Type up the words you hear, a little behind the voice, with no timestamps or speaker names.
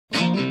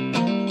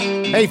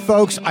Hey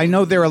folks, I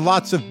know there are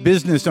lots of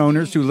business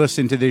owners who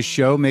listen to this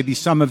show. Maybe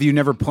some of you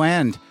never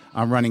planned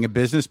on running a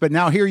business, but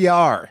now here you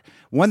are.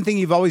 One thing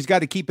you've always got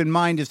to keep in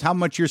mind is how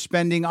much you're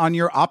spending on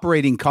your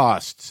operating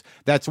costs.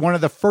 That's one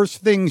of the first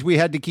things we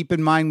had to keep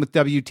in mind with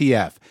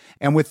WTF.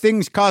 And with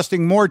things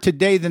costing more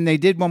today than they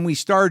did when we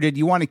started,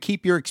 you want to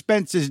keep your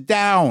expenses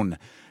down.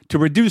 To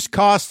reduce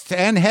costs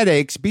and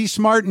headaches, be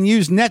smart and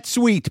use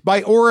NetSuite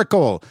by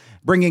Oracle,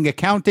 bringing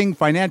accounting,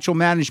 financial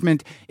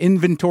management,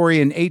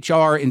 inventory, and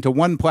HR into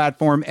one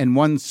platform and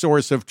one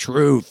source of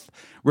truth.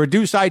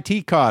 Reduce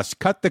IT costs,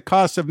 cut the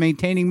costs of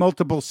maintaining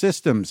multiple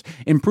systems,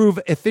 improve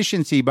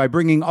efficiency by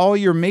bringing all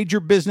your major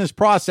business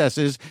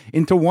processes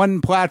into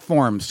one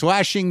platform,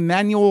 slashing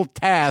manual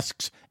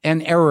tasks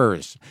and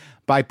errors.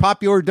 By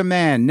popular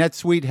demand,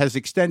 NetSuite has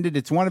extended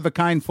its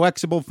one-of-a-kind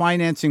flexible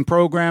financing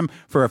program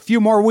for a few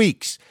more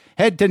weeks.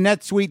 Head to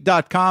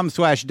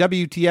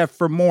netsuite.com/WTF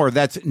for more.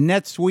 That's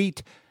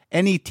NetSuite,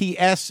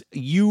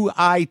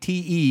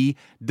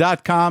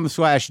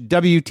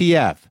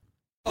 NetSuite.com/WTF.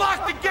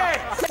 Lock the gate!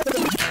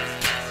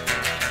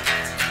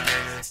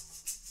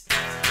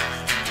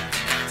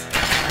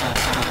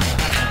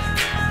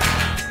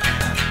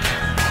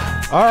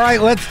 All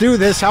right, let's do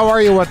this. How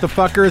are you, what the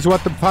fuckers,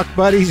 what the fuck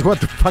buddies, what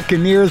the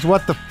fuckineers,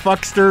 what the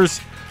fucksters?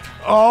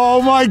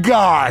 Oh my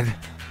God.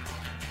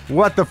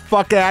 What the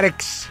fuck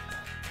addicts?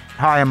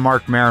 Hi, I'm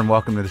Mark Maron.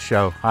 Welcome to the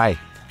show. Hi.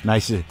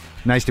 Nice to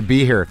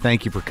be here.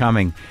 Thank you for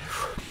coming.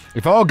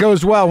 If all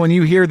goes well, when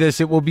you hear this,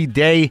 it will be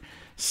day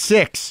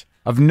 6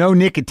 of no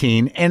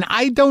nicotine. And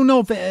I don't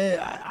know if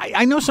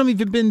I know some of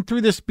you have been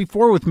through this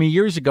before with me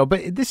years ago,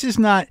 but this is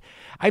not,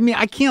 I mean,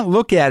 I can't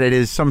look at it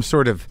as some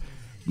sort of,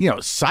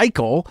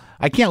 cycle.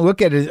 I can't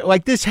look at it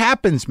like this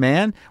happens,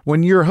 man.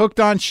 When you're hooked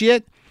on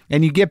shit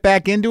and you get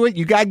back into it,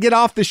 you got to get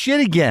off the shit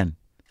again.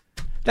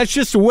 That's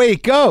just the way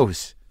it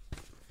goes.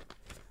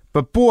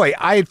 But boy,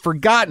 I had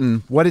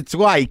forgotten what it's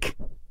like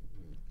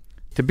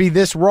to be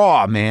this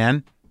raw,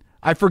 man.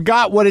 I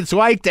forgot what it's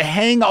like to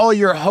hang all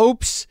your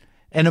hopes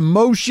and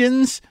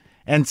emotions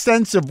and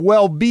sense of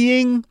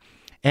well-being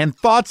and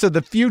thoughts of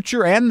the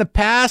future and the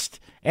past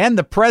and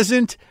the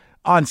present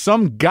on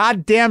some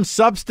goddamn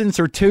substance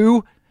or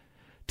two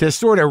to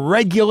sort of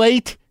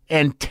regulate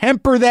and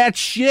temper that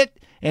shit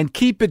and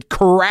keep it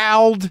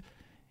corralled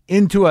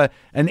into an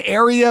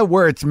area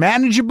where it's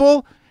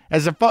manageable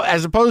as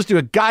opposed to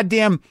a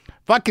goddamn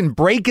fucking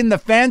break in the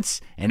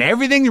fence and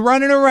everything's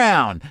running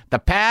around. The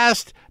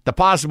past, the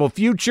possible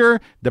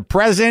future, the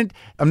present.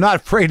 I'm not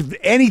afraid of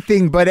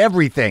anything but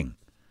everything.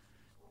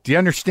 Do you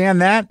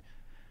understand that?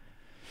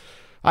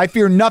 I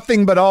fear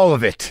nothing but all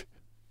of it.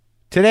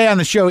 Today on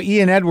the show,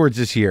 Ian Edwards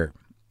is here.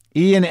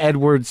 Ian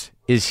Edwards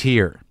is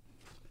here.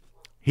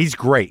 He's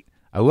great.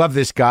 I love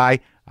this guy.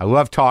 I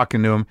love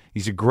talking to him.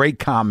 He's a great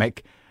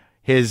comic.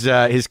 His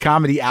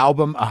comedy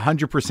album,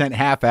 100%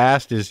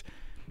 Half-Assed,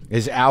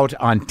 is out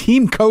on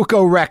Team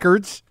Coco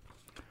Records.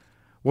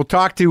 We'll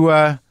talk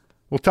to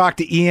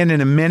Ian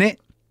in a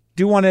minute.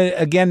 Do want to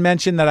again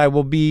mention that I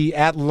will be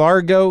at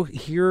Largo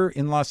here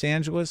in Los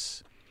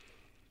Angeles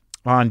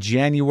on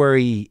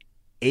January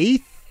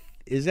 8th.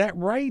 Is that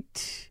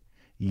right?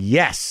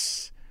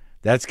 Yes.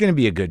 That's going to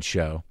be a good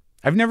show.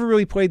 I've never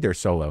really played there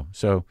solo.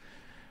 So,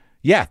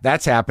 yeah,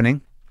 that's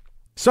happening.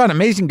 Saw an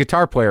amazing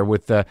guitar player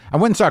with, I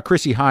went and saw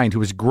Chrissie Hynde, who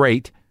was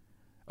great,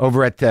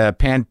 over at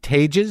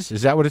Pantages.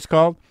 Is that what it's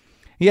called?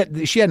 She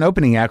had an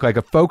opening act, like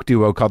a folk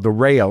duo called The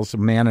Rails, a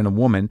man and a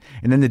woman.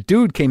 And then the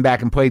dude came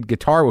back and played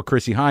guitar with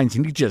Chrissie Hynde,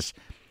 and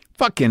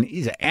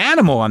he's an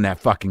animal on that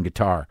fucking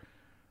guitar.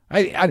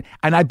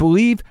 I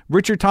believe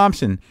Richard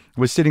Thompson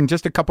was sitting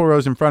just a couple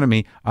rows in front of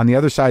me on the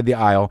other side of the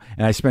aisle,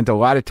 and I spent a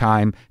lot of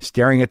time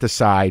staring at the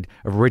side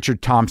of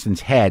Richard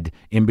Thompson's head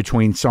in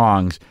between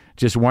songs,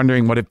 just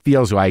wondering what it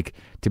feels like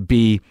to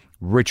be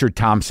Richard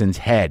Thompson's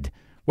head.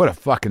 What a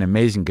fucking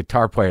amazing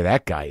guitar player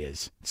that guy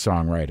is,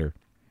 songwriter.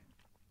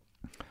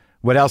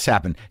 What else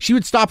happened? She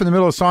would stop in the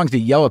middle of songs to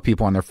yell at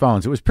people on their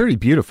phones. It was pretty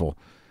beautiful.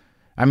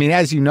 I mean,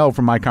 as you know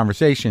from my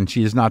conversation,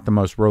 she is not the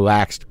most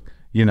relaxed,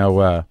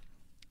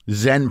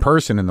 Zen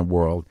person in the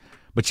world,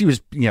 but she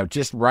was,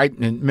 just right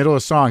in the middle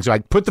of songs. So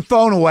put the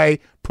phone away,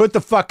 put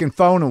the fucking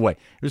phone away.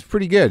 It was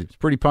pretty good. It was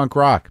pretty punk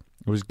rock.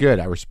 It was good.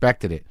 I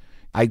respected it.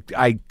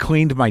 I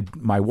cleaned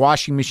my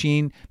washing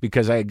machine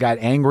because I got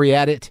angry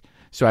at it.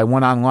 So I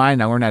went online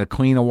and I learned how to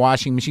clean a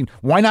washing machine.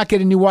 Why not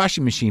get a new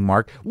washing machine,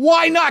 Mark?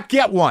 Why not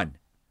get one?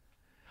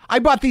 I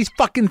bought these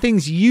fucking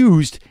things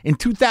used in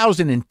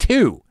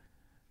 2002.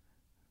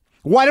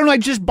 Why don't I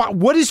just buy?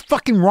 What is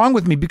fucking wrong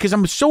with me? Because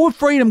I'm so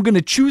afraid I'm going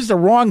to choose the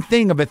wrong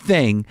thing of a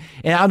thing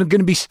and I'm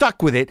going to be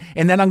stuck with it.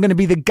 And then I'm going to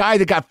be the guy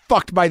that got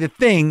fucked by the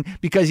thing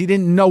because he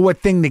didn't know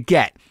what thing to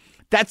get.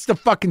 That's the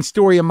fucking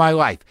story of my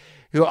life.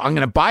 I'm going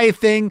to buy a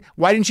thing.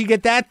 Why didn't you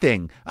get that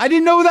thing? I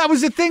didn't know that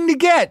was a thing to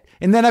get.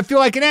 And then I feel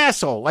like an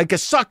asshole, like a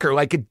sucker,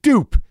 like a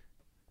dupe.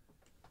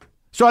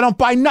 So I don't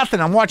buy nothing.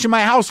 I'm watching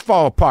my house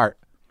fall apart.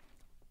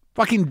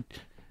 Fucking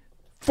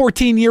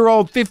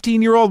 14-year-old,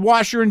 15-year-old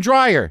washer and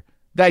dryer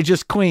that I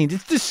just cleaned.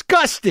 It's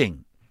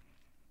disgusting.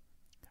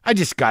 I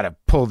just got to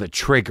pull the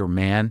trigger,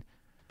 man.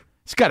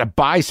 It's got to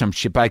buy some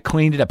shit, but I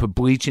cleaned it. I put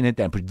bleach in it.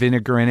 Then I put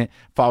vinegar in it.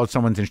 Followed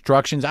someone's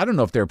instructions. I don't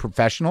know if they're a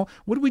professional.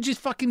 What do we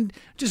just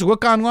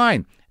look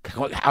online?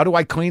 How do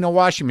I clean a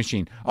washing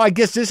machine? Oh, I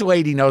guess this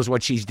lady knows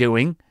what she's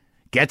doing.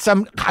 Get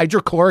some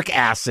hydrochloric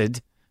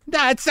acid.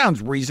 That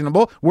sounds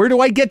reasonable. Where do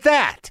I get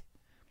that?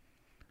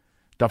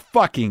 The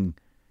fucking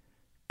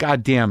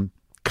goddamn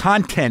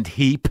content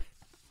heap.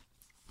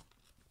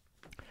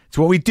 It's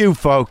what we do,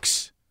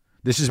 folks.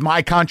 This is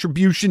my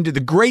contribution to the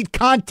great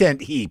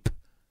content heap.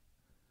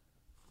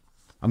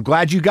 I'm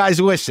glad you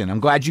guys listen. I'm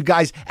glad you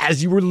guys,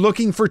 as you were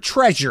looking for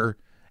treasure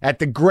at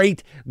the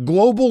great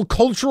global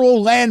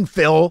cultural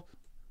landfill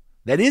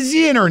that is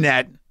the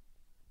internet,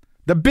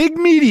 the big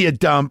media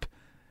dump,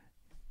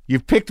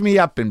 you've picked me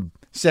up and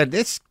said,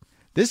 this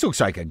looks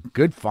like a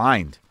good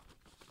find.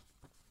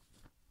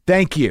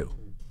 Thank you.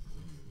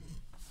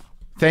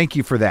 Thank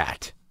you for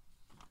that.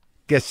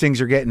 Guess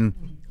things are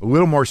getting a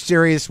little more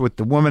serious with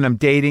the woman I'm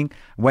dating.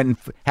 Went and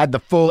had the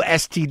full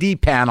STD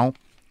panel.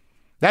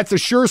 That's a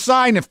sure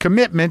sign of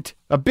commitment,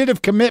 a bit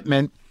of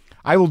commitment.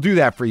 I will do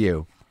that for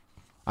you.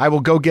 I will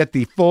go get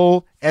the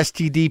full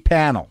STD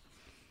panel.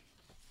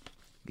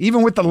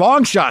 Even with the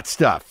long shot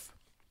stuff.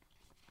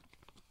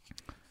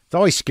 It's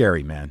always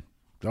scary, man.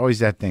 It's always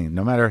that thing.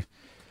 No matter,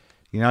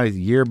 a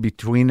year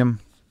between them,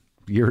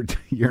 year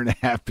and a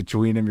half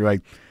between them, you're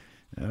like,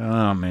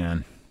 oh,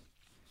 man.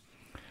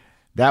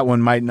 That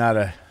one might not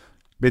have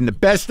been the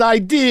best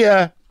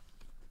idea.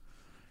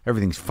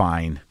 Everything's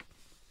fine.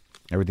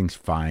 Everything's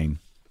fine.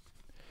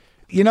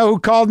 You know who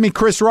called me?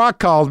 Chris Rock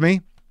called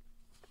me.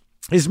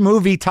 His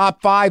movie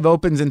Top 5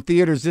 opens in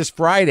theaters this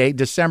Friday,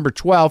 December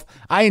 12th.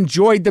 I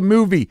enjoyed the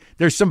movie.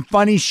 There's some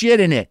funny shit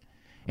in it.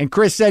 And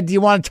Chris said, do you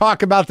want to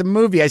talk about the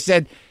movie? I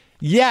said,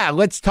 yeah,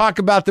 let's talk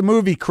about the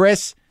movie,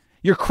 Chris.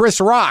 You're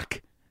Chris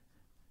Rock.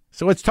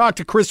 So let's talk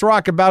to Chris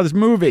Rock about his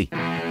movie.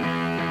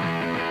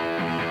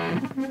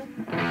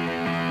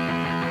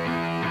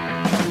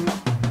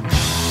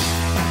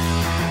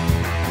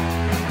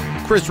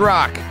 Chris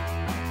Rock.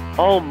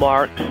 Oh,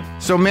 Mark.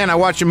 So, man, I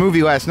watched a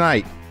movie last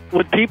night.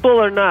 With people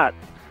or not?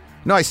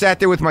 No, I sat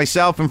there with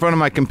myself in front of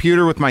my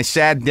computer with my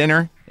sad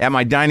dinner at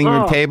my dining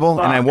room table,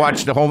 fuck. and I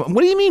watched the whole...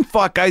 What do you mean,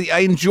 fuck? I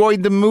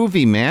enjoyed the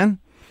movie, man.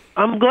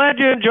 I'm glad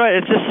you enjoyed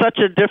it. It's just such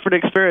a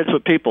different experience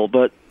with people,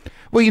 but...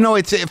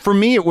 Well, for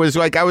me, it was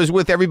like I was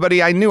with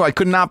everybody I knew. I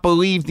could not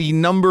believe the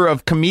number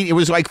of comedians. It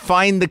was like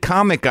find the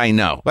comic I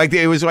know. Like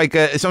it was like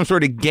some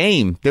sort of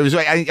game. There was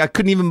like I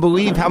couldn't even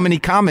believe how many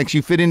comics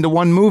you fit into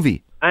one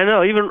movie. I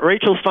know. Even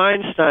Rachel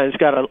Feinstein's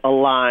got a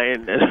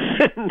line.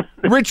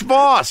 Rich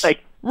Voss.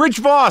 Rich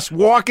Voss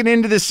walking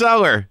into the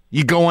cellar.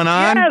 You going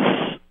on?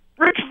 Yes,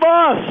 Rich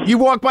Voss. You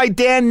walk by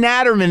Dan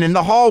Natterman in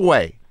the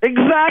hallway.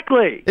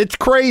 Exactly. It's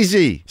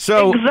crazy.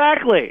 So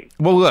exactly.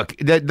 Well, look,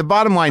 the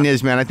bottom line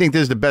is, man, I think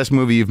this is the best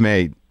movie you've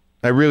made.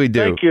 I really do.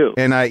 Thank you.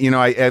 And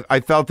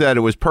I felt that it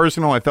was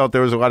personal. I felt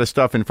there was a lot of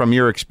stuff, and from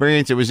your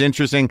experience, it was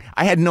interesting.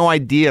 I had no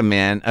idea,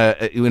 man,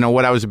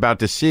 what I was about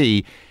to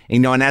see.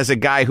 And as a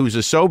guy who's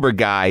a sober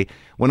guy,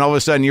 when all of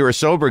a sudden you're a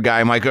sober guy,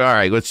 I'm like, all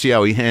right, let's see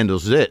how he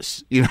handles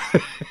this. And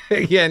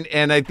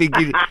I think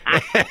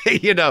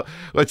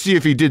let's see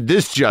if he did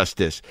this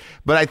justice.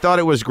 But I thought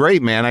it was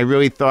great, man. I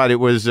really thought it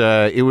was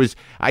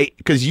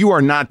because you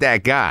are not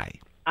that guy.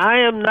 I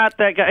am not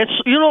that guy. It's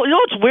you know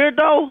what's weird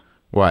though?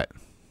 What?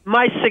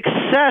 My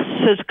success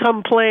has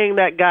come playing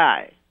that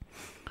guy.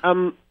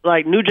 I'm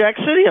like New Jack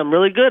City. I'm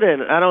really good in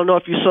it. I don't know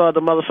if you saw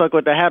the motherfucker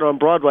with the hat on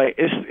Broadway.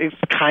 It's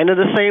kind of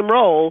the same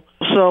role.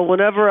 So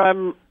whenever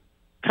I'm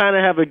kind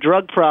of have a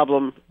drug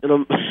problem,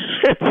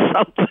 it's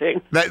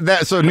something.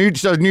 So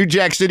New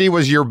Jack City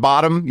was your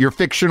bottom, your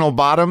fictional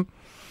bottom.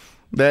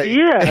 Yeah,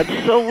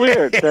 it's so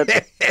weird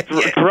that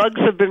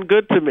drugs have been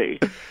good to me.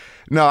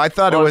 No, I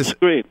thought it was.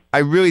 Screen. I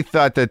really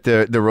thought that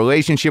the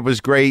relationship was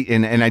great,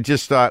 and I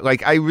just thought,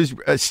 like, I was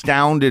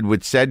astounded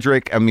with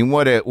Cedric. I mean,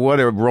 what a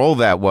role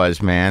that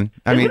was, man.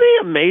 Isn't he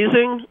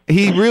amazing?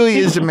 He really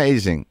is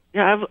amazing.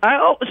 Yeah,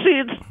 I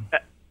see. It's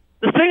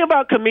the thing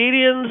about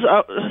comedians.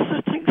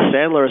 I think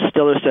Sandler or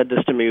Stiller said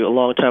this to me a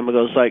long time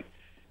ago. It's like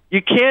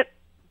you can't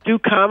do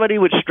comedy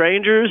with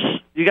strangers.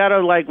 You got to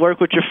like work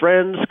with your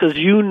friends because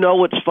you know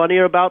what's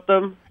funnier about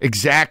them.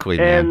 Exactly,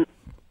 man.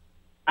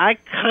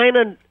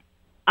 And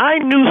I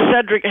knew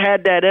Cedric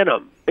had that in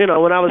him.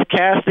 When I was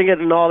casting it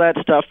and all that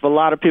stuff, a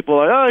lot of people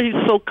are like, oh,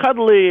 he's so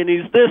cuddly and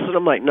he's this. And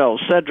I'm like, no,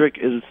 Cedric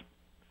is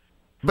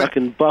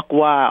fucking buck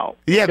wild.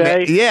 Yeah,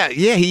 okay? yeah,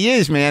 he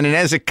is, man. And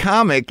as a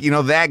comic,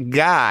 that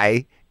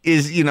guy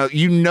is,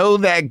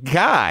 that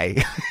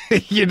guy.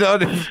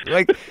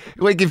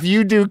 like if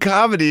you do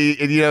comedy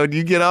and, and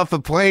you get off a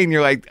plane,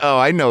 you're like, oh,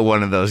 I know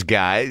one of those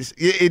guys.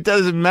 It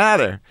doesn't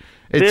matter.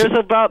 There's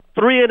about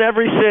 3 in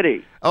every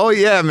city. Oh,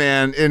 yeah,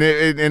 man.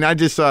 And I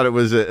just thought it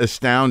was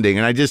astounding.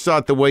 And I just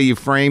thought the way you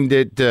framed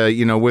it,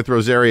 with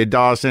Rosario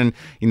Dawson,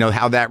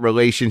 how that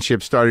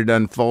relationship started to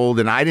unfold.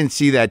 And I didn't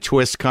see that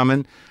twist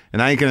coming.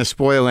 And I ain't going to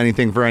spoil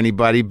anything for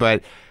anybody.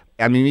 But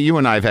I mean, you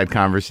and I have had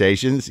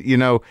conversations,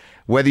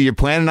 whether you're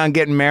planning on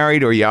getting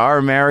married or you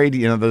are married,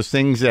 those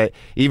things that,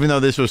 even though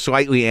this was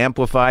slightly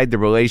amplified, the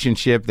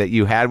relationship that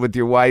you had with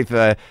your wife,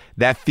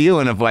 that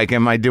feeling of like,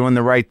 am I doing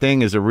the right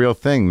thing is a real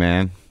thing,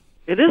 man.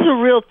 It is a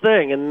real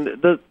thing. And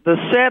the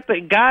sad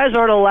thing, guys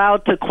aren't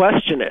allowed to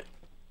question it.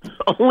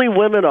 Only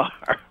women are.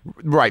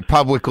 Right,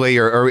 publicly,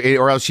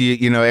 or else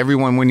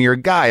everyone, when you're a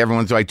guy,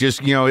 everyone's like,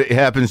 just, it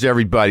happens to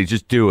everybody.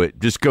 Just do it.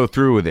 Just go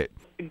through with it.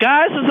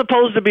 Guys are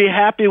supposed to be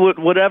happy with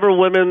whatever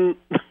women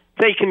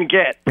they can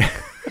get.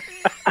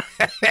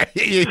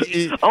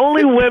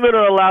 Only women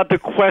are allowed to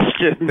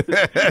question,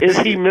 is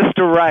he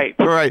Mr. Right?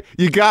 Right.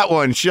 You got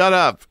one. Shut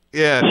up.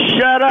 Yeah.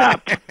 Shut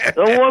up.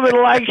 The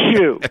woman likes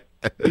you.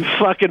 You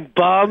fucking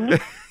bum.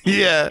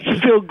 Yeah. You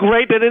feel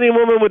great that any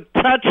woman would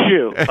touch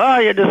you. Oh,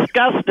 you're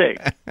disgusting.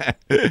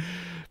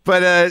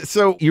 But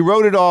so you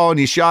wrote it all and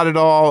you shot it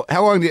all.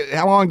 How long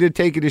did it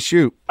take you to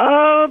shoot?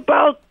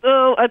 About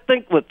I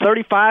think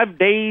 35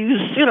 days.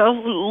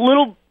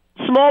 Little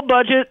small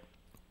budget.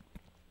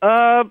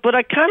 But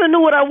I kind of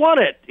knew what I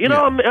wanted.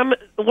 I'm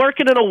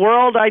working in a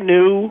world I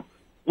knew,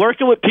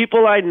 working with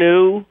people I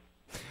knew.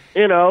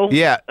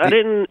 Yeah. I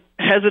didn't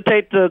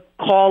hesitate to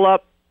call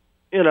up.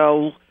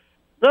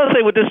 Another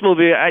thing with this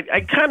movie,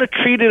 I kind of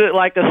treated it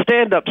like a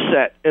stand-up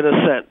set in a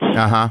sense.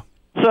 Uh-huh.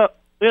 So,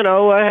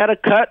 I had a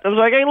cut. I was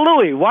like, hey,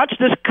 Louis, watch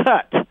this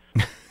cut.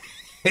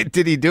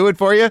 Did he do it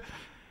for you?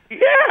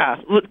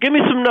 Yeah. Give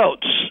me some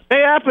notes. Hey,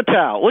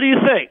 Apatow, what do you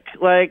think?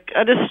 Like,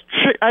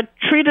 I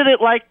treated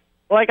it like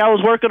I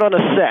was working on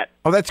a set.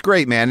 Oh, that's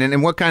great, man.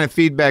 And what kind of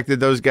feedback did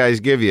those guys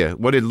give you?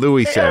 What did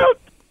Louis say?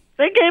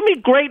 They gave me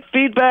great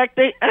feedback.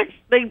 They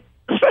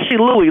especially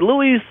Louis.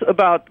 Louis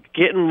about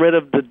getting rid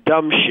of the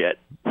dumb shit.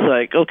 It's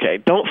like, okay,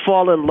 don't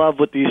fall in love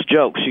with these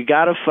jokes. You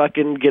got to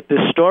fucking get this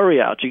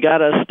story out. You got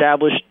to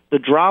establish the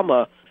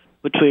drama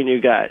between you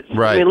guys.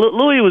 Right. I mean,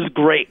 Louis was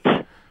great.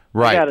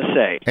 Right. I got to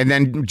say. And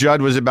then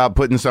Judd was about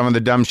putting some of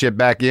the dumb shit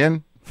back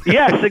in?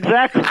 Yes,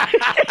 exactly.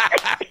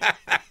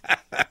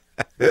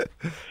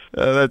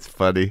 Oh, that's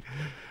funny.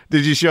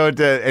 Did you show it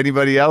to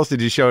anybody else?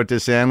 Did you show it to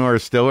Sandler or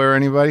Stiller or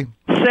anybody?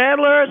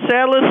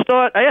 Sandler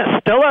thought, yeah,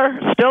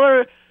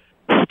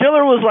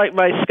 Stiller was like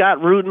my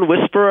Scott Rudin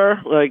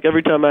whisperer. Like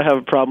every time I have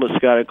a problem with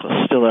Scott, I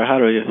call Stiller. How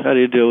do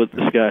you deal with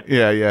this guy?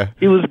 Yeah.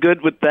 He was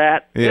good with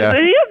that. Yeah. And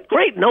he had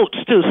great notes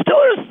too.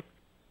 Stiller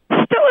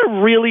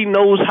really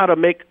knows how to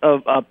make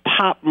a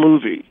pop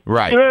movie.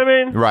 Right. You know what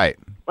I mean? Right.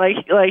 Like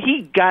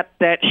he got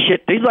that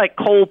shit. He's like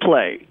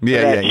Coldplay.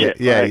 Yeah.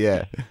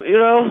 Yeah.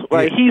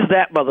 He's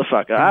that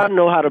motherfucker. I don't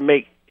know how to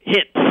make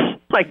hits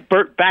like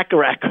Burt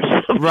Bacharach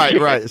or something.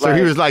 Right. So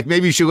he was like,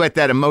 maybe you should let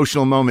that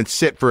emotional moment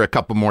sit for a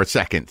couple more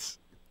seconds.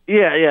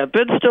 Yeah.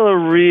 Ben Stiller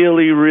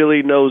really,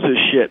 really knows his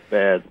shit,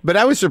 man. But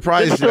I was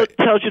surprised. Ben Stiller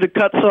tells you to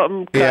cut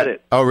something, cut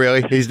it. Oh,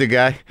 really? He's the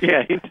guy?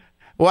 Yeah.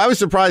 Well, I was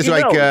surprised.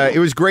 It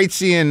was great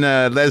seeing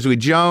Leslie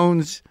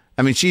Jones.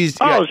 I mean,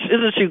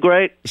 isn't she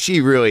great?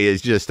 She really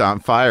is just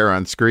on fire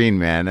on screen,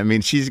 man. I mean,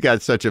 she's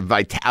got such a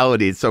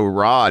vitality. It's so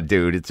raw,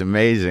 dude. It's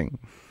amazing.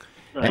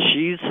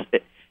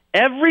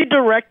 Every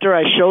director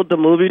I showed the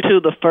movie to,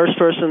 the first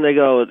person they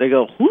go,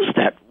 who's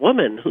that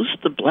woman? Who's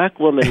the black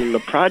woman in the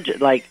project?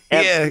 Like,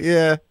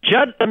 yeah.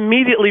 Judd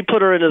immediately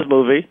put her in his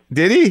movie.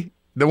 Did he?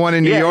 The one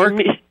in New York?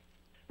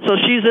 So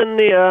she's in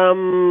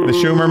the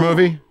Schumer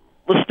movie?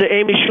 What's the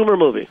Amy Schumer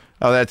movie?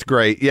 Oh, that's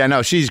great. Yeah,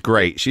 no, she's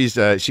great. She is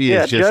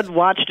just... Judd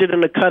watched it in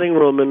the cutting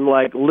room and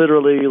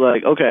literally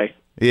okay.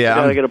 Yeah,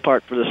 I gotta get a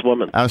part for this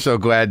woman. I'm so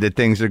glad that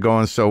things are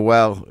going so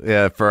well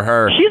for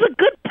her. She's a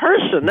good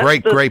person.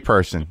 Great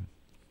person.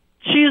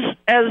 She's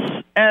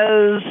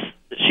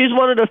she's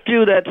one of the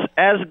few that's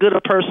as good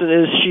a person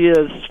as she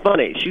is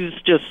funny. She's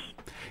just...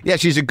 Yeah,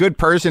 she's a good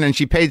person, and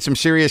she paid some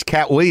serious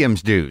Cat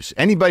Williams dues.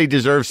 Anybody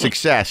deserves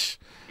success.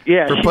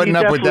 Yeah, for putting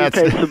up with that.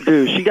 Paid some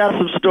dues. She got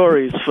some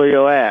stories for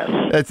your ass.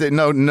 That's it,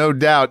 no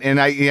doubt. And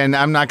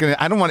I'm not gonna.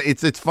 I don't want.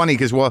 It's funny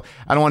because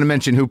I don't want to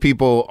mention who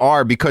people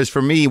are because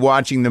for me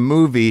watching the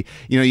movie,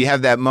 you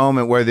have that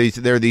moment where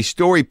there are these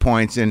story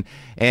points and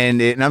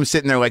I'm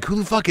sitting there like, who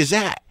the fuck is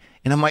that?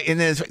 And I'm like, and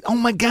then it's like, oh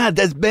my God,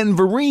 that's Ben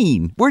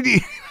Vereen. Where do you?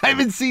 I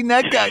haven't seen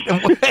that guy.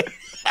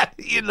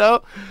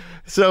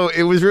 So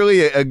it was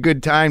really a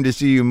good time to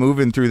see you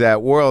moving through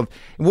that world.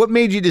 What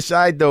made you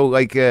decide, though,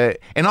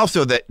 and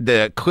also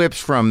the clips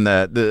from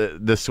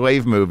the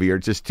Slave movie are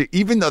just,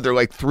 even though they're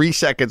like 3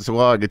 seconds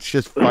long, it's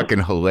just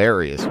fucking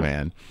hilarious,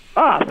 man.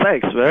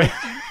 Thanks, man.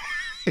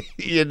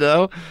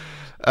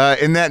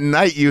 And that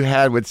night you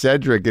had with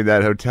Cedric in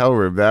that hotel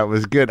room, that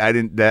was good. I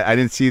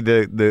didn't see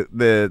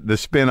the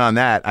spin on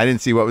that. I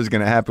didn't see what was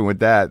going to happen with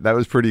that. That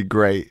was pretty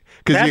great.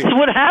 That's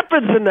what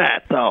happens in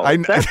that, though.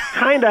 That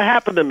kind of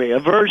happened to me, a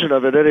version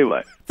of it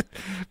anyway.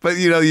 But,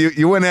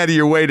 you went out of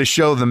your way to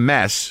show the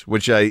mess,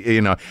 which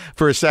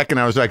for a second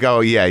I was like, oh,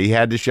 yeah, you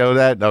had to show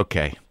that?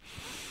 Okay.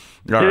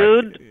 All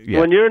Dude, right. Yeah.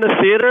 When you're in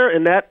a theater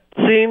and that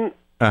scene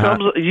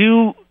comes,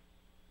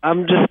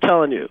 I'm just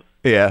telling you.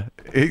 Yeah.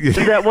 Is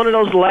that one of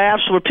those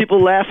laughs where people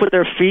laugh with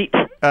their feet?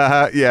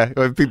 Yeah.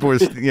 When people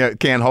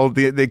can't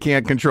they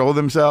can't control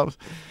themselves.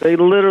 They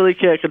literally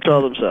can't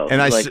control themselves.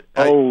 And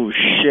oh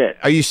shit.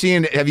 Are you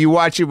seeing? Have you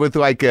watched it with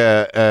like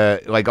a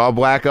all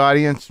black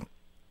audience?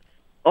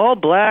 All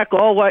black,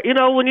 all white.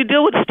 When you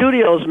deal with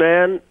studios,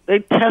 man, they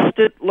test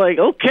it like,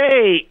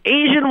 okay,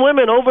 Asian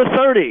women over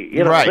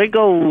 30. Right. They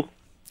go.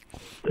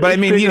 But I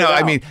mean,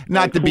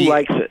 not to who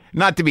likes it?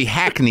 Not to be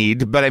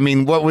hackneyed, but I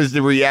mean, what was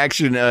the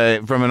reaction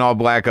from an all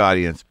black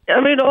audience? I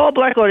mean, the all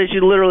black audience,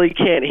 you literally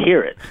can't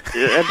hear it.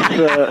 You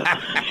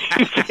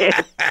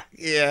can't.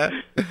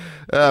 Yeah.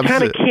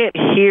 Kind of can't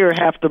hear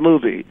half the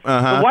movie.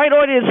 The white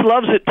audience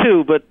loves it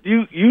too, but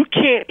you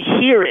can't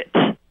hear it.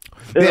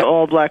 In the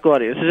all black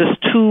audience, it's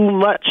just too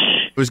much.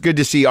 It was good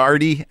to see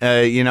Artie.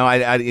 You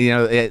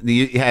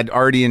had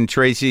Artie and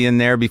Tracy in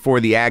there before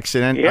the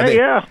accident.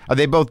 Yeah. Are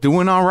they both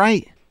doing all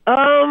right?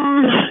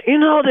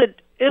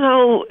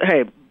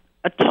 Hey,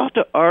 I talked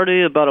to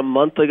Artie about a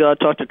month ago. I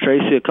talked to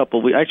Tracy a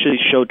couple weeks. I actually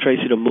showed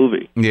Tracy the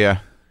movie. Yeah.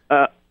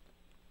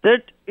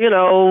 It's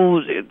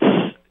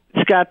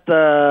got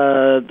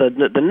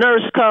the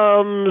nurse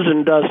comes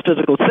and does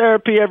physical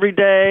therapy every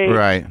day.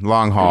 Right,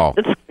 long haul.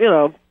 It's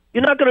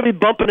you're not going to be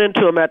bumping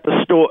into them at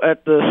the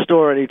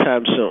store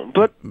anytime soon.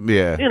 But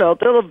yeah,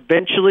 they'll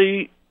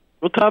eventually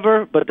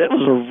recover. But that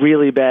was a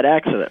really bad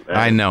accident, man.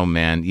 I know,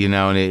 man.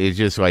 And it's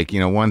just like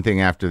one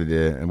thing after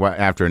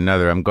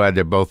another. I'm glad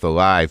they're both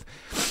alive.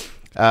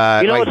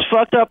 What's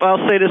fucked up?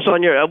 I'll say this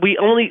on your. The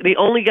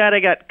only guy that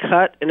got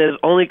cut, and it's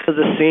only because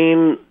the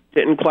scene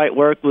didn't quite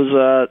work,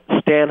 was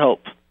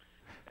Stanhope.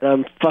 And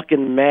I'm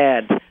fucking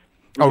mad.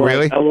 Oh,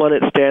 really? I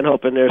wanted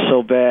Stanhope in there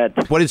so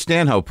bad. What did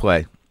Stanhope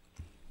play?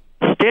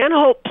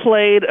 Stanhope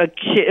played a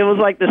kid. It was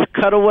like this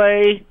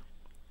cutaway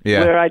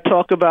where I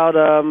talk about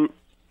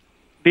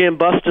being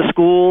bused to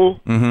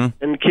school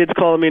and kids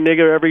calling me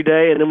nigger every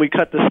day, and then we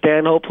cut to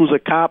Stanhope, who's a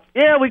cop.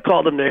 Yeah, we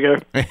called him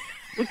nigger.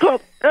 We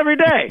called every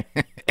day.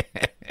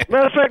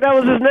 Matter of fact, that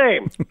was his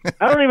name.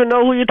 I don't even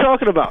know who you're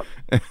talking about.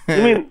 You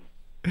mean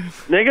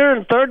nigger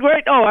in third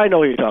grade? Oh, I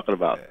know who you're talking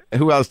about.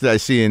 Who else did I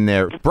see in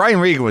there?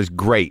 Brian Regan was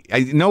great.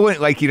 I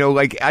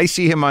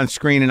see him on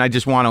screen and I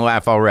just want to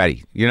laugh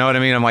already. You know what I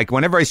mean? I'm like,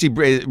 whenever I see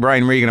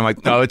Brian Regan, I'm like,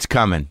 oh, it's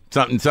coming.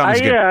 Something's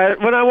good. Yeah,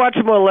 when I watch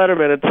him on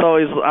Letterman,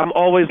 I'm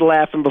always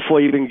laughing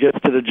before he even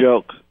gets to the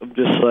joke. I'm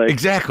just like,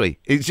 exactly.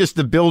 It's just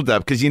the build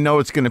up because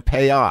it's going to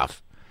pay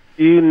off.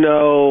 He did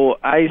a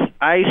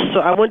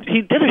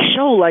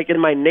show like in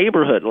my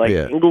neighborhood, like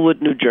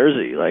Englewood, New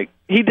Jersey. Like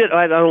he did.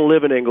 I don't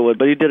live in Englewood,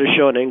 but he did a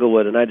show in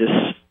Englewood, and I just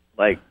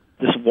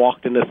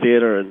walked in the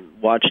theater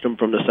and watched him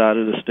from the side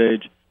of the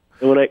stage.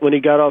 And when he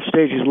got off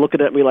stage, he's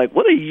looking at me like,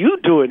 "What are you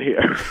doing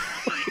here?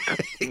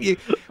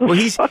 What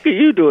the fuck are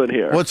you doing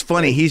here?" Well, it's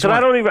funny.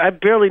 I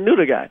barely knew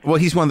the guy. Well,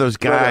 he's one of those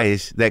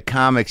guys that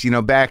comics.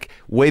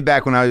 Way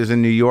back when I was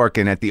in New York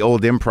and at the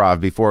old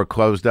Improv before it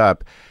closed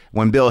up.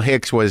 When Bill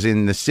Hicks was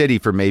in the city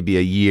for maybe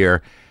a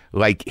year,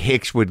 like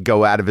Hicks would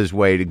go out of his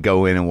way to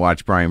go in and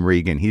watch Brian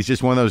Regan. He's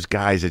just one of those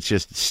guys that's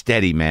just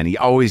steady, man. He's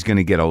always going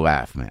to get a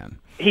laugh, man.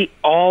 He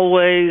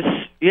always,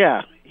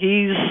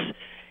 he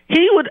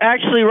would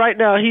actually, right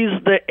now, he's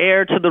the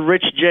heir to the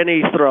Rich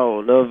Jenny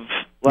throne of,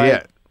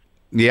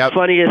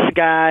 funniest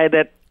guy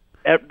that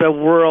the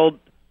world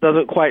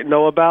doesn't quite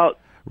know about.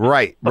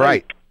 Right.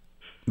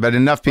 But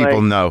enough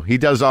people know. He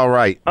does all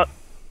right.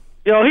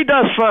 He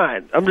does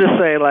fine. I'm just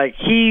saying, like,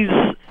 he's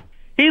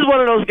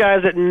one of those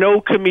guys that no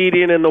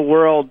comedian in the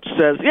world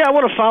says, yeah, I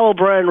want to follow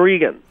Brian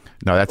Regan.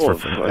 No, that's for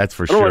sure. I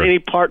don't want any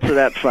parts of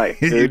that fight.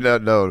 Dude.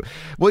 No.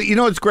 Well,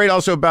 what's great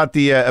also about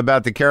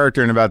the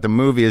character and about the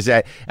movie is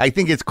that I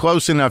think it's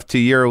close enough to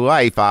your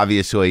life,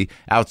 obviously,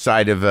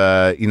 outside of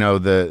the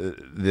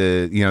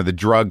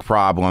drug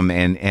problem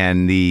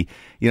and the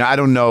I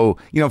don't know,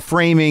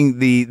 framing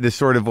the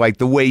sort of like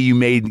the way you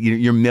made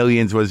your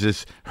millions was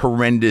this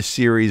horrendous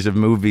series of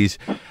movies.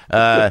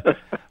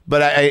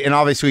 But and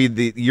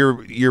obviously your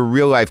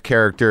real life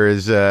character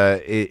is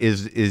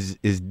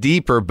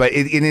deeper, but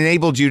it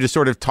enabled you to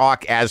sort of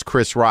talk as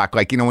Chris Rock,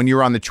 like when you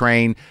were on the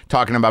train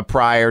talking about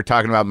Pryor,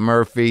 talking about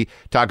Murphy,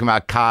 talking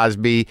about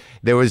Cosby.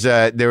 There was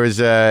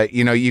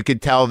you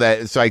could tell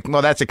that it's like,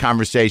 well, that's a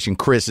conversation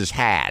Chris has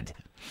had.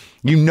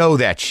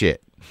 That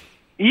shit.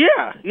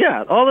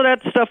 Yeah. All of that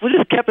stuff, we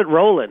just kept it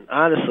rolling,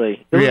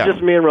 honestly. It was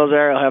just me and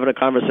Rosario having a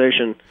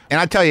conversation. And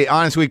I tell you,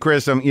 honestly,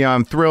 Chris,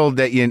 I'm thrilled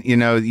that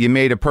you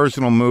made a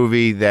personal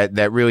movie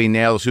that really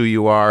nails who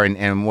you are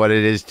and what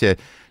it is to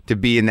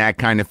be in that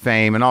kind of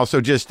fame, and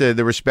also just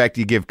the respect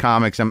you give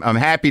comics. I'm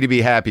happy to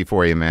be happy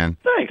for you, man.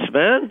 Thanks,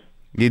 man.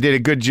 You did a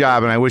good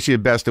job, and I wish you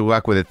the best of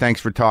luck with it. Thanks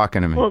for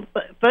talking to me. Well,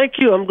 thank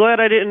you. I'm glad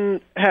I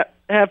didn't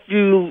have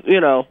you,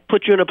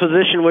 put you in a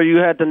position where you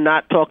had to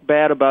not talk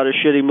bad about a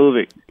shitty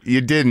movie. You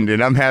didn't,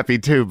 and I'm happy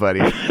too, buddy.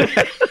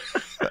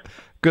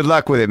 Good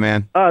luck with it,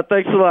 man.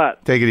 Thanks a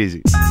lot. Take it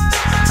easy.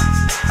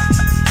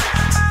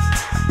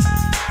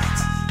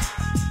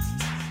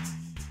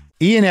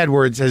 Ian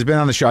Edwards has been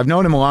on the show. I've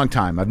known him a long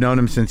time. I've known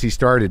him since he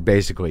started,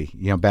 basically,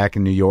 back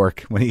in New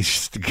York when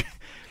he's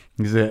a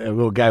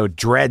little guy with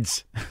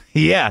dreads.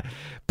 Yeah.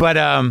 But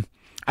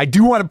I I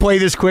do want to play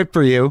this clip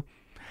for you.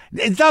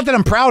 It's not that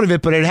I'm proud of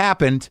it, but it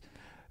happened.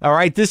 All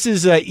right, this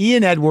is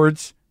Ian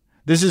Edwards.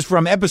 This is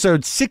from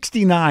episode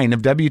 69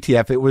 of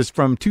WTF. It was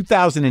from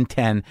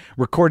 2010,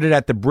 recorded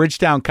at the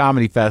Bridgetown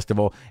Comedy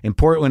Festival in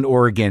Portland,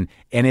 Oregon,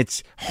 and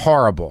it's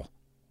horrible.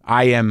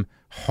 I am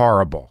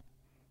horrible.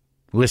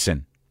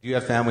 Listen. Do you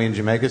have family in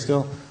Jamaica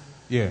still?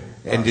 Yeah.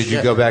 And did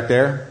you go back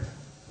there?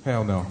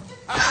 Hell no.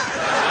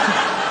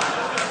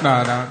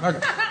 Nah.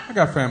 I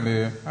got family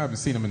there. I haven't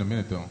seen them in a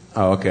minute, though.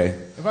 Oh, okay.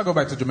 If I go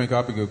back to Jamaica,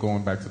 I'll be good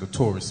going back to the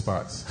tourist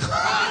spots.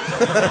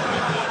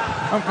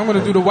 I'm going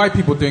to do the white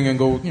people thing and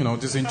go,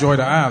 just enjoy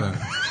the island.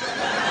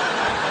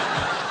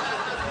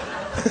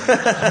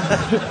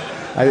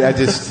 I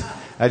just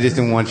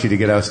didn't want you to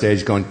get off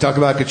stage going, talk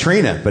about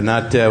Katrina, but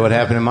not what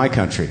happened in my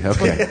country.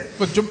 Okay.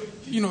 But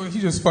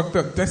he just fucked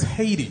up. That's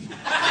Haiti.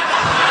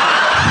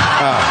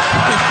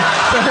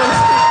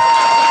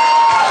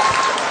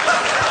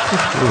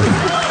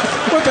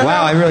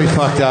 Wow, I really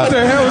fucked up. What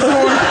the hell is going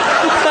on?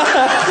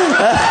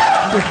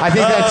 I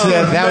think that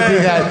would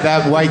be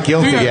that white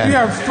guilt again.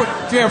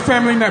 Do you have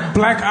family in that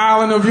black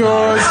island of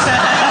yours?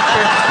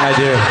 I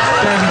do.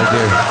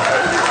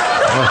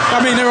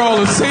 I mean, they're all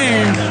the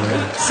same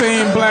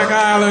black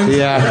island.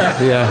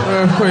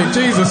 Yeah. Wait,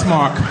 Jesus,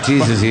 Mark.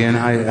 Jesus, Ian,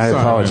 I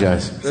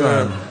apologize.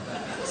 Sorry.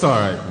 It's all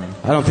right, man.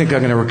 I don't think I'm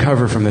going to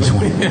recover from this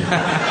one.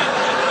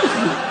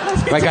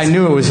 Like I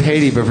knew it was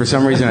Haiti, but for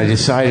some reason I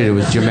decided it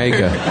was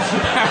Jamaica.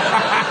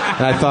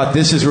 And I thought,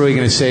 this is really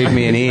going to save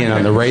me and Ian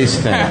on the race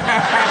thing.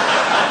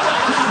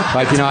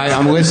 Like,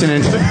 I'm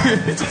listening.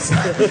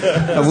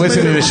 I'm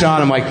listening to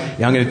Sean. I'm like,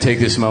 I'm going to take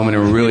this moment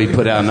and really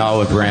put out an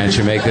olive branch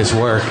and make this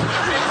work.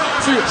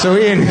 So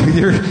Ian,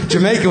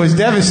 Jamaica was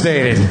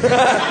devastated.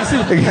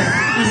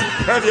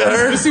 Have you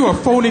heard? You see what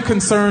phony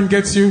concern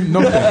gets you?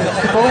 Nothing.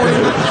 Phony.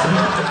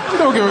 You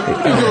don't give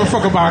a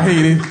fuck about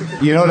Haiti.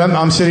 You know what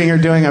I'm sitting here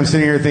doing? I'm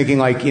sitting here thinking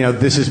like,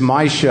 this is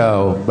my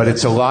show, but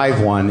it's a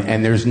live one,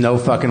 and there's no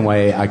fucking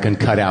way I can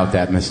cut out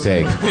that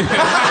mistake.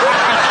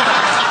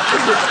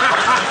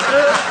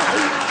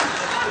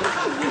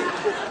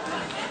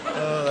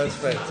 Oh, that's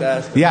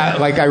fantastic. Yeah,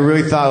 like I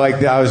really thought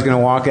like I was going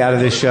to walk out of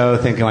this show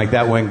thinking like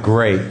that went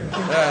great.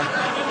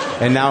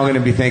 And now I'm going to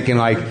be thinking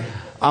like,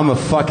 I'm a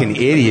fucking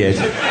idiot.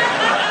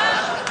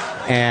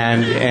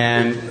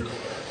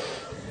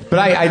 But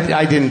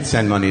I didn't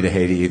send money to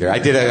Haiti either. I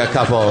did a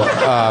couple.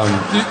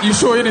 You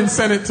sure you didn't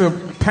send it to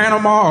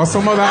Panama or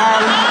some other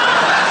island?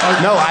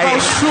 No, How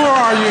sure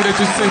are you that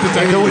you sent it to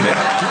Haiti?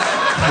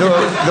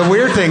 The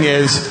weird thing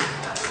is,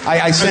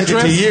 I sent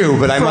it to you,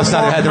 but I must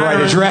not have had the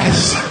right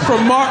address.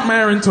 From Mark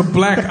Maron to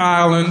Black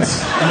Island.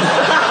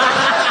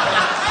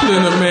 Put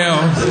in the mail.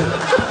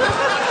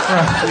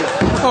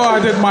 Oh,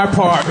 I did my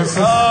part. Just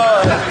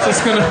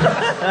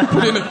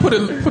gonna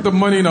put the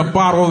money in a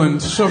bottle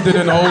and shoved it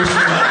in the ocean.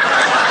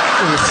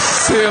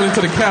 Sail into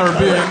the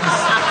Caribbean.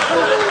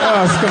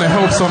 Oh, it's gonna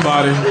help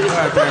somebody.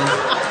 God damn it.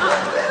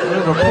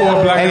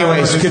 Poor black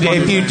Anyways,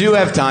 if you do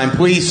have time,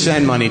 please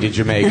send money to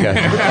Jamaica.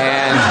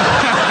 And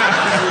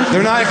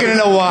they're not gonna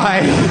know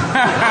why,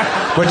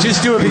 but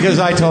just do it because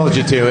I told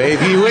you to.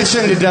 If you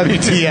listen to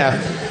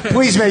WTF,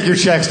 please make your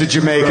checks to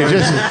Jamaica.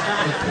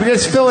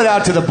 Just fill it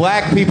out to the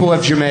black people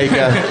of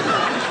Jamaica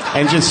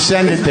and just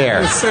send it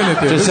there. Just send it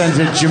there. Just send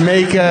it to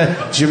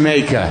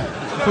Jamaica.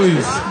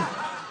 Please.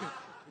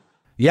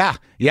 Yeah,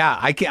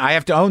 I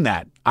have to own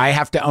that. I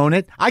have to own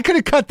it. I could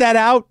have cut that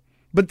out,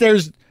 but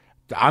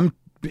I'm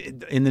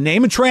in the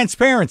name of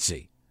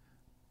transparency.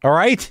 All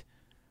right?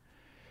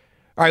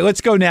 All right,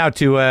 let's go now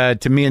to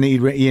me and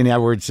Ian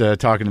Edwards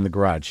talking in the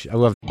garage. I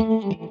love.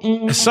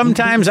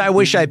 Sometimes I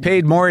wish I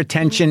paid more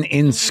attention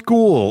in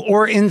school,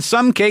 or in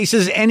some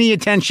cases, any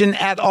attention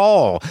at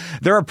all.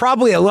 There are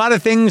probably a lot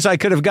of things I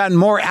could have gotten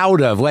more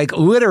out of, like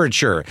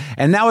literature,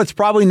 and now it's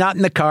probably not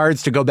in the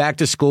cards to go back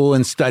to school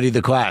and study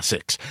the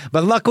classics.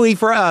 But luckily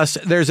for us,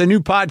 there's a new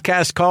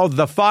podcast called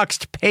The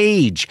Foxed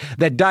Page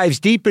that dives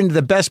deep into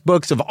the best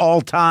books of all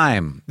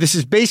time. This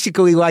is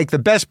basically like the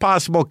best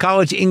possible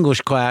college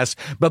English class,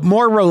 but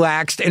more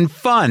relaxed and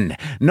fun.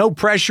 No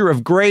pressure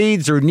of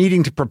grades or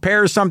needing to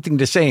prepare something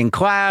to say in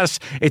class.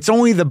 It's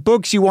only the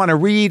books you want to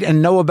read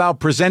and know about,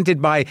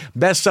 presented by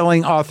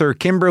best-selling author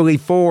Kimberly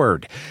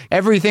Ford.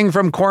 Everything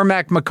from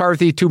Cormac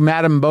McCarthy to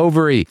Madame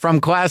Bovary,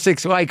 from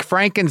classics like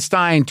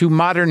Frankenstein to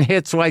modern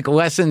hits like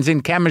Lessons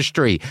in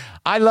Chemistry.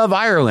 I love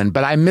Ireland,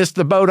 but I missed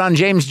the boat on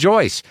James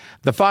Joyce.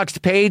 The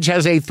Foxed Page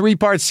has a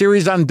 3-part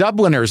series on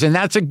Dubliners, and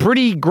that's a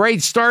pretty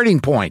great starting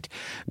point.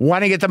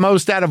 Want to get the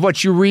most out of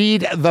what you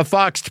read? The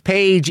Foxed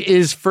Page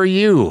is for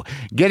you.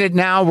 Get it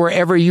now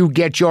wherever you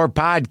get your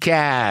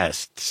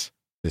podcasts.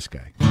 This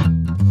guy.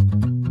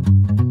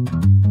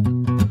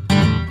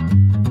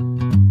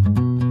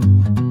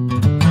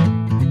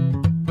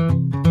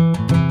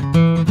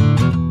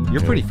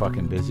 You're pretty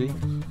fucking busy.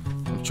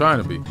 I'm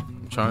trying to be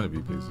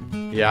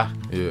busy. Yeah.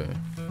 Yeah.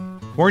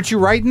 Weren't you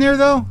writing there,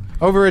 though?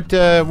 Over at,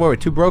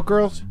 Two Broke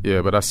Girls?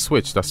 Yeah, but I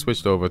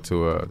switched over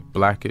to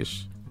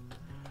Blackish.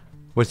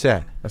 What's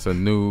that? That's a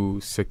new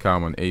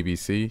sitcom on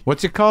ABC.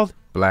 What's it called?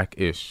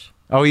 Blackish.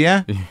 Oh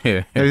yeah.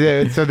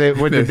 Yeah. So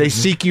did they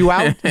seek you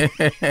out?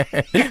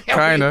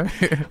 Kinda.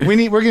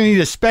 We're gonna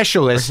need a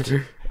specialist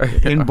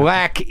in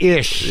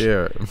Black-ish.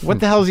 Yeah. What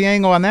the hell's the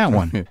angle on that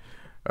one?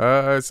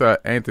 It's a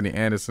Anthony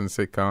Anderson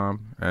sitcom,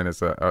 and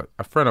it's a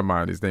friend of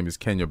mine. His name is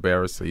Kenya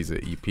Barris. He's an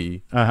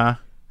EP.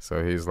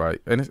 So he's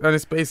like, and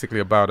it's basically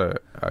about a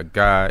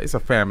guy. It's a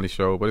family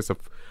show, but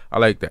I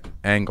like the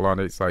angle on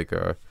it. It's like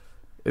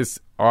it's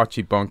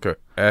Archie Bunker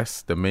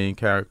the main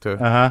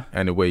character,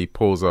 and the way he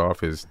pulls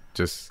off is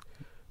just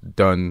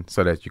done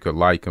so that you could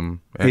like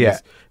him.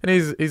 And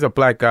he's a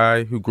black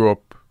guy who grew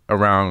up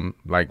around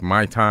like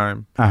my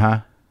time.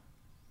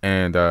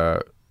 And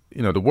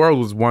the world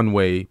was one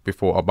way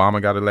before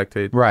Obama got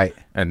elected, right?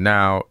 And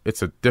now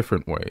it's a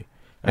different way,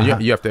 and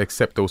you have to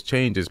accept those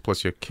changes.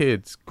 Plus, your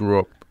kids grew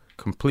up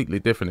completely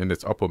different in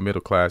this upper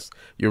middle class.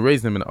 You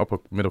raise them in an upper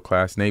middle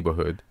class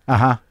neighborhood,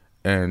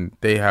 and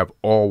they have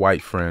all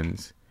white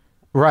friends,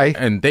 right?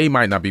 And they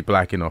might not be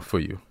black enough for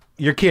you.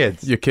 Your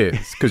kids,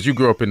 because you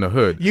grew up in the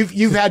hood.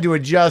 You've had to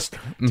adjust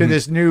to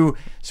this new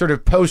sort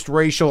of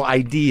post-racial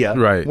idea,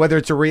 right? Whether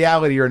it's a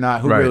reality or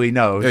not, who really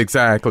knows?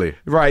 Exactly.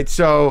 Right.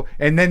 So,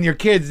 and then your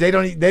kids, they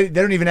don't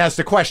even ask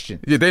the question.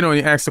 Yeah, they don't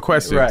even ask the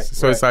questions. Right.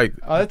 So it's like,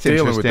 oh, that's dealing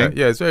interesting. with that.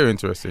 Yeah, it's very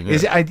interesting.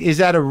 Yeah. Is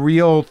that a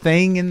real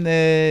thing in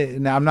the?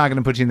 Now, I'm not going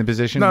to put you in the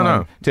position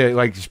to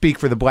like speak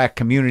for the black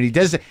community.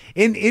 Does it,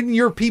 in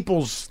your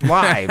people's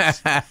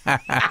lives?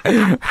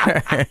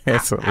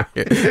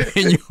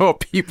 In your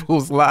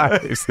people's lives.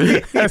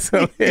 That's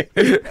hilarious.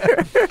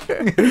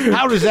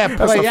 How does that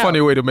play out? That's a funny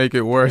way to make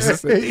it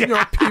worse. In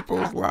your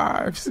people's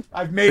lives.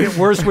 I've made it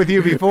worse with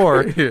you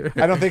before.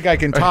 I don't think I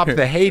can top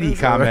the Haiti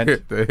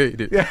comment. The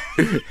Haiti.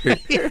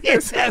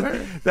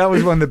 That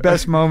was one of the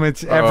best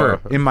moments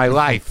ever in my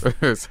life.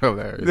 It's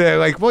hilarious. They're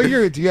like, well,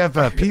 do you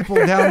have people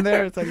down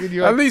there? It's like,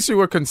 at least you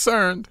were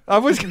concerned. I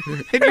was, and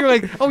you're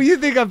like, oh, you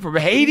think I'm from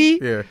Haiti?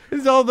 Yeah.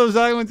 It's all those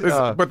islands.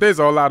 But there's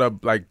a lot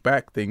of like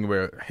back thing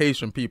where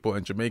Haitian people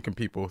and Jamaican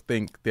people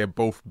think they're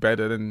both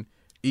better than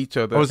each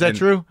other. Oh, is that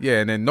true?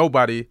 Yeah, and then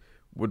nobody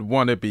would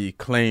want to be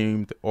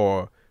claimed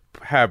or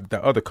have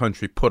the other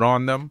country put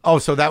on them. Oh,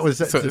 so that was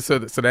so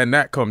then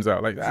that comes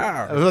out like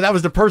Well, that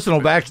was the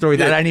personal backstory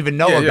that I didn't even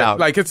know about. Yeah.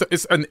 Like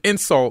it's an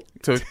insult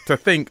to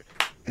think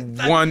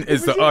one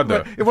is the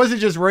other. It wasn't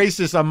just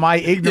racist on my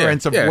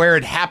ignorance of where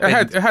it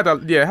happened. It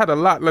had a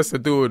lot less to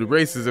do with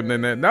racism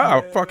than that.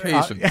 No, fuck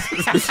Haitians.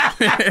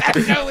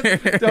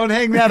 Don't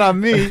hang that on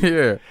me.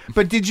 Yeah.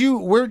 But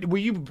were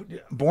you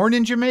born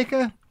in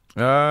Jamaica?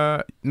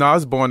 No, I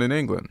was born in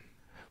England.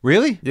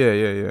 Really?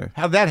 Yeah.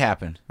 How'd that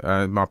happen?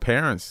 My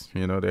parents,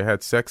 they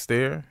had sex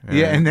there.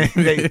 And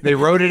they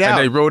wrote it out.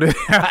 And they wrote it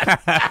out.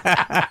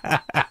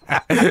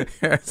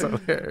 That's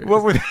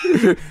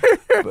hilarious.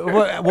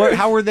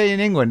 How were they in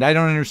England? I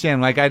don't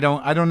understand. Like I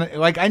don't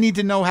like. I need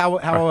to know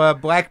how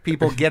black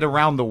people get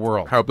around the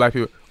world. How black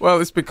people? Well,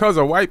 it's because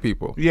of white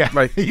people. Yeah,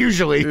 like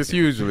usually.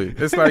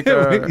 It's like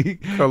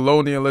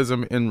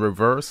colonialism in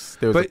reverse.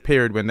 There was a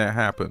period when that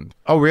happened.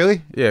 Oh,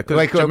 really? Yeah.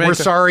 Like Jamaica, we're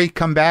sorry.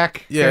 Come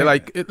back. Yeah.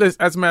 Like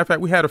as a matter of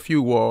fact, we had a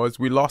few wars.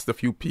 We lost a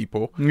few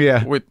people.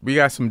 Yeah. We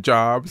got some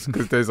jobs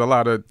because there's a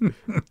lot of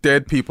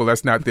dead people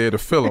that's not there to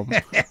fill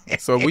them.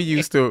 So we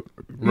used to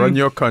run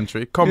your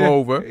country. Come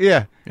over.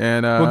 Yeah.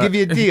 And we'll give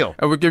you a deal.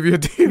 And we'll give you a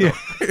deal. Yeah.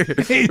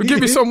 We'll give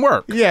you some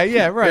work.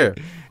 Yeah, right.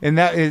 Yeah. And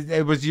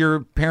it was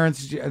your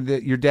parents,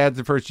 your dad's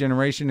the first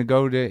generation to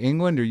go to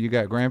England, or you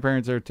got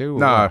grandparents there too?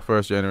 Nah,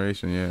 first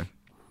generation, yeah.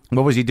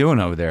 What was he doing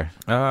over there?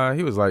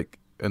 He was like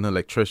an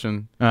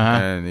electrician,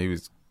 and he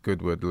was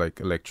good with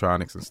like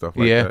electronics and stuff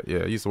like that.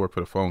 Yeah, he used to work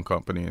for the phone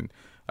company and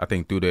I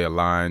think do their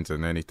lines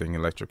and anything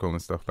electrical and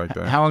stuff like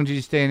that. How long did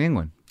you stay in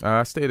England?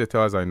 I stayed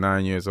until I was like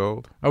 9 years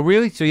old. Oh,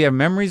 really? So you have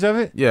memories of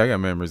it? Yeah, I got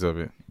memories of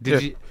it.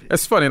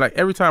 It's funny. Like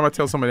every time I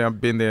tell somebody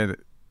I've been there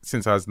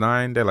since I was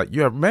 9, they're like,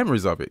 "You have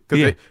memories of it,"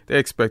 because they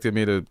expected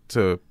me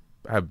to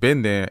have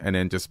been there and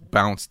then just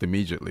bounced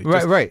immediately.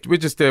 Right. We're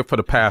just there for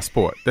the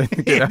passport. Then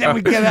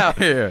we get out.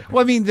 Yeah.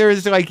 Well, I mean,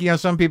 there's like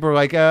some people are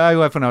like, I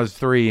left when I was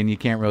 3, and you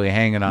can't really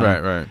hang it on.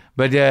 Right.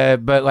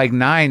 But like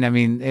 9, I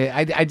mean,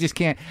 I just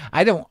can't.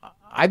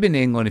 I've been to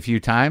England a few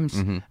times.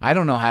 Mm-hmm. I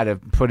don't know how to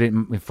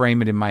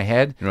frame it in my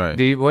head.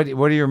 Right. What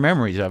are your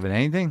memories of it?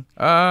 Anything?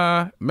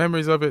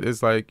 Memories of it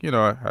is like,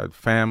 I had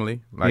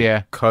family,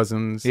 like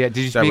cousins. Yeah. Did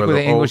you speak with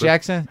an English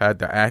accent? Had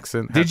the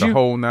accent. Did had you? The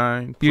whole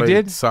 9. You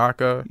did?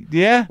 Soccer.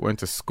 Yeah. Went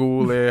to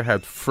school there.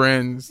 Had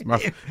friends.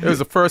 It was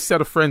the first set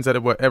of friends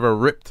that were ever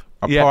ripped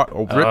apart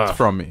or ripped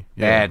from me.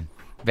 Bad.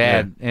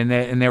 Yeah.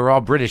 And they were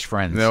all British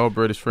friends. They're all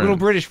British friends. Little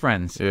British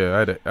friends.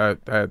 Yeah.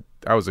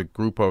 I was a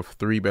group of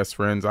 3 best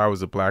friends. I was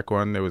the black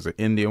one. There was an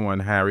Indian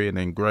one, Harry, and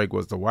then Greg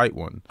was the white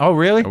one. Oh,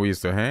 really? And we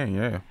used to hang,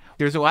 yeah.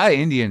 There's a lot of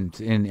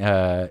Indians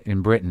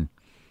in Britain.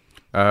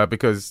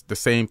 Because the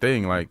same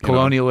thing, like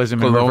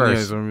colonialism in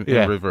reverse. In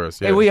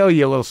reverse. Yeah. Hey, we owe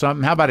you a little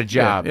something. How about a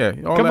job? Yeah.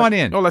 Come on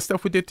in. All that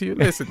stuff we did to you.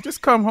 Listen,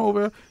 just come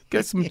over,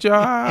 get some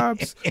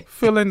jobs,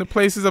 fill in the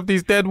places of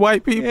these dead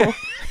white people.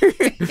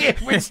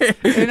 We're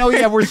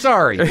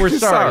sorry. We're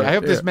sorry. I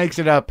hope this makes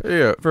it up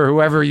for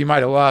whoever you might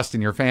have lost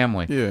in your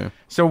family. Yeah.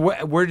 So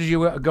where did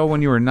you go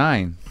when you were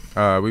 9?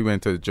 We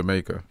went to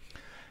Jamaica.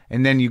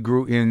 And then you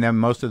grew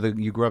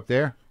up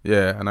there?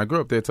 Yeah, and I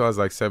grew up there till I was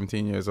like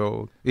 17 years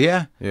old.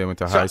 Yeah? Yeah, went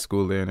to high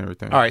school there and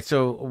everything. All right,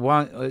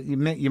 so you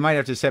might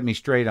have to set me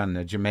straight on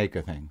the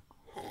Jamaica thing.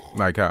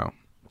 Like how?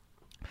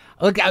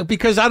 Look,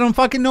 because I don't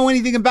fucking know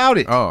anything about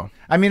it. Oh.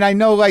 I mean, I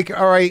know, like,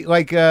 all right,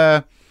 like,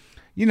 I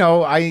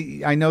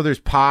know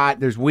there's pot,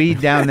 there's weed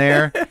down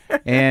there,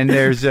 and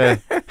there's a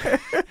few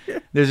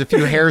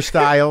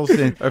hairstyles.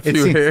 And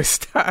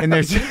hairstyles? And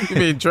there's, you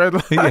mean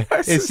dreadlocks? Yeah,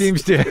 it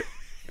seems to...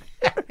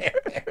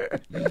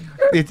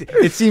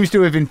 It seems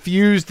to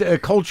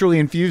have culturally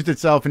infused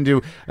itself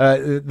into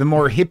the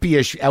more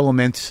hippie-ish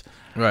elements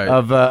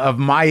of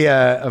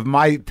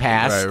my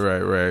past.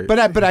 Right.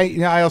 But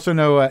I also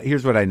know.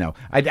 Here's what I know.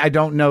 I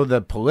don't know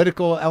the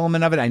political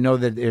element of it. I know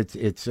that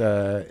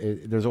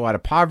there's a lot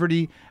of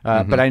poverty,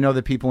 but I know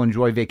that people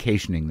enjoy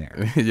vacationing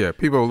there. Yeah,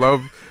 people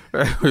love.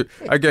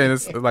 Again,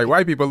 it's like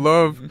white people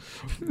love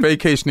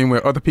vacationing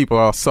where other people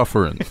are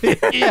suffering.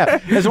 Yeah,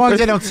 as long as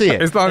they don't see it.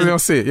 As long as they don't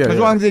see it, yeah. As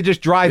long as they just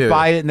drive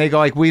by it and they go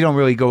like, we don't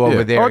really go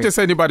over there. Or just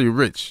anybody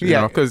rich, you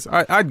know, because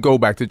I'd go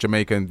back to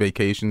Jamaica and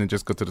vacation and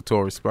just go to the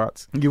tourist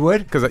spots. You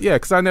would? Because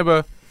I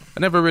never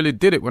really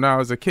did it when I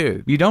was a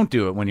kid. You don't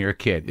do it when you're a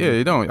kid. Yeah,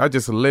 you don't. I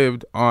just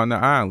lived on the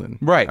island.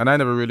 Right. And I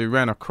never really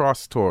ran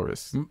across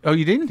tourists. Oh,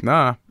 you didn't?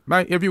 Nah.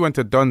 If you went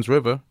to Dunn's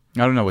River.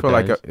 I don't know what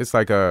that is.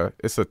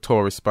 It's a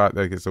tourist spot.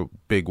 Like it's a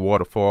big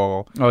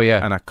waterfall. Oh,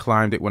 yeah. And I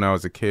climbed it when I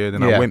was a kid.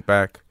 And I went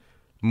back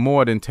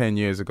more than 10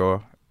 years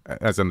ago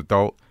as an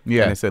adult.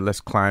 Yeah. And they said, let's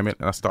climb it.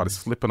 And I started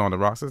slipping on the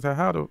rocks. I said,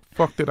 how the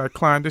fuck did I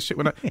climb this shit?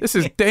 This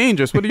is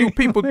dangerous. What are you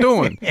people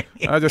doing?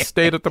 I just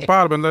stayed at the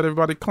bottom and let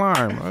everybody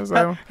climb. I was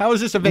like, how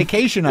is this a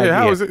vacation idea?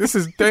 Yeah, this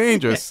is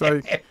dangerous.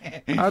 Like,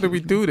 how do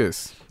we do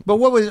this? But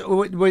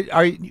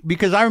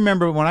because I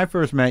remember when I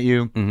first met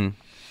you,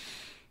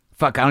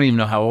 fuck, I don't even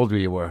know how old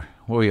you were.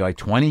 What were you, like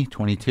 20,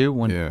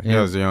 22?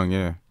 I was young,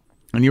 yeah.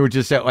 And you were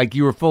just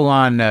you were full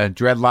on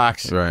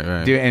dreadlocks, right,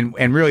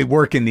 and really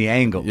working the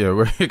angle. Yeah,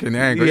 working the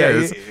angle. Yeah,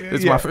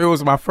 it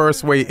was my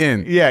first way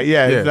in. Yeah.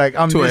 It's like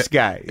I'm this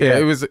guy. Yeah,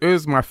 it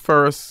was my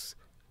first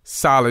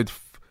solid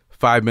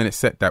 5-minute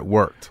set that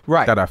worked.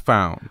 Right. That I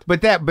found.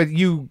 But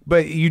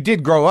you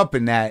did grow up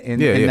in that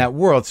that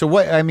world. So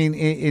what I mean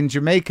in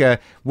Jamaica,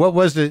 what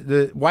was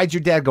why'd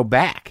your dad go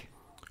back?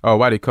 Oh,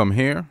 why'd he come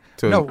here?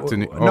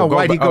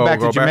 Why'd he go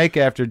back to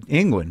Jamaica after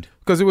England?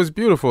 Because it was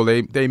beautiful.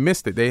 They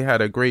missed it. They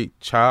had a great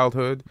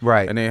childhood.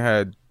 Right. And they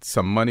had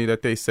some money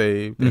that they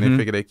saved. And they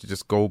figured they could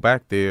just go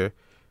back there.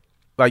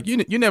 Like,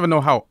 you never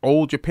know how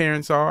old your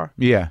parents are.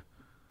 Yeah.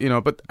 You know,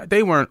 but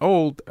they weren't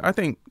old. I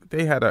think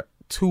they had a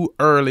too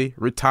early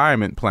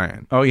retirement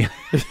plan. Oh, yeah.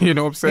 You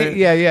know what I'm saying?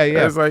 Yeah.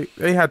 It's like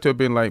they had to have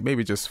been like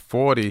maybe just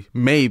 40,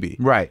 maybe.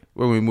 Right.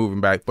 When we were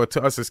moving back. But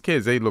to us as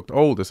kids, they looked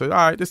older. So, all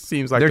right, this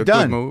seems like they're a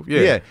done. good move.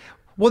 Yeah.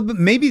 Well, but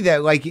maybe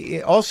that, like,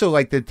 also,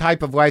 like, the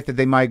type of life that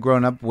they might have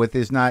grown up with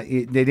is not,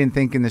 they didn't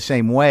think in the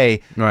same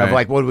way of,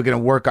 like, what are we going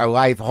to work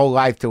our whole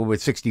life till we're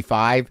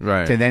 65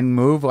 to then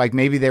move? Like,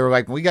 maybe they were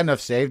like, we got enough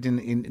saved,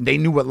 and they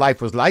knew what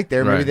life was like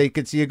there. Maybe they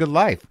could see a good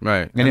life.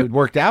 Right. And it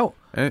worked out.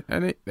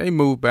 And they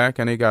moved back,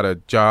 and they got a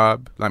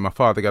job. Like, my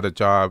father got a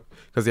job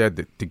because he had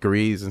the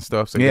degrees and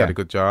stuff, so he got a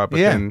good job. But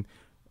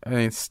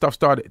then stuff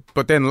started,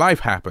 but then life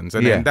happens,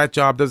 and then that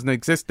job doesn't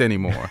exist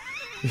anymore.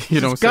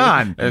 You know, it's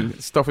gone,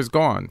 and stuff is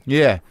gone.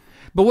 Yeah,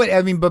 but like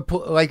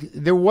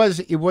it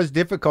was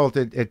difficult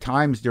at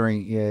times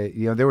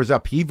during. There was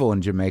upheaval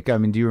in Jamaica. I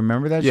mean, do you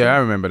remember that? Yeah, I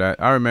remember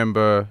that. I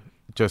remember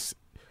just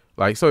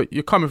like, so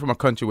you're coming from a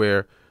country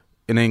where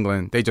in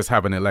England they just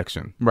have an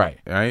election,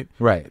 right,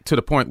 to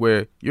the point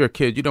where you're a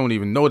kid, you don't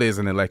even know there's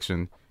an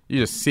election. You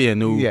just see a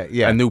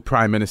new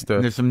prime minister.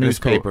 And there's some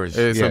newspapers.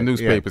 There's some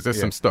newspapers. There's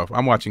some stuff.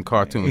 I'm watching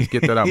cartoons.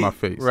 Get that out of my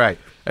face. Right.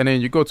 And then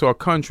you go to a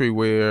country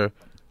where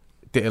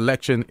the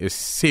election is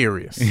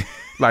serious,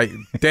 like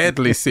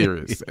deadly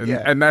serious,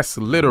 and that's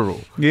literal.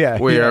 Yeah.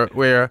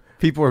 Where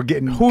people are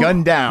getting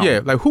gunned down.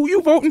 Yeah. Like, who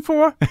you voting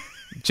for?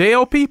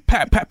 JLP?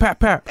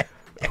 Pap.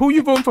 Who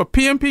you voting for?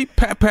 PMP?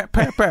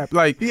 Pap.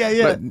 Like,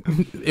 yeah.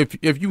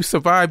 If you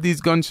survive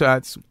these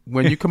gunshots,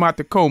 when you come out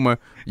the coma,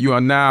 you are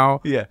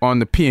now on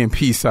the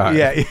PMP side.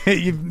 Yeah,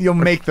 you'll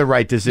make the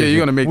right decision. Yeah,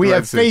 you're gonna make. We the right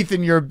have decision. faith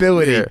in your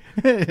ability.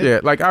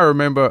 Yeah. Like, I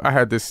remember I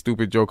had this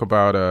stupid joke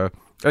about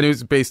and it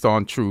was based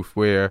on truth,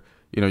 where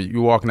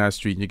you're walking down the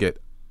street and you get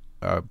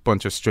a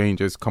bunch of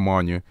strangers come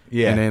on you,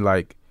 and then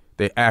like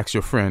they ask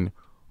your friend,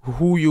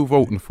 who you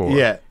voting for?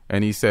 Yeah,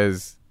 and he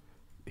says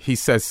he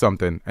says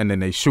something and then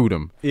they shoot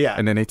him. Yeah.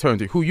 And then they turn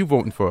to who you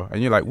voting for?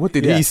 And you're like, what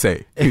did he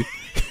say?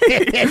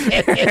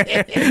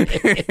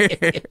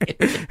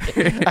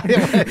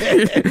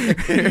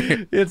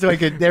 It's like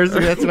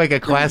that's like a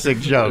classic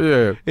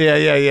joke.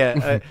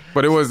 Yeah.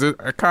 But it was a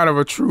kind of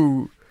a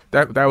true,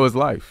 that was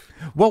life.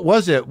 What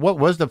was it? What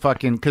was the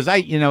fucking? Because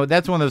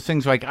that's one of those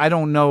things. Like I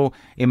don't know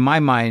in my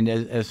mind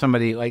as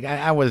somebody like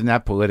I wasn't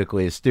that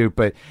politically astute,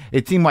 but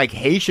it seemed like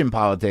Haitian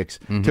politics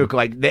took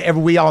like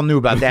we all knew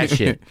about that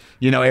shit.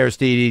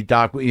 Aristide,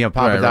 Doc, Papa Doc,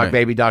 right.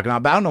 Baby Doc, and all.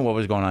 But I don't know what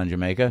was going on in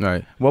Jamaica.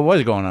 Right. What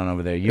was going on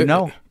over there?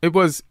 It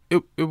was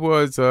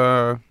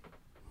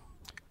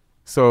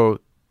so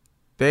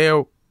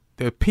the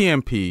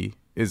PNP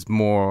is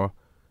more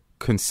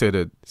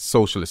considered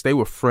socialist. They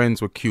were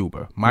friends with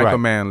Cuba. Michael Right.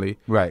 Manley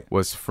Right.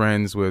 was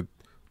friends with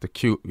the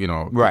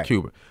Right.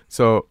 Cuba.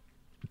 So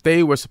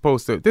they were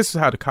supposed to, this is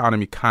how the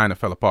economy kind of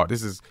fell apart.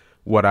 This is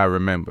what I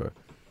remember.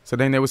 So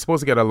then they were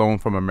supposed to get a loan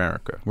from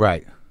America.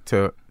 Right.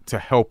 To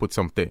help with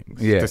some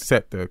things. Yeah. To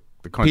set the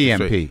country PNP.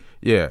 straight.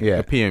 Yeah.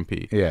 Yeah. The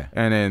PNP. Yeah.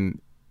 And then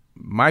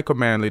Michael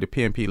Manley, the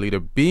PNP leader,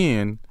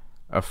 being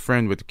a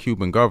friend with the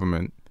Cuban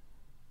government,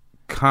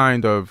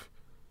 kind of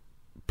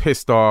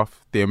pissed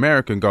off the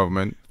American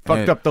government.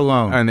 Fucked up the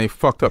loan. And they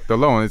fucked up the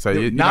loan. It's like,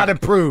 you're Not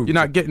approved. You're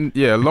not getting,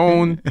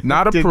 loan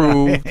not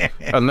approved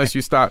unless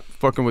you start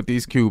fucking with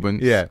these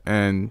Cubans. Yeah.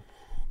 And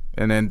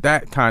then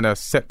that kind of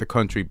set the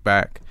country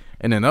back.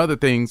 And then other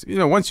things,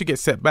 once you get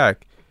set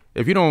back,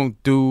 if you don't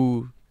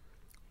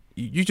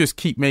you just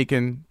keep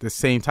making the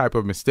same type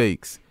of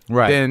mistakes.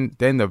 Right.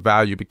 Then the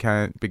value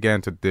began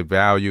to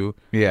devalue.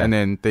 Yeah. And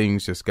then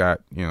things just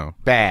got,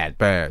 Bad.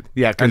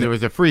 Yeah, because And there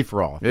was a free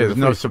for all. There Yeah, was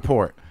the no free-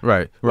 support.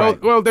 Right.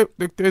 Right. Well,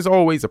 there's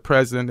always a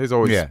president. There's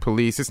always Yeah.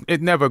 police.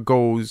 It never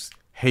goes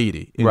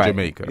Haiti in Right.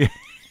 Jamaica.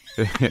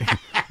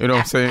 You know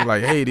what I'm saying?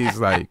 Like Haiti's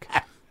like,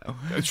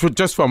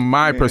 just from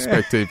my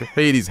perspective,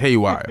 Haiti's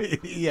haywire.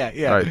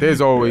 Yeah. Right.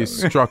 There's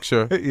always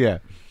structure, Yeah.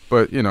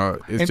 but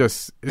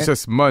it's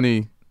just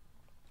money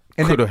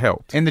could have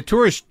helped. And the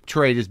tourist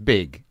trade is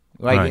big.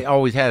 Like Right. it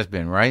always has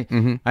been, right?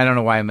 Mm-hmm. I don't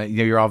know why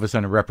you're all of a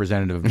sudden a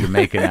representative of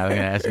Jamaica now. I'm going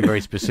to ask you very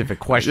specific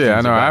questions. Yeah,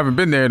 I know. about- I haven't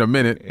been there in a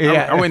minute.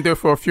 Yeah. I went there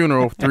for a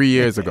funeral 3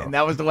 years ago. And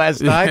that was the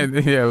last time?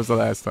 Yeah, it was the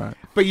last time.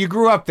 But you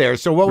grew up there.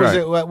 So what was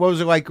Right. it? What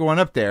was it like growing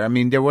up there? I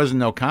mean, there wasn't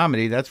no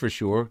comedy, that's for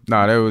sure.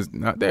 No,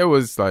 there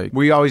was like,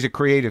 Were you always a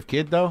creative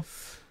kid, though?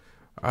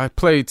 I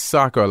played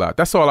soccer a lot.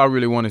 That's all I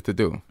really wanted to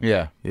do.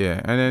 Yeah.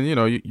 Yeah, and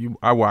then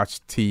I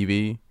watched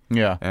TV,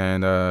 Yeah.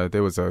 and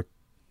there was a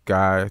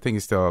guy, I think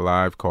he's still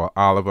alive, called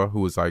Oliver,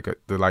 who was like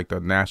the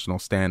national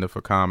standard for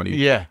comedy.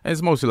 Yeah. And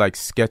it's mostly like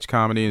sketch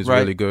comedy. It's Right.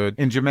 really good.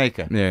 In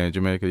Jamaica. Yeah, in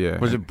Jamaica. Yeah.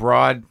 Was it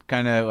broad,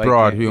 kind of like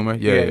Broad humor?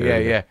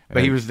 Yeah.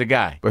 But he was the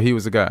guy. But he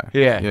was a guy.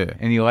 Yeah. Yeah.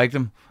 And you liked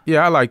him?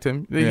 Yeah, I liked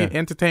him. Yeah. He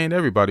entertained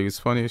everybody. He was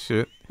funny as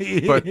shit.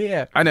 But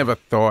Yeah. I never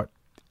thought,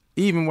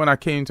 even when I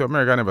came to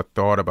America, I never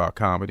thought about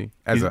comedy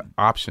as an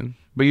option.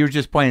 But you were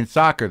just playing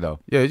soccer, though.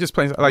 Yeah, just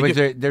playing like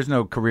There's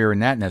no career in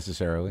that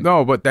necessarily.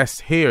 no, but that's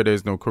here.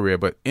 There's no career,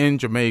 but in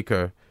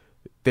Jamaica,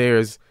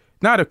 there's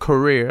not a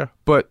career,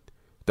 but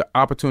the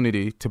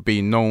opportunity to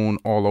be known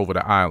all over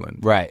the island.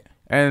 Right.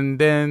 And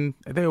then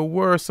there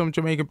were some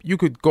Jamaican. You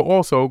could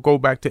go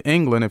back to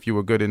England if you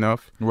were good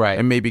enough, Right.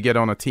 And maybe get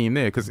on a team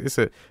there because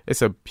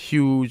it's a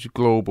huge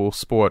global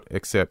sport.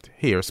 Except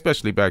here,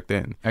 especially back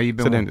then. Have you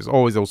been so then there's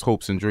always those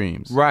hopes and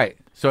dreams. Right.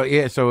 So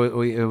it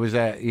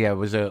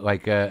was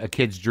like a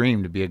kid's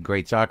dream to be a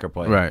great soccer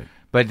player. Right.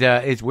 But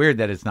it's weird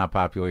that it's not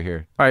popular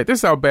here. All right, this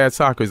is how bad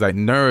soccer is. Like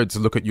nerds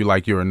look at you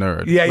like you're a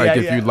nerd. Yeah, like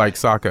yeah, if you like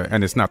soccer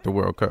and it's not the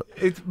World Cup.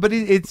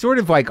 It's sort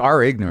of like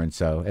our ignorance,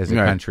 though, as a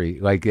Right. country.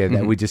 Like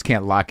that we just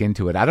can't lock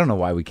into it. I don't know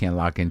why we can't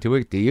lock into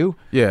it. Do you?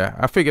 Yeah,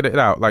 I figured it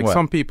out. Like What?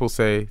 some people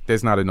say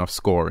there's not enough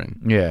scoring.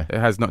 Yeah. It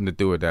has nothing to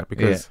do with that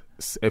because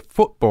if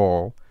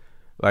football,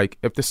 like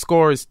if the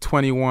score is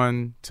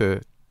 21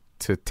 to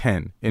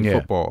 10 in Yeah.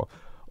 football,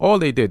 all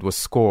they did was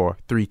score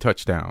 3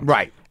 touchdowns.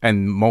 Right.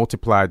 And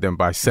multiplied them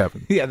by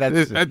 7. Yeah,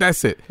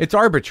 that's it. It's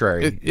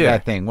arbitrary. Yeah.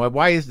 That thing.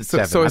 Why is it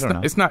 7? So I it's don't not,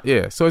 know. it's not.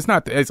 Yeah. So it's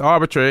not. It's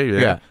arbitrary.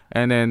 Yeah.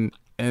 And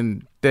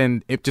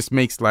then it just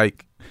makes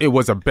like it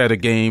was a better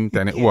game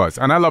than it was.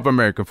 And I love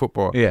American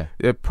football. Yeah.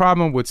 The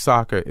problem with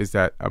soccer is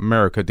that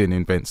America didn't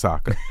invent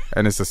soccer,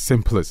 and it's as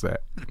simple as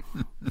that.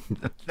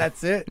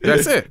 That's it.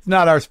 That's it. It's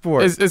not our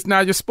sport. It's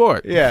not your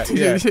sport. Yeah,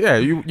 yeah. yeah.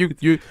 You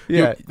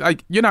Yeah.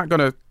 like you're not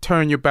gonna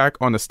turn your back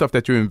on the stuff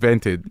that you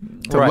invented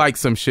to Right. like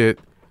some shit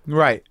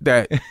right.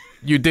 that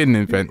you didn't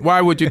invent.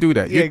 Why would you do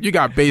that? Yeah. You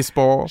got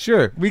baseball.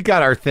 Sure. We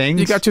got our things.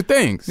 You got your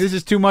things. This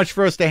is too much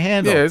for us to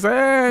handle. Yeah, it's like,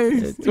 hey,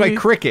 It's like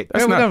cricket.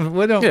 That's we not- don't,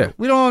 we don't, yeah.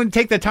 we don't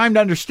take the time to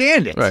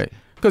understand it. Right.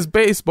 Because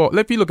baseball,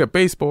 if you look at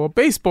baseball,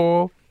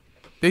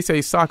 they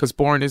say soccer's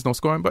boring, there's no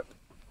scoring, but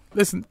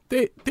listen,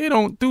 they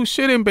don't do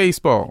shit in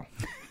baseball.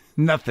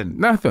 Nothing.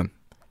 Nothing.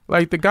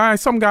 Like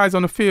some guys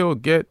on the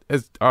field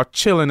are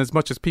chilling as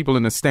much as people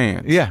in the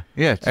stands. Yeah.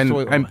 It's and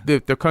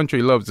the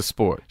country loves the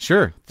sport.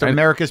 Sure, it's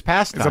America's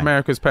pastime. It's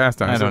America's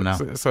pastime. I don't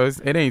know. So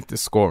it ain't the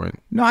scoring.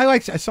 No, I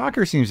like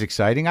soccer. Seems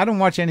exciting. I don't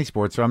watch any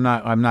sports, so I'm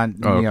not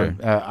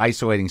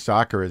isolating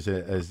soccer as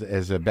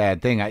a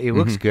bad thing. It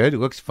looks good. It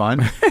looks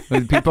fun.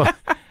 People.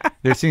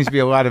 There seems to be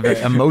a lot of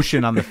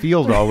emotion on the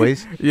field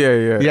always.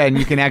 Yeah, and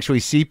you can actually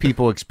see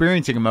people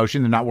experiencing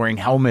emotion. They're not wearing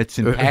helmets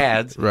and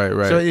pads.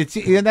 Right.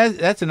 So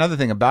that's another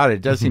thing about it.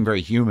 It does seem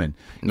very human.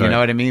 You know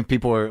what I mean?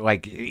 People are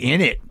like in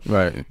it.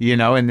 Right.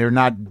 And they're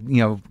not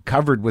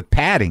covered with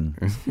padding.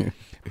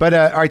 But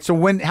all right. So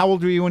how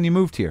old were you when you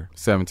moved here?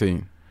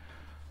 17.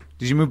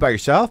 Did you move by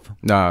yourself?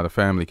 Nah, the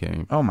family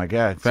came. Oh my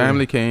God!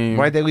 Family came.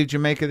 Why'd they leave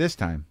Jamaica this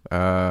time?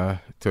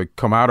 To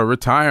come out of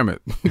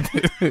retirement.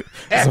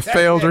 It's a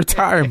failed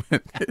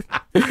retirement.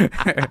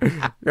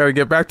 Got to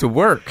get back to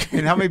work.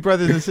 And how many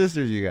brothers and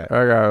sisters you got?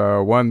 I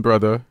got one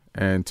brother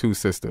and 2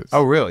 sisters.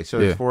 Oh, really? So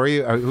there's 4 of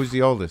you? Who's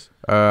the oldest?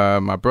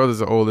 My brother's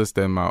the oldest,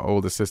 then my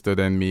older sister,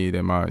 then me,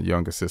 then my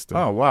younger sister.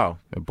 Oh, wow.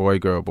 Boy,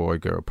 girl,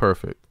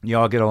 perfect. You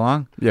all get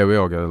along? Yeah, we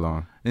all get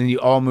along. And you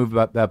all moved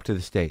up to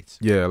the States?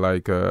 Yeah,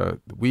 like 4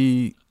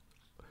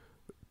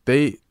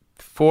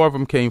 of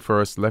them came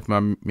first, left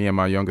me and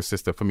my younger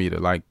sister for me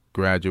to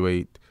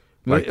graduate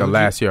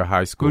last year of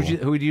high school.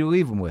 Who do you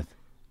leave them with?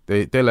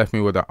 They left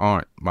me with an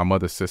aunt, my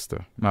mother's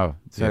sister. Oh,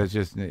 so it's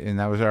just, and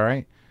that was all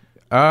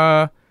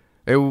right?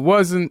 It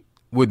wasn't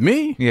with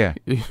me. Yeah.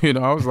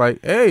 I was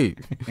like, hey.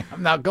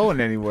 I'm not going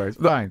anywhere. It's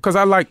fine. Because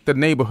I liked the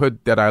neighborhood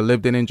that I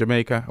lived in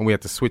Jamaica, and we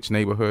had to switch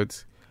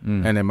neighborhoods.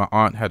 And then my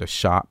aunt had a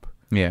shop.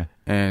 Yeah.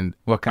 And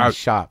what kind of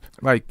shop?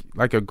 Like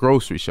a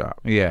grocery shop.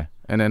 Yeah.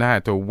 And then I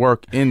had to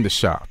work in the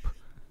shop.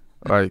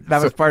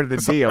 That was part of the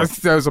deal.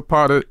 That was a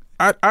part of.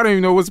 I don't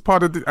even know what's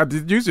part of.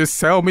 Did you just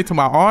sell me to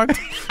my aunt?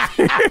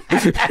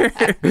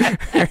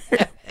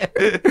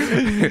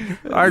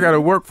 I got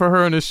to work for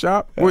her in the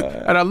shop,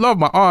 and I love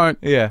my aunt.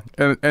 Yeah.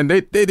 And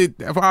they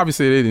did.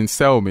 Obviously, they didn't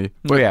sell me.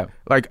 But yeah.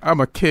 I'm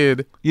a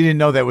kid. You didn't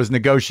know that was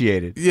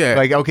negotiated. Yeah.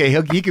 Like, okay,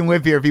 he can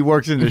live here if he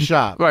works in the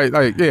shop. Right.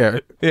 Yeah.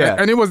 Yeah.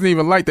 And it wasn't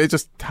even like that. It's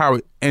just how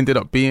it ended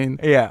up being.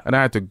 Yeah. And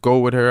I had to go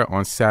with her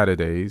on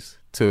Saturdays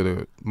to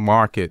the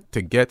market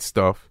to get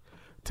stuff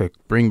to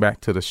bring back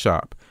to the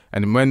shop.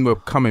 And when we're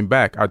coming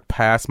back, I'd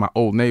pass my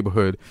old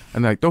neighborhood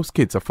and those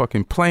kids are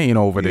fucking playing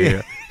over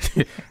there.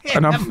 Yeah.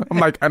 And I'm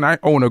like, and I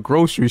own a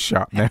grocery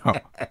shop now.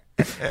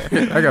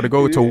 I got to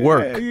go to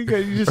work. You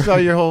just saw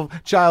your whole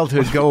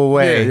childhood go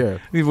away.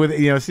 Yeah.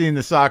 With seeing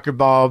the soccer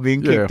ball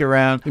being kicked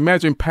around.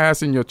 Imagine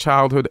passing your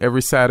childhood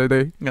every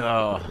Saturday.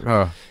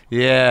 Oh.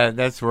 Yeah,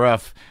 that's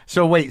rough.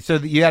 So wait, so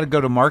you had to go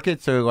to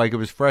market, so it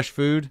was fresh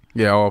food?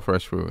 Yeah, all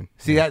fresh food.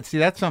 See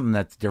that's something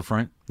that's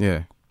different.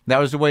 Yeah. That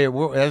was the way it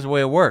worked. That's the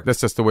way it worked. That's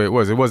just the way it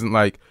was. It wasn't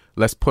like,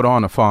 let's put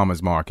on a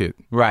farmer's market.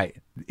 Right.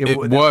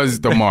 It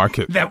was the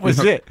market. That was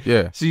it.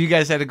 Yeah. So you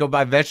guys had to go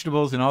buy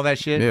vegetables and all that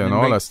shit? Yeah, and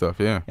all that stuff,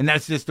 yeah. And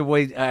that's just the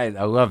way, I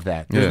love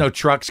that. There's no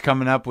trucks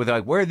coming up with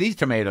where are these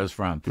tomatoes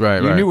from?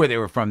 Right, You knew where they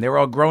were from. They were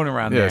all grown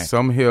around there. Yeah,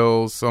 some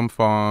hills, some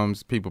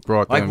farms, people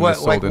brought them and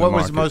sold in the what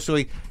market. was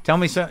mostly, tell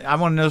me, I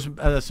want to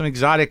know some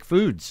exotic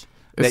foods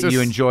that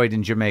you enjoyed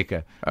in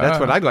Jamaica. That's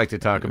what I'd like to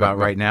talk about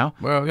right now.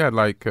 Well, yeah,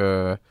 like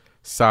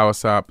sour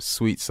sop,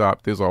 sweet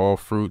sop. Those are all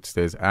fruits.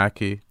 There's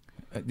ackee.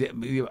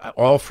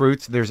 All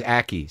fruits. There's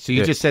ackee. So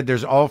you just said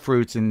there's all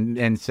fruits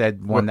and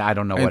said one that I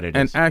don't know what it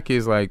is. And ackee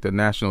is like the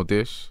national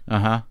dish.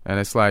 Uh-huh.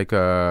 And it's like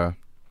I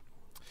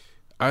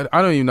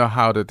don't even know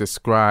how to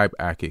describe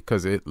ackee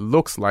because it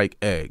looks like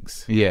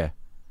eggs. Yeah.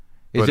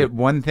 Is it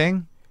one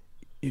thing?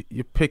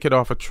 You pick it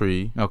off a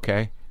tree.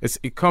 Okay.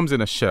 It comes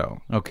in a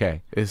shell.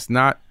 Okay. It's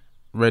not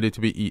ready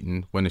to be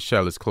eaten when the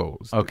shell is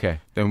closed. Okay.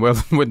 Then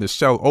when the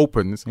shell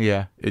opens,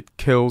 it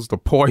kills the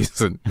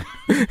poison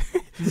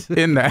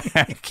in the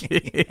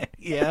ackee.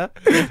 Yeah.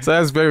 So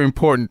that's very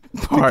important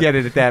part. To get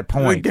it at that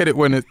point. To get it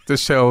when the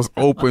shell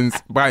opens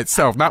by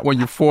itself, not when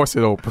you force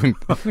it open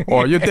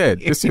or you're dead.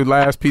 This is your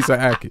last piece of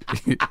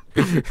ackee.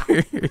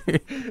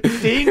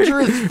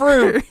 Dangerous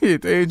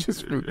fruit.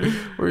 Dangerous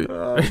fruit.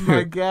 Oh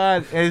my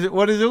God.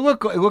 What does it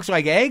look like? It looks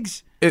like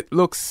eggs? It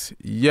looks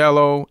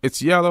yellow. It's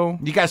yellow.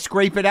 You got to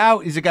scrape it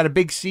out? Is it got a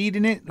big seed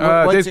in it?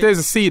 There's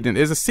a seed in it.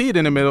 There's a seed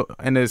in the middle,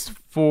 and there's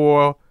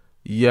 4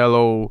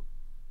 yellow,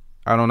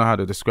 I don't know how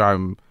to describe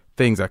them,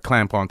 things that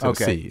clamp onto the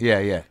seed.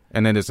 Yeah.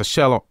 And then there's a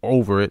shell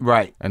over it.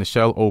 Right. And the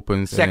shell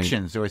opens.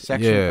 Sections or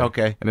sections? Yeah.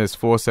 Okay. And there's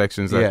 4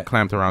 sections that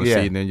clamped around the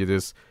seed, and then you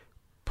just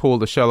pull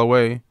the shell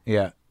away.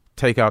 Yeah.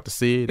 Take out the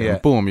seed, and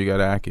boom, you got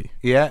ackee.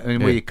 Yeah,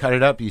 and when you cut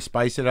it up, you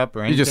spice it up or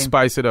anything? You just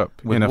spice it up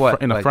in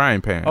a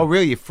frying pan. Oh,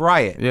 really? You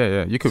fry it?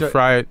 Yeah. You could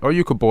fry it, or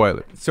you could boil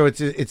it. So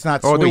it's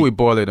not sweet? Or do we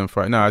boil it and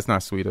fry it? No, it's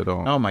not sweet at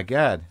all. Oh, my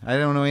God. I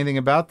don't know anything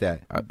about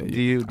that. I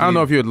don't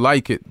know if you'd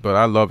like it, but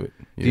I love it.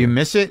 Yeah. Do you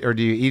miss it, or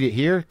do you eat it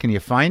here? Can you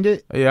find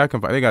it? Yeah, I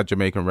can find it. They got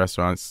Jamaican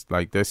restaurants,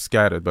 they're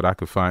scattered, but I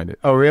could find it.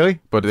 Oh,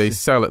 really? But they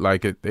sell it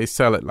like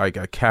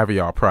at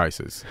caviar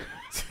prices.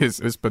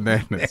 It's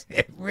bananas.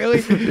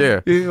 Really?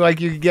 Yeah. Like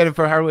you could get it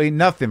for hardly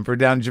nothing for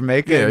down in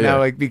Jamaica. Yeah, and now, yeah.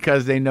 like,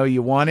 because they know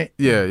you want it.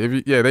 Yeah,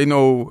 they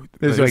know.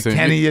 There's like listen,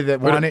 10 of you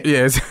that want it.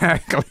 Yeah,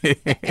 exactly.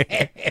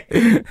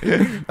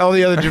 All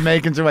the other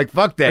Jamaicans are like,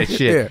 fuck that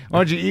shit. Yeah. Why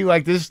don't you eat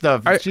like this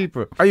stuff? It's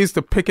cheaper. I used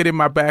to pick it in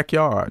my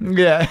backyard.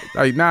 Yeah.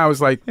 Like now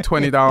it's like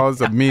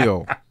 $20 a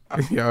meal.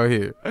 Out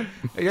here.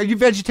 Are you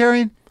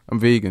vegetarian? I'm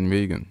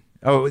vegan.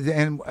 Oh,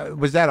 and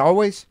was that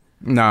always?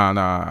 Nah.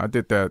 I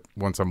did that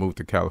once I moved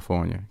to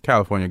California.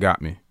 California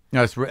got me.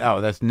 No,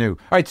 that's new. All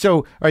right,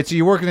 so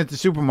you're working at the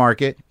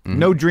supermarket.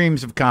 No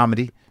dreams of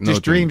comedy. No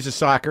Just dreams of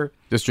soccer.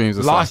 Just dreams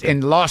of Lost soccer.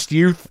 and lost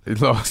youth.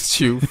 Lost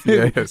youth.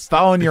 Yes.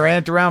 Following your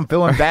aunt around,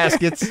 filling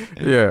baskets.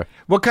 Yeah.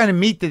 What kind of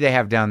meat did they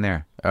have down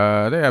there? They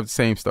have the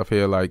same stuff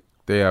here. Like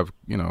they have,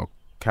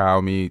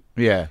 cow meat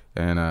Yeah.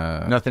 and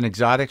Nothing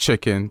exotic.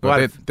 chicken.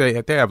 What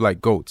But they have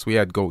like goats. We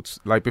had goats.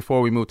 Like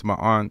before we moved to my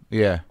aunt,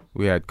 Yeah.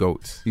 we had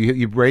goats.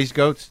 You raised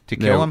goats to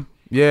kill them?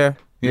 Yeah.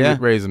 Yeah? We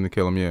raise them to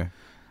kill them. Yeah.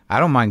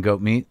 I don't mind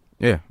goat meat.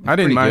 Yeah. I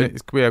pretty didn't mind good.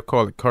 it. We have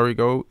called it curry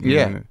goat.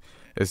 Yeah. And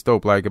it's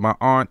dope. Like my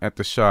aunt at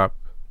the shop,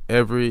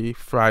 every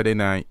Friday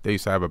night they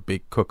used to have a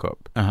big cook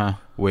up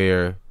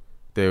where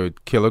they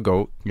would kill a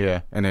goat.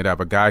 Yeah. And they'd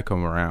have a guy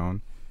come around,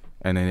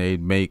 and then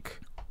they'd make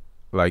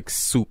like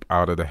soup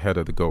out of the head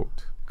of the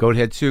goat. Goat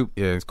head soup.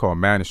 Yeah, it's called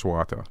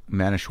manishwata.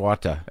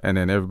 Manishwata. And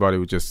then everybody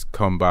would just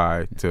come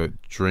by to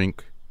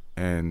drink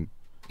and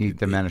Eat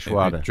the and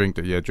manishwata. drink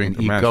the And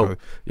the eat manishwata. goat.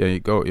 Yeah,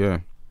 eat goat. Yeah,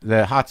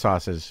 The hot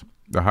sauces.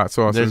 the hot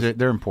sauces.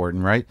 They're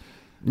important, right?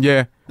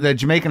 Yeah, The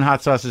Jamaican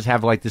hot sauces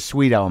have like the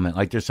sweet element.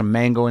 Like there's some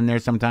mango in there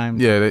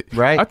sometimes. yeah.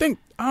 Right? I don't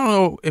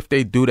know if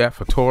they do that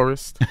for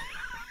tourists.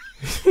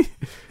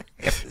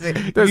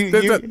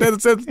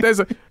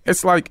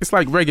 It's like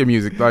reggae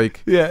music.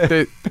 Like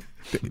Yeah.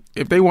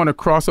 if they want to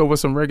cross over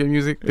some reggae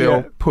music,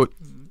 they'll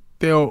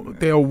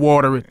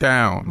water it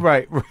down,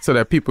 Right. so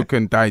that people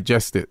can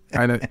digest it.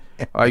 And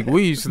like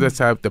we used to just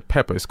have the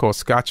pepper. It's called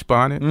Scotch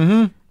bonnet,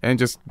 and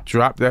just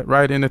drop that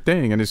right in the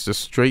thing, and it's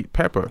just straight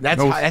pepper.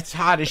 That's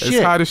hot as shit.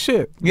 It's hot as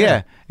shit.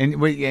 Yeah,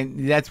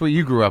 and that's what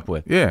you grew up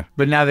with. Yeah.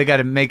 But now they got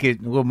to make it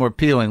a little more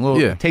appealing.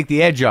 Take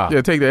the edge off.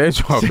 Yeah, take the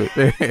edge off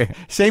it.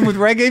 Same with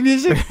reggae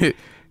music.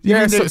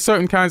 Yeah, mean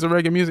certain kinds of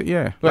reggae music.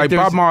 Yeah, But like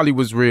there's- Bob Marley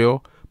was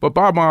real, but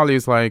Bob Marley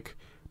is like,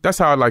 that's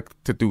how I like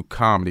to do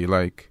comedy.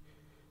 Like,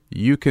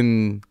 you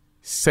can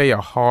say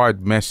a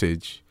hard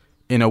message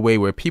in a way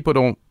where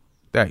people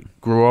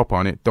that grew up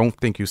on it don't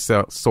think you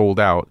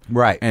sold out.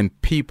 Right.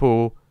 And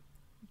people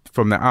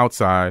from the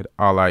outside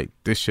are like,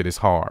 this shit is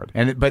hard.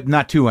 But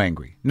not too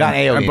angry, not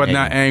alienating. But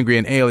not angry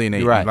and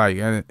alienating. Right. Like,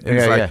 and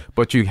it's like,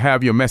 but you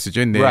have your message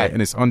in there, Right.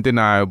 and it's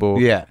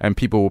undeniable. Yeah. And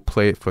people will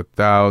play it for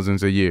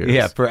thousands of years.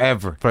 Yeah,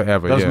 forever.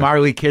 Forever, Those yeah.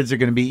 Marley kids are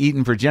going to be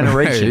eaten for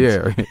generations.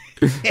 Yeah.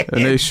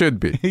 And they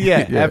should be.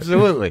 Yeah,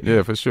 absolutely.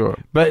 Yeah, for sure.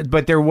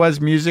 But there was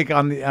music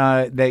on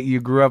the that you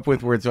grew up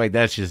with where it's like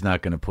that's just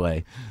not going to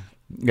play.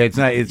 It's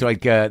not. It's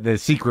like the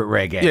secret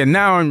reggae. Yeah,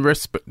 now in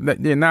retrospect,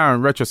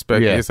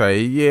 Yeah. it's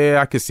like,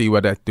 I could see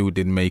why that dude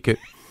didn't make it.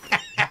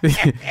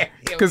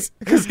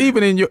 Because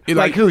even in your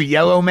like who?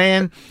 Yellow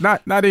Man.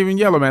 not even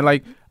Yellow Man.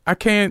 Like, I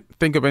can't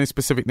think of any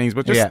specific names,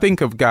 but just Yeah.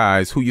 think of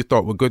guys who you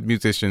thought were good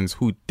musicians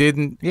who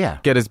didn't Yeah.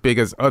 get as big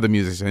as other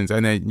musicians,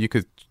 and then you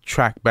could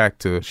track back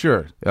to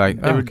Sure.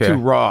 like They were okay. too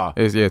raw.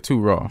 Too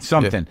raw.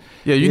 Something.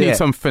 Yeah, you Yeah. need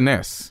some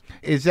finesse.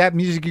 Is that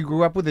music you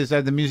grew up with? Is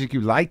that the music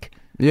you like?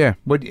 Yeah.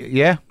 What?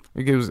 Yeah.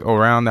 It was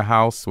around the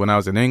house. When I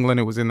was in England,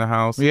 it was in the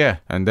house. Yeah.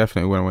 And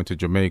definitely when I went to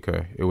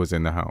Jamaica, it was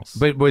in the house.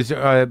 But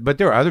but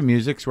there are other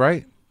musics,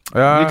 right? You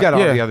got all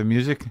yeah. the other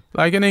music.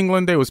 Like in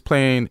England, they was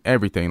playing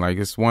everything. Like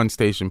it's one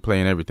station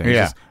playing everything. It's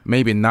Yeah. just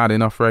maybe not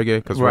enough reggae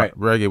because Right.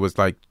 reggae was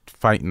like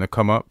fighting to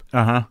come up.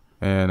 Uh-huh.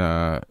 And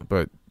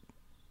but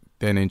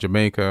then in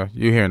Jamaica,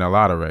 you're hearing a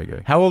lot of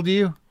reggae. How old are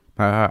you?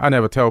 I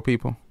never tell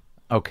people.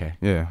 Okay.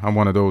 Yeah, I'm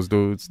one of those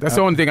dudes. That's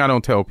the only thing I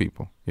don't tell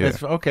people. Yeah,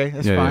 That's okay.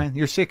 That's Yeah, fine.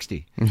 You're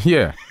 60.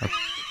 yeah.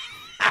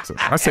 So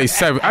I say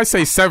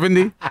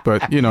 70,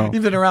 but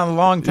You've been around a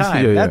long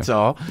time. Yeah, That's yeah.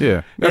 all.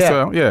 Yeah, that's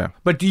Yeah. yeah.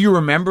 But do you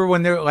remember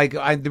when they're like?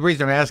 The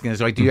reason I'm asking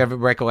is like, do you have a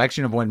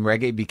recollection of when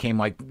reggae became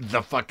like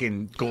the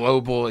fucking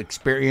global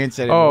experience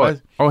that it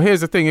was? Oh,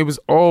 here's the thing. It was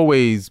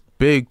always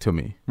big to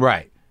me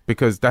Right.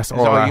 because that's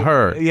all all I you-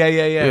 heard. Yeah.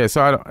 Yeah,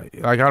 so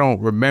I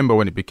don't remember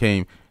when it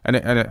became, and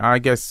I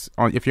guess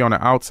if you're on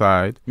the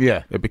outside,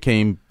 Yeah. it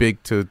became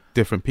big to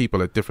different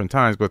people at different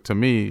times. But to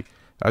me,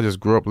 I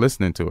just grew up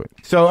listening to it.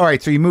 So all right.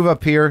 So you move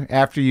up here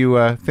after you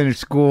finish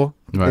school,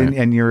 Right.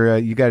 and you're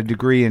you got a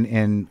degree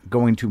in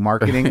going to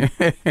marketing.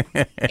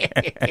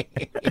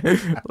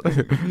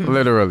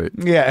 Literally,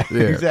 Yeah.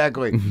 Yeah.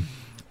 Exactly.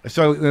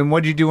 So and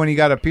what did you do when you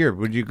got up here?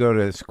 Would you go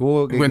to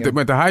school? went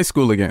to high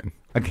school again.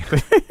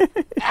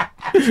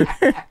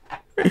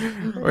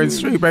 Went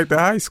straight back to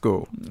high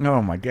school.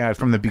 Oh my God!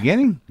 From the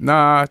beginning?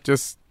 Nah,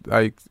 just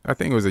like I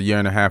think it was a year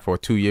and a half or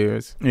 2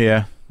 years.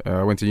 Yeah.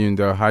 I went to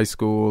Uniondale High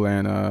School,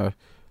 and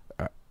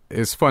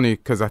it's funny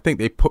because I think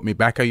they put me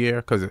back a year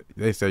because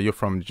they said you're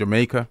from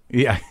Jamaica.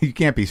 Yeah. You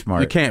can't be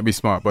smart. You can't be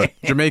smart, but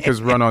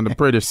Jamaica's run on the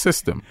British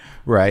system.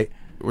 Right.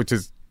 which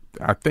is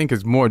I think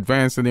is more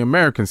advanced than the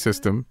American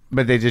system.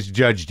 But they just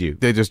judged you.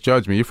 They just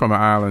judge me. You're from an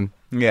island.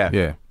 Yeah.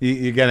 Yeah.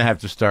 You're gonna have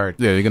to start.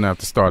 Yeah, you're gonna have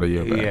to start a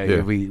year back.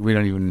 Yeah. We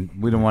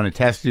don't want to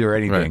test you or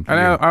anything. Right. And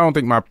I don't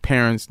think my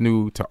parents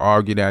knew to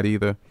argue that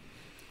either.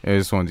 They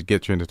just wanted to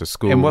get you into the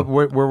school. And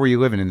where were you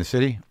living, in the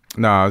city?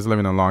 No, I was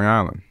living on Long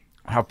Island.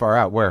 How far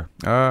out? Where?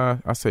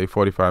 I say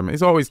 45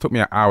 minutes. It always took me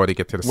an hour to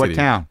get to the city. What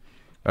town?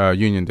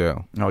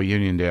 Uniondale. Oh,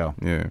 Uniondale.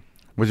 Yeah.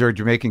 Was there a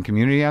Jamaican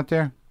community out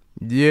there?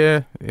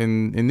 Yeah.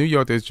 In New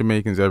York, there's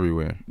Jamaicans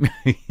everywhere.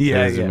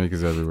 There's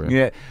Jamaicans everywhere.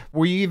 Yeah.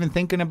 Were you even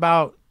thinking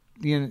about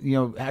you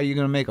know how you're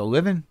gonna make a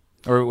living,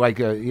 or like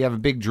you have a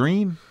big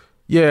dream?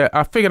 Yeah,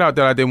 I figured out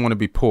that I didn't want to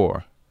be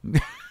poor.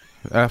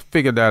 I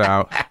figured that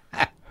out.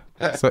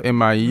 So in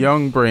my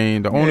young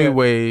brain, the only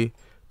way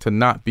to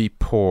not be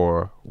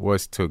poor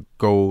was to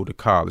go to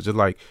college. It's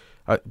like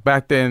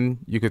back then,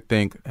 you could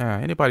think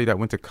anybody that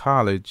went to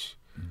college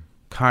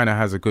kind of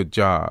has a good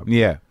job.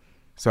 Yeah.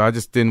 So I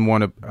just didn't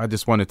want to. I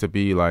just wanted to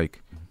be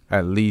like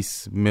at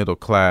least middle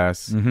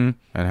class and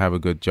have a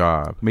good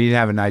job. But you didn't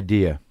have an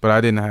idea. But I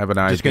didn't have an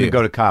idea. Just going to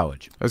go to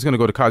college. I was going to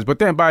go to college, but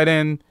then by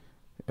then,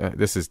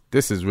 this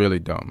is really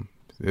dumb.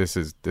 This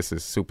is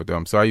super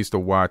dumb. So I used to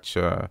watch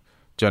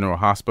General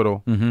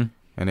Hospital, and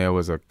there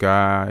was a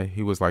guy.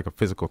 He was like a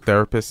physical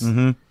therapist,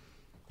 and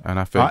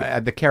I felt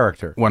the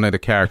character, one of the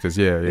characters.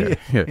 Yeah.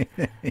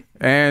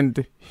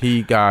 And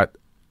he got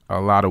a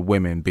lot of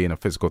women being a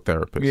physical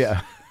therapist.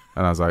 Yeah.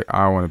 And I was like,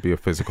 I want to be a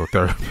physical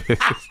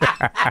therapist.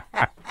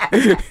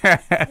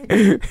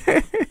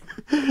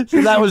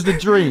 So that was the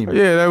dream.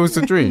 Yeah, that was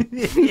the dream.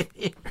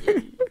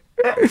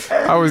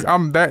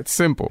 I'm that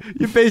simple.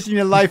 You're basing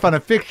your life on a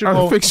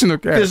fictional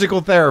character. Physical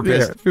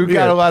therapist who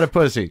got a lot of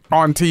pussy.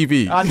 On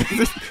TV.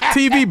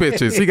 TV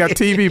bitches. He got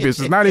TV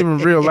bitches, not even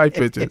real life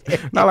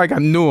bitches. Not like I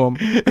knew him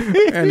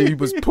and he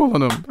was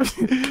pulling them.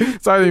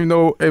 So I didn't even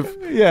know if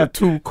the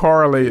two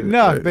correlated.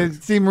 No, but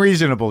it seemed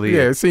reasonable to you.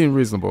 Yeah, it seemed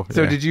reasonable.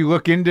 So did you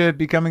look into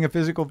becoming a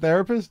physical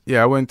therapist?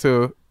 Yeah, I went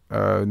to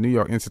New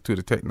York Institute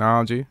of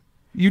Technology.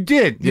 You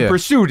did? You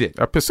pursued it?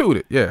 I pursued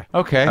it, yeah.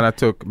 Okay. And I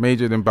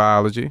majored in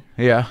biology.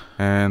 Yeah.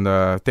 And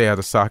they had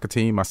a soccer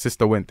team. My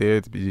sister went there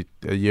to be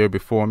a year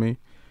before me.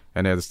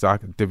 And they had a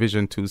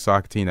Division II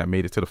soccer team that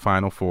made it to the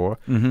Final Four.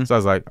 So I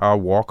was like, I'll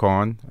walk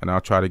on and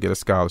I'll try to get a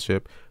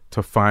scholarship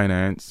to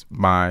finance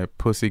my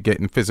pussy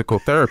getting physical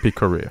therapy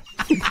career.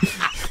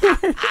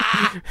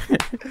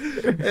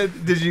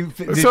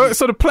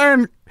 So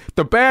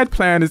the bad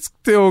plan is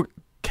still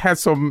had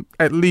some,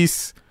 at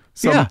least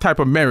some type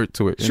of merit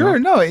to it. Sure,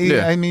 no.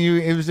 I mean,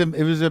 it was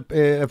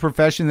a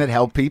profession that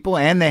helped people,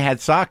 and they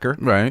had soccer,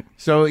 right?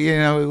 So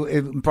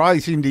it probably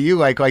seemed to you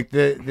like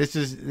this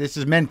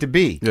is meant to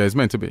be. Yeah, it's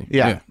meant to be.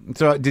 Yeah.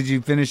 So did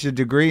you finish a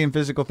degree in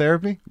physical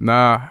therapy?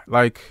 Nah,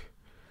 like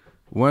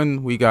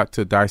when we got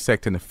to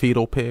dissecting the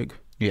fetal pig,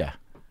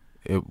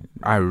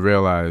 I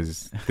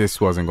realized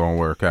this wasn't going to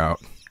work out.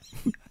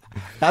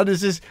 How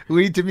does this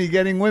lead to me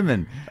getting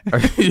women?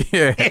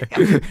 Yeah.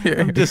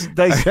 I'm just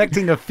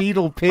dissecting a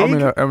fetal pig.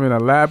 I'm in a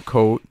lab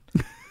coat.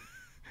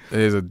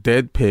 There's a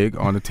dead pig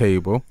on the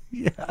table.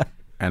 Yeah.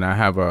 And I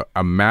have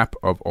a map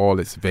of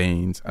all its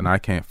veins, and I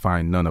can't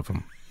find none of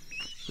them.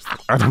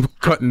 And I'm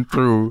cutting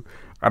through,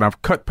 and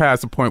I've cut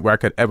past the point where I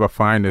could ever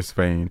find this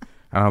vein.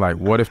 And I'm like,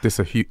 what if this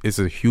is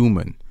a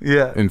human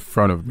in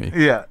front of me?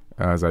 Yeah.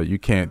 I was like, you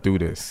can't do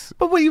this.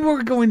 But you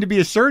were going to be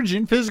a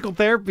surgeon. Physical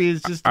therapy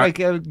is just like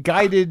a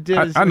guided...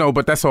 I know,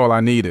 but that's all I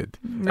needed.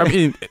 I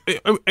mean,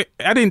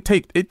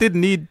 it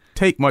didn't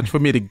take much for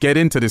me to get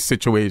into this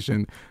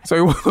situation. So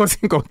it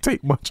wasn't going to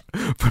take much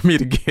for me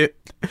to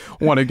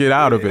want to get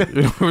out of it.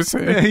 You know what I'm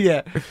saying?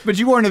 Yeah. But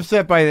you weren't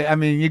upset by it. I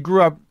mean, you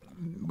grew up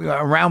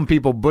around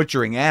people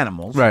butchering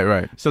animals.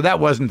 Right. So that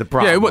wasn't the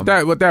problem.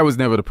 Yeah, that was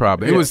never the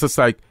problem. It was just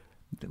like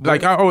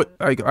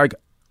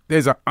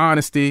there's an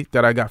honesty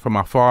that I got from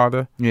my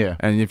father. Yeah.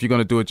 And if you're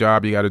going to do a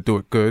job, you got to do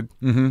it good.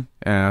 Mm-hmm.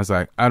 And I was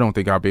like, I don't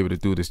think I'll be able to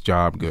do this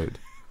job good.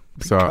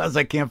 Because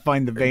I can't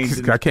find the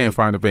veins. I can't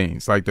find the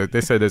veins. Like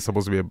they said there's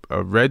supposed to be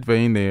a red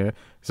vein there. There's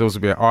supposed to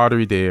be an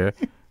artery there.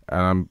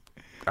 And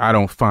I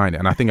don't find it.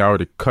 And I think I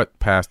already cut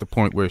past the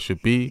point where it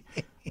should be.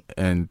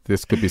 And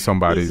this could be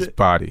somebody's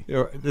body.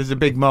 There's a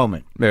big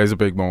moment. There's a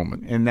big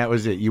moment. And that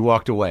was it. You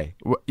walked away.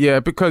 Yeah,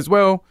 because,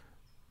 you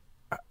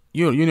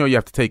know you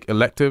have to take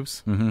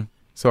electives. Mm-hmm.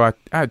 So I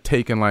had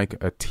taken like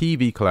a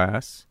TV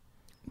class.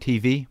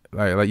 TV?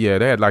 Like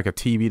they had like a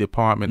TV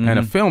department and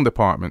a film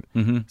department.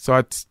 Mm-hmm. So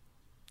I'd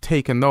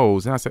taken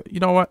those, and I said, you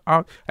know what?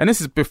 And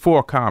this is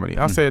before comedy.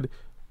 I said,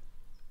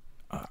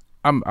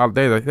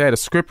 they had a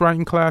script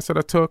writing class that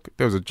I took.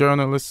 There was a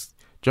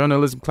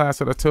journalism class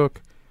that I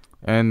took,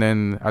 and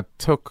then I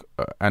took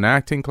an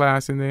acting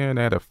class in there, and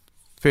they had a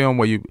film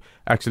where you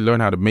actually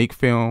learn how to make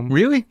film.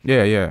 Really?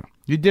 Yeah.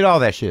 You did all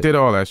that shit? Did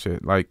all that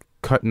shit, like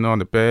cutting on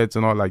the beds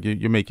and all. Like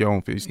you make your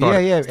own. You start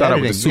out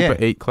with the Super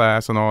 8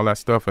 class and all that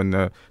stuff, and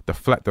the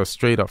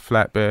straight up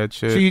flatbed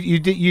shit. So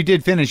you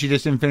did finish. You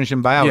just didn't finish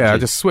in biology. Yeah, I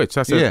just switched.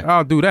 I said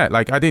I'll do that.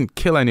 Like I didn't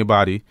kill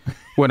anybody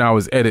when I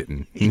was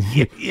editing.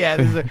 Yeah,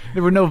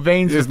 there were no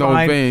veins. There's to no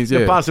find veins,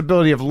 the yeah.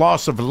 possibility of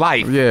loss of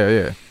life.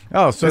 Yeah.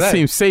 Oh, so It that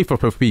seems safer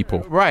for people.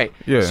 right.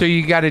 Yeah. So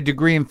you got a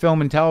degree in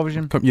film and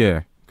television,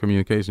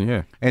 Communication,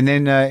 yeah. and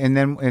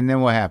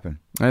then what happened?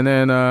 And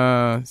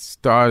then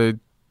started,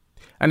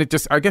 and it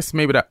just, I guess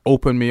maybe that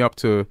opened me up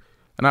to,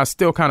 and I was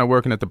still kind of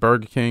working at the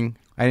Burger King.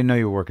 I didn't know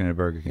you were working at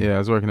Burger King. Yeah, I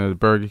was working at the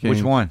Burger King.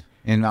 Which one?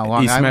 In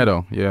Long East Island?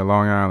 Meadow. Yeah,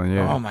 Long Island,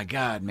 yeah. Oh my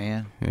God,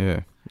 man!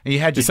 Yeah. And you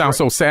had It sounds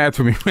so sad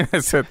for me when I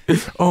said,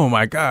 oh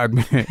my God,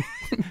 man.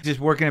 just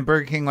working at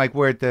Burger King, like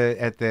where at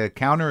the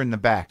counter in the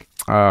back.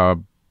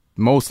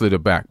 Mostly the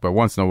back, but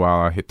once in a while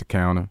I hit the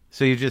counter.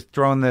 So you're just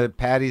throwing the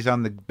patties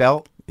on the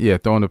belt. Yeah,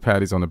 throwing the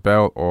patties on the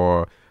belt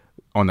or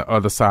on the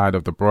other side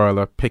of the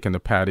broiler, picking the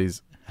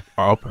patties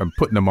up and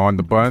putting them on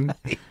the bun,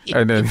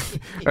 and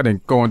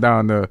then going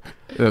down the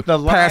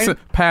line?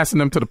 passing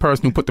them to the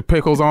person who put the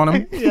pickles on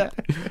them. Yeah,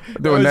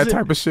 Doing that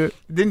type of shit.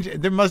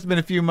 There must have been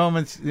a few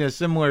moments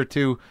similar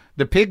to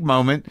the pig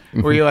moment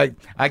where you're like,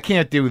 I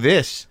can't do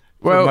this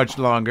for much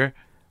longer.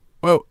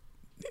 Well,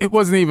 it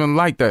wasn't even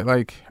like that.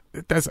 Like,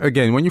 that's,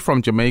 again, when you're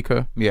from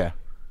Jamaica, Yeah,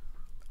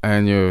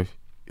 and you're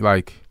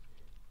like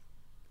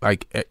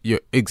your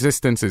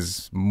existence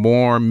is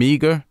more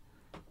meager,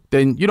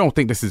 then you don't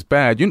think this is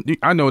bad.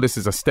 I know this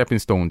is a stepping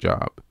stone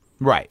job,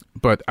 right.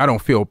 but I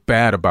don't feel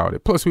bad about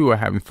it. Plus, we were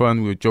having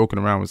fun. We were joking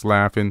around, was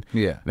laughing.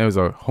 Yeah. There was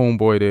a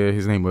homeboy there.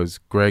 His name was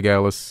Greg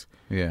Ellis.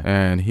 Yeah.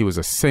 And he was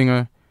a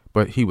singer,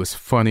 but he was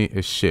funny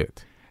as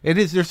shit. It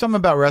is. There's something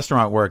about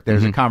restaurant work.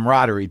 There's a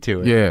camaraderie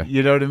to it. Yeah.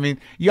 You know what I mean?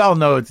 Y'all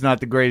know it's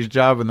not the greatest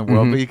job in the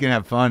world, but you can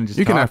have fun. Just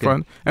You can have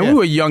talking. fun. And Yeah. we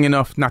were young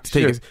enough not to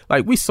take Sure. it.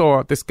 Like, we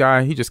saw this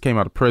guy, he just came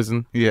out of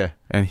prison. Yeah.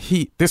 And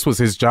this was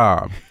his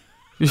job.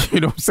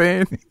 You know what I'm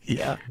saying?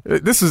 Yeah.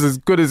 This is as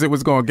good as it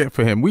was going to get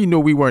for him. We knew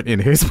we weren't in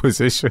his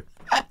position.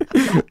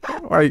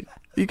 Like,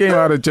 he came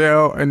out of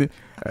jail and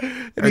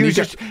he was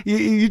just,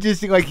 you just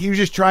think like he was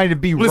just trying to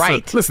be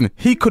right. Listen,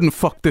 he couldn't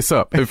fuck this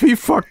up. If he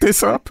fucked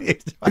this up,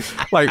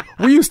 like,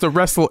 we used to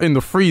wrestle in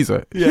the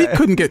freezer. Yeah. He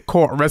couldn't get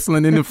caught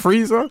wrestling in the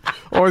freezer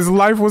or his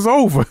life was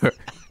over.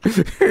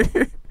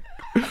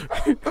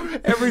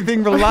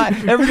 Everything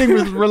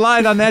was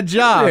relied on that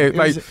job. Yeah, It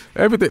like was-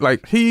 everything.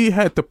 Like, he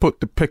had to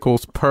put the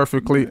pickles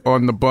perfectly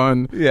on the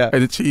bun. Yeah.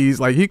 And the cheese.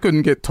 Like, he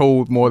couldn't get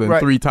told more than Right.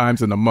 3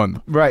 times in a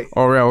month. Right.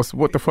 Or else,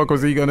 what the fuck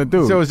was he gonna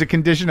do? so it was a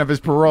condition of his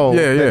parole.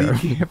 Yeah, that yeah.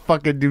 He can't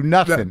fucking do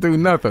nothing. do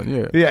nothing.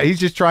 Yeah. Yeah, he's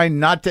just trying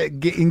not to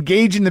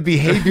engage in the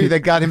behavior that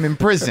got him in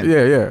prison.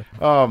 Yeah.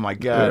 Oh my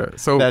God. Yeah.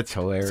 So that's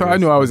hilarious. So I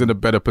knew I was in a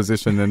better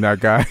position than that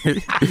guy.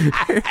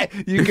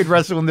 You could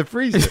wrestle in the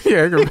freezer.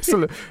 Yeah,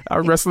 I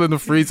wrestle in the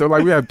freezer.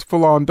 Like, we had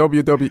full-on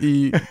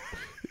WWE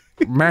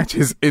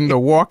matches in the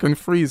walk-in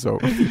freezer.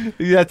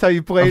 That's how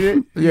you played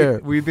it? Yeah.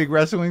 Were you a big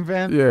wrestling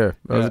fan? Yeah,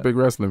 I was a big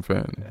wrestling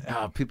fan.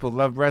 Oh, people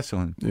love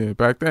wrestling. Yeah,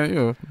 back then,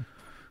 yeah.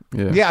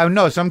 Yeah, I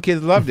know. Some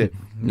kids loved it.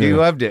 You Yeah.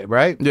 loved it,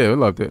 right? Yeah, I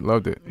loved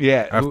it.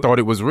 Yeah. I thought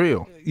it was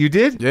real. You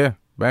did? Yeah,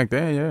 back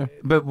then, yeah.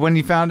 But when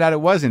you found out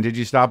it wasn't, did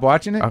you stop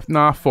watching it?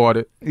 I fought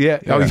it. Yeah.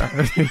 Oh,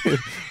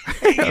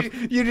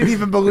 you didn't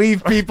even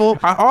believe people?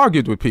 I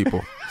argued with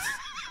people.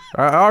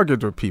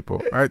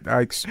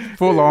 I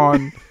full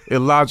on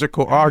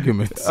illogical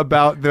arguments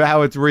About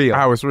how it's real.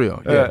 how it's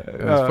real. Yeah,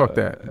 fuck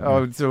that.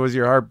 Oh, so was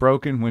your heart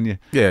broken when you...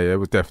 Yeah, it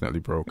was definitely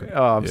broken.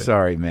 Oh, I'm Yeah.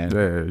 sorry, man.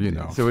 Yeah, you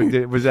know. So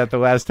was that the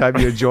last time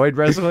you enjoyed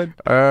wrestling?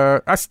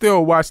 I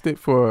still watched it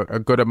for a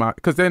good amount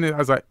because then I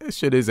was like, this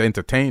shit is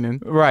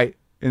entertaining. Right.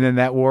 And then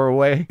that wore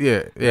away?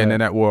 Yeah, and then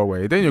that wore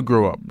away. Then you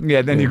grew up.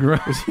 Yeah, then you grew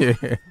up. Yeah,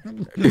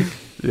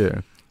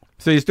 yeah,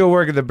 So you still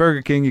work at the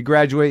Burger King. You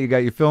graduate. You got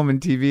your film and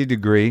TV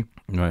degree.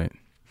 right.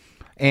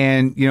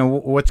 And, you know,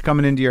 what's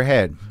coming into your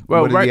head?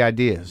 Well, what are right- the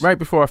ideas? Right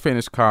before I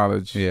finished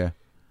college, Yeah.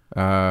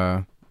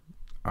 I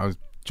was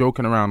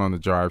joking around on the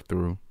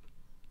drive-through,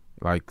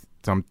 like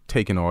I'm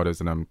taking orders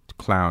and I'm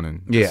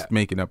clowning, Yeah.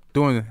 just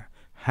doing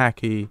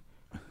hacky,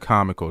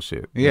 comical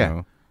shit. Yeah. You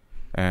know?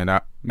 And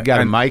You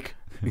got a mic?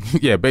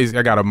 Yeah, basically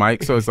I got a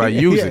mic, so it's like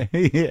use it.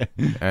 Yeah.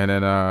 And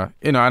then,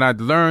 and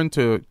I'd learned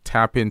to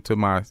tap into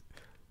my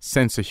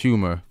sense of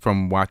humor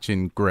from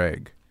watching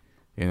Greg.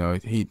 You know,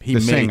 he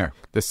made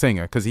the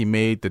singer, because he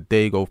made the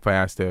day go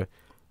faster,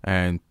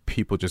 and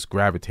people just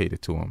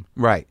gravitated to him.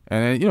 Right.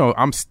 And then,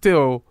 I'm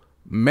still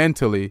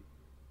mentally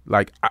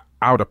like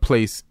out of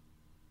place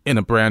in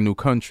a brand new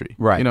country.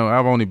 Right.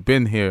 I've only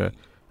been here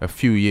a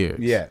few years.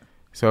 Yeah.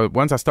 So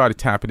once I started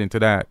tapping into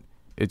that,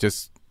 it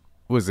just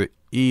was an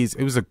ease.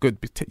 It was a good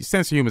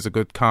sense of humor. Is a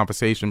good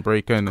conversation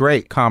breaker and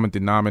Great. common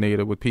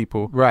denominator with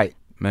people. Right.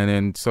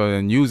 And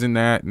then using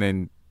that and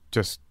then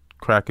just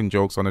cracking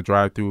jokes on the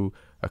drive-through.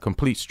 A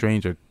complete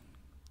stranger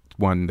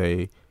one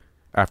day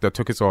after I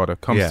took his order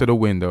comes to the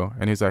window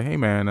and he's like, "Hey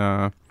man,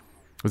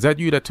 was that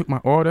you that took my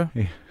order?"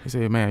 Yeah. He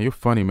said, "Man, you're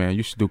funny, man.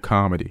 You should do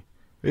comedy."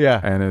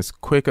 Yeah. And as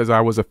quick as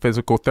I was a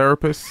physical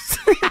therapist,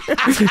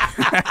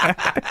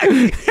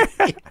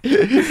 You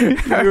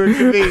were a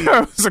comedian.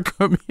 I was a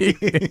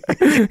comedian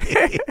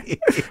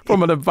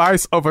from an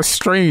advice of a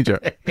stranger.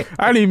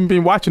 I hadn't even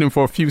been watching him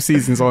for a few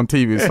seasons on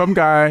TV. Some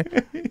guy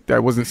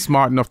that wasn't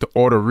smart enough to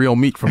order real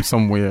meat from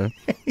somewhere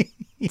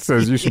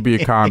says you should be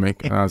a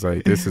comic. And I was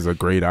like, this is a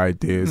great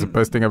idea. It's the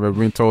best thing I've ever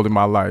been told in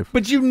my life.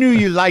 But you knew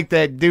you liked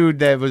that dude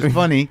that was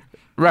funny.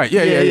 Right.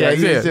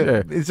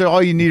 Yeah. So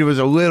all you needed was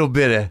a little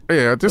bit of...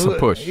 Yeah, just a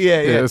push.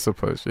 Yeah. Just a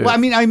push. Yeah. Well, I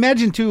mean, I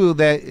imagine, too,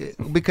 that...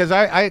 Because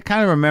I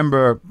kind of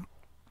remember,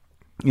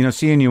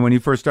 seeing you when you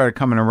first started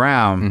coming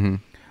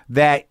around,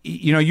 that,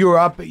 you were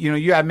up,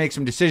 you had to make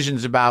some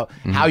decisions about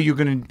how you're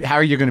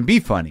gonna be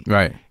funny.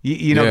 Right.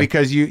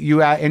 Because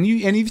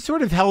you've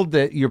sort of held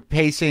your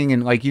pacing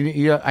and like,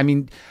 I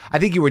mean, I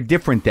think you were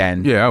different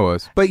then. Yeah, I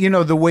was. But,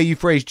 the way you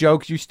phrase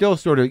jokes, you still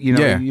sort of,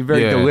 you're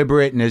very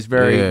deliberate and it's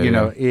very,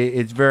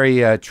 it's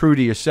very true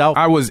to yourself.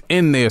 I was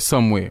in there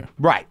somewhere.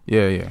 Right.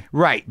 Yeah.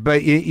 Right.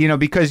 But,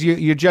 because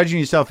you're judging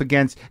yourself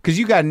against, because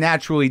you got a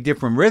naturally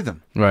different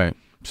rhythm. Right.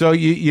 So,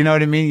 you know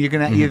what I mean? You're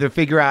going to either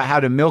figure out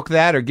how to milk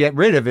that or get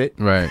rid of it.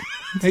 Right.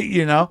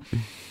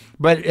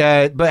 But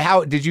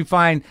how did you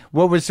find,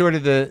 what was sort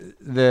of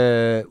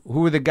who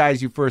were the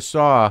guys you first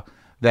saw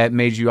that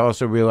made you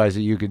also realize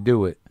that you could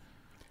do it?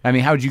 I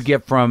mean, how did you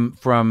get from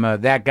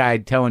that guy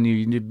telling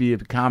you need to be a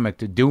comic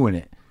to doing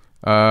it?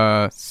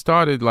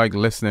 Started like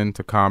listening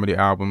to comedy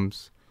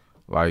albums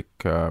like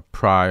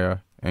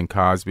Pryor and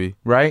Cosby.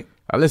 Right.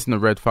 I listened to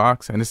Red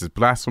Fox, and this is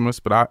blasphemous,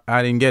 but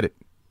I didn't get it.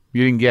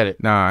 You didn't get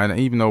it? Nah, and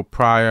even though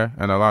Pryor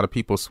and a lot of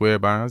people swear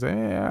by it, I was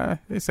like,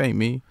 this ain't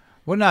me.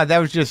 Well, no, that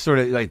was just sort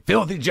of like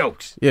filthy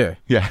jokes. Yeah.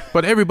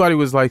 But everybody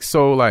was like,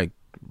 so like,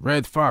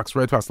 Red Fox.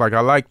 Like,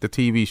 I like the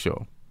TV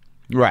show.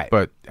 Right.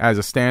 But as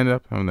a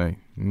stand-up, I'm like,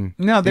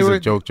 no, they were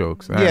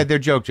jokes. Yeah, they're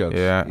joke jokes.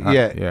 Yeah.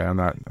 I'm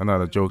not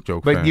a joke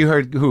But fan. you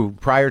heard who?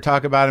 Pryor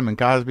talk about him and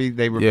Cosby?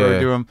 They referred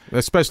to him?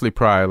 Especially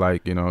Pryor,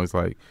 like, it's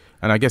like,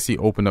 and I guess he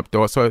opened up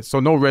doors. So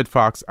no Red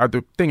Fox.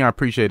 The thing I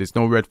appreciate is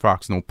no Red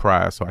Fox, no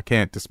Pryor, so I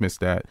can't dismiss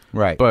that.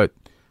 Right. But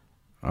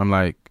I'm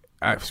like,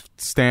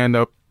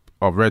 stand-up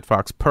of Red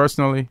Fox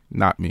personally,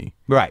 not me.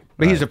 Right.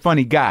 But he's a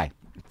funny guy.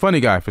 Funny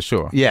guy for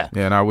sure. Yeah.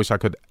 Yeah, and I wish I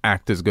could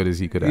act as good as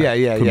he could act.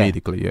 Yeah.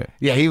 Comedically, yeah.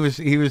 Yeah, he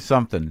was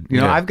something.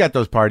 I've got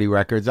those party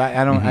records.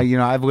 I don't.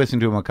 I've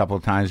listened to him a couple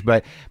of times,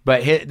 but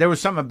there was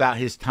something about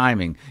his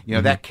timing.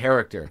 That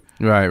character.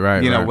 Right.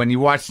 When you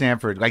watch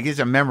Sanford, like he's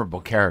a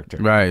memorable character.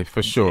 Right,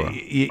 for sure.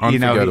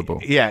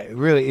 Unforgettable.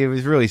 Really, it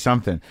was really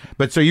something.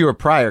 But so you were a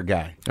Pryor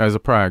guy. I was a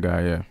Pryor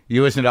guy, yeah.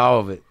 You listened to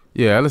all of it.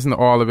 Yeah, I listened to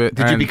all of it.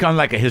 Did you become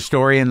like a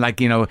historian, like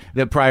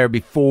the Pryor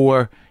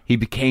before he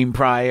became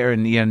Pryor,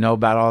 and know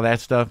about all that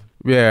stuff?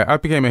 Yeah, I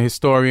became a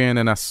historian,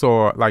 and I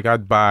saw, like,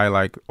 I'd buy,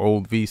 like,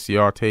 old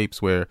VCR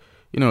tapes where,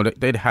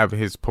 they'd have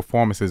his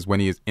performances when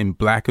he is in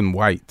black and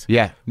white.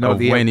 Yeah.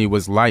 When he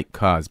was like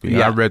Cosby.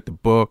 Yeah. I read the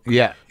book.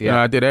 Yeah.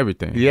 I did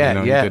everything.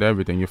 Yeah. You did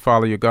everything. You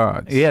follow your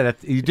gods. Yeah,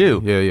 you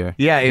do. Yeah.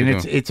 Yeah,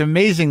 and it's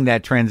amazing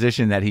that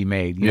transition that he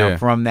made,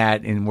 from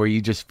that, and where you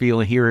just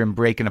hear him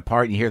breaking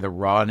apart, and you hear the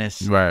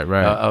rawness right.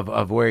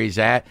 Of where he's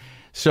at.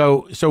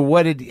 So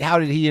how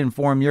did he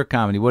inform your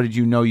comedy? What did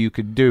you know you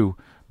could do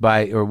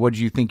or what did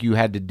you think you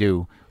had to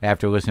do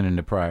after listening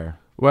to Pryor?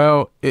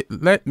 Well, it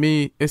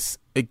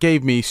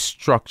gave me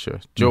structure,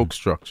 joke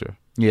structure.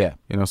 Yeah.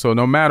 So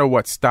no matter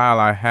what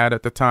style I had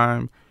at the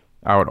time,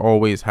 I would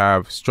always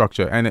have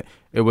structure. And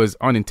it was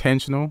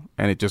unintentional,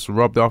 and it just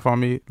rubbed off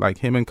on me. Like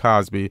him and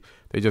Cosby,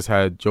 they just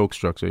had joke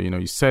structure.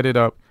 You set it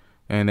up,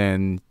 and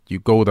then you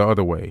go the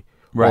other way.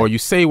 Right. Or you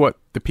say what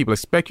the people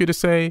expect you to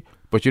say,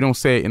 but you don't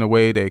say it in a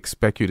way they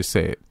expect you to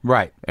say it.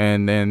 Right.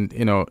 And then,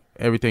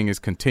 everything is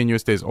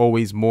continuous. There's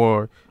always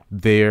more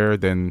there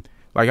than...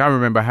 Like, I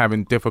remember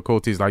having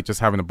difficulties, like,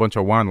 just having a bunch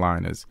of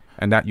one-liners,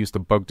 and that used to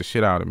bug the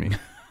shit out of me,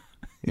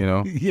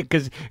 Yeah,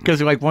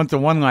 because like, once the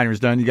one-liner's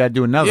done, you got to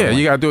do another one. Yeah,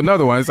 you got to do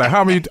another one. It's like,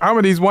 how many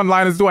of these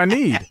one-liners do I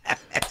need?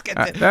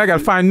 I got to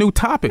find new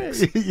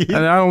topics.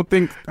 And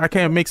I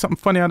can't make something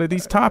funny out of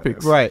these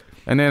topics. Right.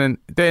 And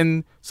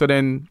then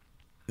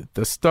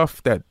the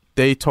stuff that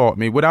they taught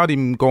me, without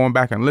even going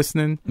back and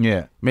listening,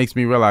 makes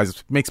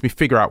me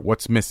figure out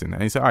what's missing.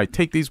 And he said, all right,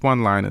 take these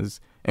one-liners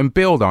and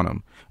build on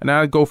them. And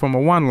I'd go from a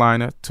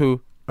one-liner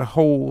to a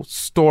whole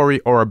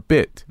story or a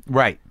bit.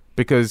 Right.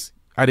 Because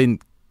I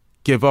didn't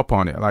give up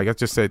on it. Like I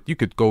just said, you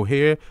could go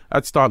here.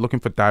 I'd start looking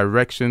for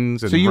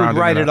directions. And so you would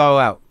write it all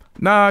out?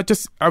 Nah,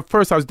 just at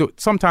first I was doing,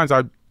 sometimes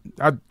I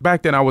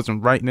back then I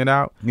wasn't writing it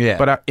out. Yeah.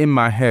 But in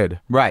my head,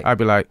 right, I'd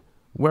be like,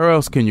 where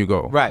else can you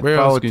go? Right, where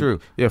follow it through.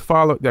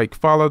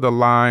 Follow the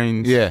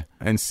lines. Yeah.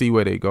 And see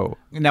where they go.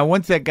 Now,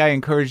 once that guy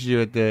encouraged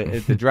you at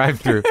the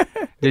drive-through,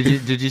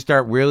 did you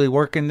start really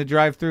working the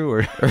drive-through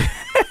or?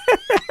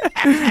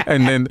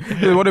 And then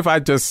what if I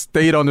just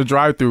stayed on the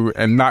drive-through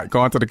and not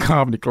gone to the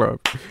comedy club?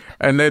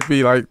 And they'd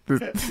be like,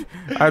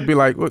 I'd be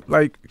like,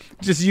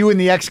 just you and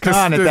the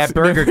ex-con at that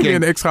Burger King.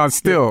 And the ex-con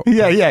still.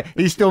 Yeah.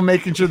 He's still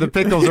making sure the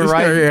pickles are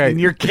right,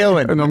 and you're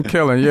killing. And I'm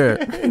killing, yeah.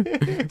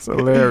 It's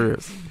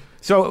hilarious.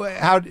 So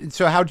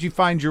how'd you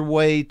find your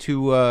way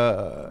to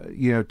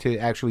to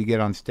actually get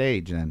on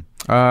stage then?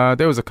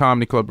 There was a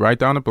comedy club right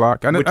down the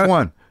block. And Which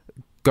one?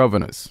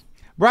 Governors.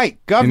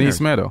 Right, Governors. In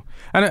East Meadow.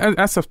 And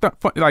that's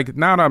like,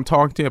 now that I'm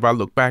talking to you, if I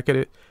look back at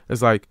it,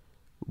 it's like,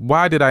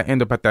 why did I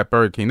end up at that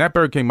Burger King? That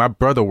Burger King, my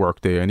brother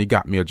worked there, and he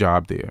got me a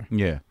job there.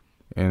 Yeah.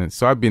 And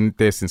so I've been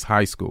there since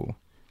high school.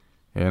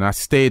 And I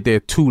stayed there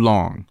too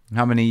long.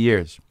 How many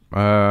years?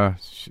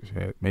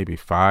 Maybe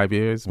 5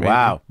 years. Maybe.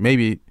 Wow.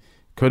 Maybe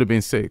could have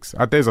been 6.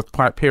 There's a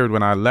period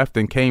when I left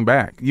and came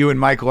back. You and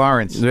Mike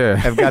Lawrence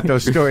have got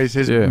those stories,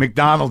 his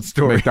McDonald's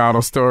story.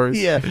 McDonald's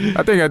stories. Yeah.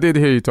 I think I did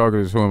hear you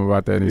talking to him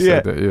about that, and he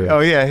said that, yeah. Oh,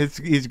 yeah,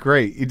 he's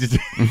great.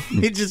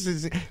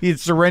 He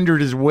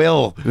surrendered his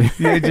will.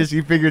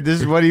 He figured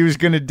this is what he was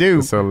going to do.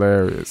 It's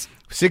hilarious.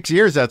 6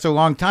 years, that's a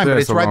long time. Yeah,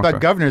 but it's right by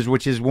Governors,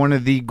 which is one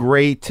of the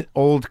great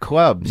old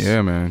clubs.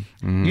 Yeah, man.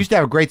 Mm-hmm. You used to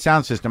have a great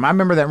sound system. I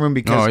remember that room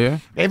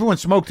because everyone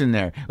smoked in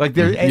there. Like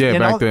there,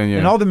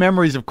 and all the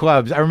memories of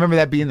clubs. I remember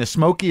that being the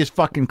smokiest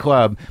fucking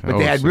club, but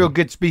they had real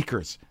good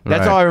speakers.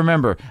 That's all I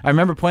remember. I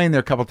remember playing there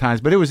a couple times,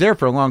 but it was there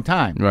for a long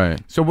time. Right.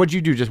 So what'd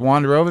you do? Just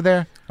wander over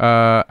there?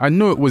 I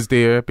knew it was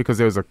there because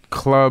there was a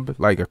club,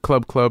 like a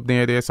club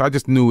near there. So I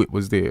just knew it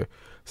was there.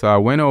 So I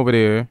went over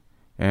there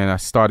and I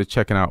started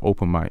checking out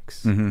open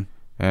mics. Mm-hmm.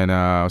 And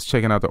I was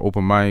checking out the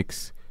open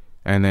mics,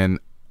 and then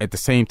at the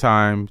same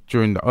time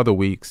during the other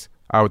weeks,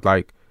 I would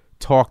like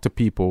talk to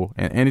people,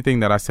 and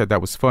anything that I said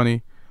that was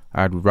funny,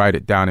 I'd write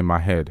it down in my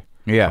head.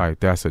 Yeah, like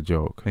that's a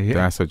joke. Yeah.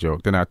 That's a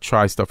joke. Then I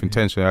try stuff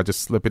intentionally. I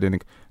just slip it in.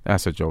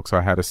 That's a joke. So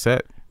I had a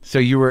set. So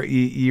you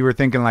were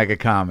thinking like a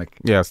comic.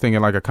 Yeah, I was thinking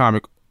like a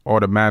comic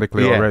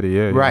automatically already.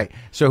 Yeah, right.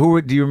 So who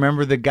do you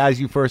remember the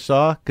guys you first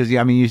saw? Because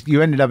I mean,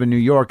 you ended up in New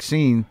York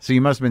scene, so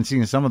you must have been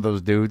seeing some of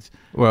those dudes.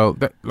 Well,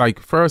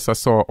 like first I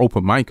saw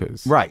open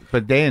micers. Right,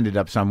 but they ended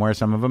up somewhere.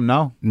 Some of them,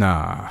 no.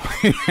 Nah,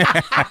 they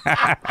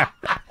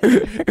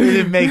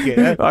didn't make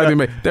it. I didn't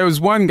make. There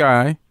was one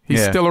guy.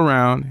 He's still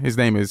around. His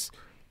name is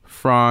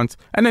Franz.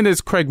 And then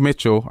there's Craig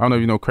Mitchell. I don't know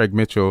if you know Craig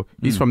Mitchell.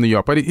 He's from New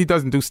York, but he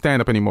doesn't do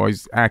stand-up anymore.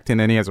 He's acting,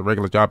 and he has a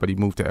regular job, but he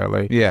moved to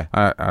L.A. Yeah.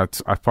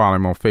 I follow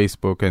him on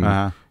Facebook,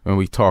 and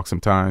we talk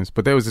sometimes.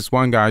 But there was this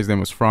one guy, his name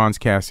was Franz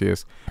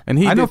Cassius. And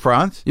I know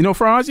Franz. You know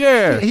Franz?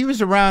 Yeah. He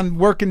was around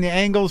working the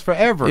angles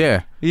forever.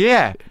 Yeah.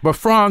 Yeah. But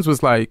Franz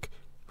was like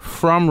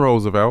from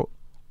Roosevelt,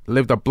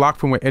 lived a block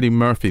from where Eddie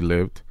Murphy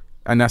lived,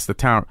 and that's the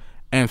town.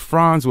 And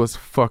Franz was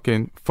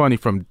fucking funny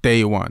from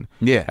day one.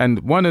 Yeah.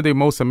 And one of the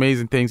most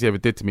amazing things he ever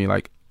did to me,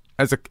 like,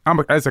 as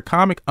a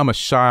comic, I'm a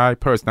shy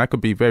person. I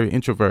could be very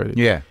introverted.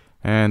 Yeah.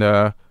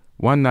 And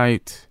one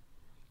night,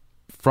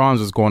 Franz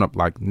was going up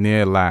like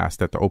near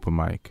last at the open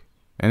mic.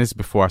 And this is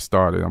before I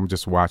started. I'm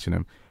just watching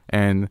him.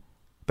 And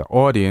the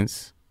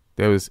audience,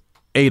 there was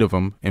 8 of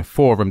them, and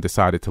 4 of them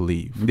decided to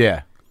leave.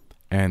 Yeah.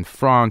 And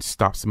Franz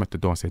stops him at the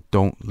door and said,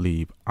 "Don't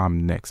leave.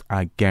 I'm next.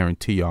 I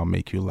guarantee you I'll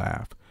make you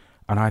laugh."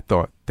 And I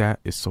thought, that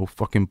is so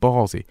fucking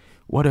ballsy.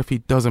 What if he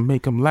doesn't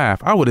make them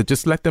laugh? I would have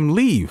just let them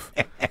leave.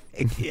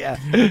 Yeah.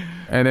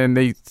 And then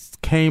they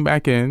came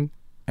back in,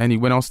 and he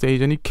went on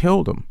stage, and he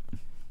killed them.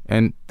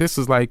 And this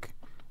is like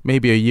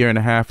maybe a year and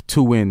a half,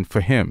 2 in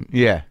for him.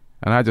 Yeah.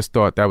 And I just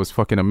thought that was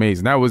fucking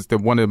amazing. That was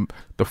one of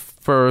the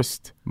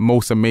first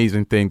most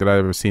amazing thing that I've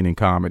ever seen in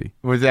comedy.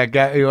 Was that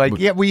guy like,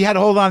 we had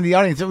to hold on to the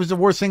audience. It was the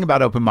worst thing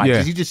about open mics.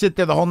 Yeah. You just sit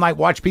there the whole night,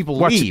 watch people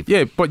leave.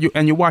 Yeah, but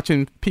you're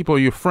watching people,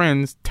 your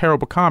friends,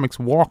 terrible comics,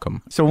 walk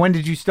them. So when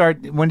did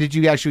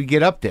you actually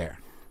get up there?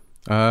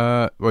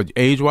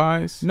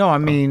 Age-wise? No, I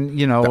mean,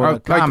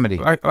 comedy.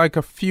 Like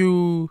a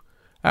few,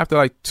 after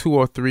like 2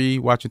 or 3,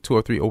 watching 2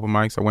 or 3 open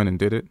mics, I went and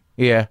did it.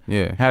 Yeah.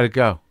 Yeah. How'd it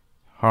go?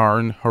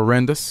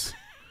 Horrendous.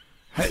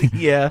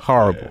 Yeah.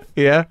 Horrible.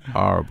 Yeah.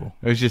 Horrible.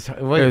 It was just...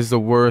 It was the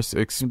worst.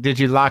 Did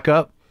you lock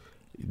up?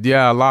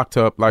 Yeah, I locked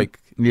up. Like,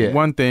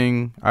 one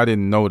thing I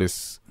didn't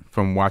notice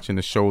from watching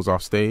the shows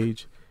off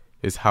stage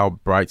is how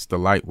bright the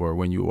light were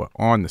when you were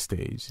on the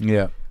stage.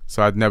 Yeah.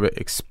 So I'd never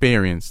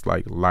experienced,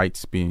 like,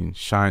 lights being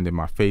shined in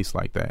my face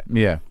like that.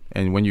 Yeah.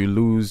 And when you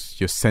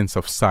lose your sense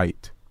of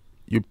sight,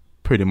 you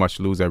pretty much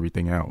lose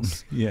everything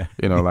else. Yeah.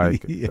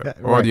 Like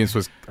audience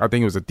was, I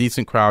think it was a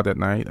decent crowd that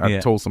night. I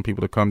told some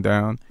people to come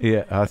down.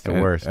 Yeah, that's the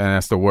worst. And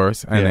that's the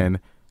worst. And then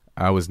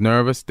I was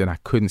nervous, then I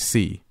couldn't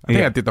see. I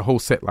think I did the whole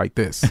set like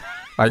this.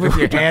 Like with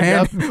your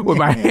hand up? With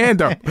my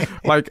hand up.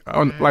 Like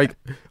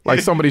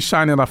somebody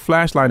shining a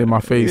flashlight in my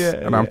face,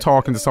 and I'm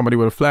talking to somebody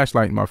with a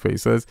flashlight in my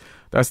face. So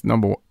that's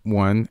number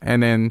one.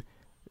 And then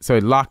so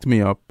it locked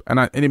me up, and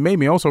it made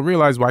me also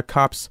realize why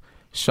cops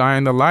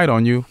shine the light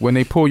on you when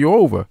they pull you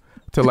over.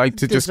 To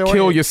just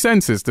kill your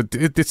senses. It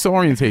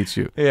disorientates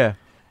you. Yeah.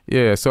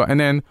 Yeah. So,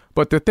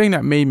 but the thing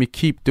that made me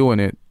keep doing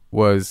it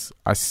was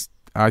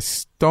I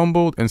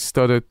stumbled and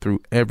stuttered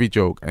through every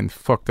joke and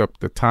fucked up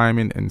the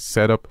timing and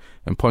setup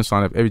and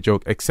punchline of every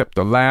joke, except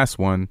the last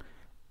one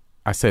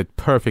I said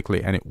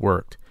perfectly, and it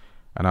worked.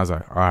 And I was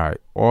like, all right,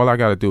 all I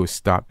got to do is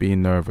stop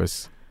being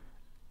nervous,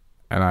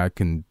 and I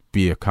can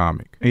be a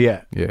comic.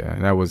 Yeah. Yeah,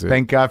 and that was it.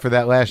 Thank God for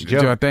that last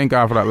joke. Thank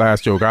God for that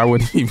last joke. I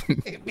wouldn't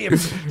even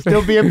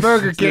Still be a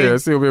Burger King. Yeah,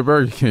 still be a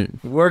Burger King.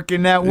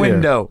 Working that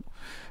window.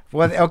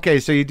 Well, okay,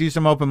 so you do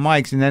some open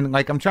mics, and then,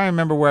 like, I'm trying to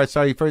remember where I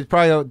saw you first.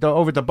 Probably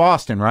over to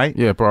Boston, right?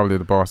 Yeah, probably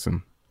the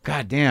Boston.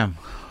 God damn.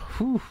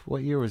 Whew,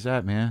 what year was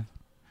that, man?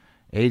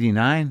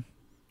 89?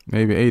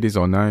 Maybe 80s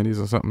or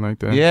 90s or something like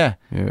that. Yeah.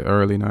 Yeah,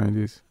 early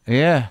 90s.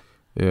 Yeah.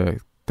 Yeah,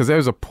 because there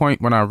was a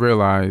point when I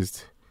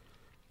realized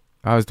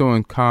I was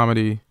doing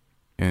comedy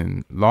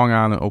in Long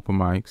Island open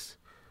mics,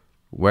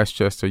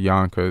 Westchester,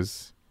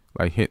 Yonkers,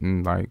 like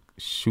hitting, like,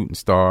 Shooting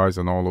Stars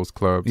and all those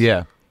clubs.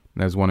 Yeah.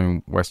 There's one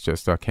in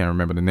Westchester. I can't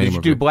remember the name of it.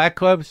 Did you do black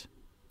clubs?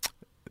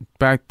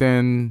 Back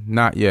then,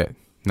 not yet.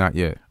 Not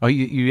yet. Oh,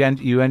 you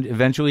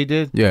eventually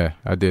did? Yeah,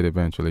 I did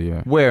eventually,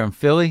 yeah. Where, in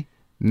Philly?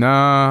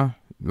 Nah,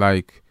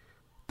 like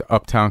the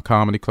Uptown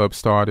Comedy Club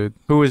started.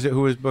 Who was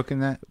booking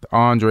that?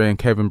 Andre and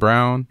Kevin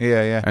Brown.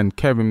 Yeah, yeah. And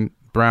Kevin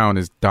Brown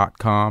is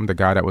 .com, the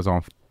guy that was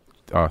on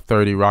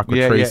 30 Rock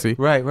with Tracy.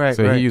 Yeah. Right.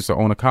 So he used to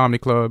own a comedy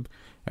club,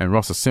 and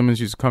Russell Simmons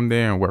used to come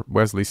there, and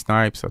Wesley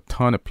Snipes, a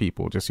ton of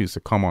people just used to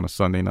come on a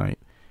Sunday night.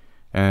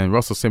 And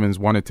Russell Simmons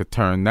wanted to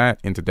turn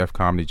that into Def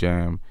Comedy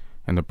Jam,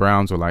 and the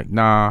Browns were like,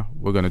 nah,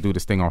 we're going to do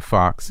this thing on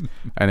Fox.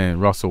 And then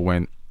Russell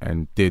went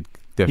and did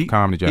Def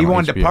Comedy Jam. He on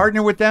wanted HBO. to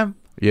partner with them?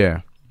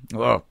 Yeah.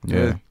 Oh,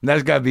 Yeah.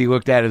 That's got to be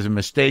looked at as a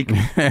mistake.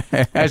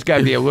 That's got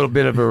to be a little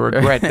bit of a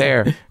regret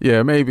there.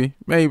 Yeah, maybe.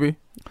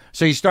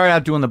 So you started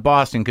out doing the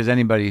Boston, because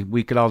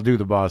we could all do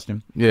the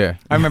Boston. Yeah.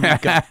 I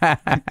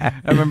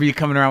remember you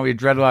coming around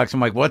with your dreadlocks. I'm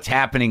like, what's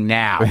happening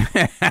now?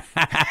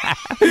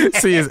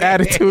 See his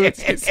attitude.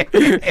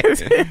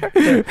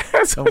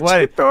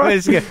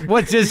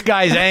 What's this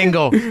guy's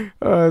angle?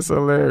 Oh, that's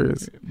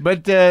hilarious.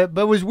 But it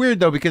was weird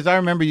though, because I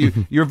remember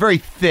you're very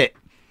fit.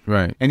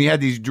 Right. And you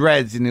had these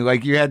dreads, and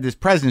you had this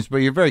presence, but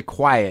you're very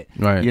quiet.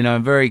 Right.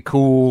 And very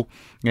cool,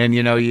 and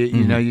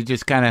you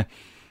just kind of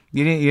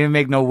you didn't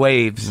make no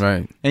waves.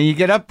 Right. And you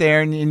get up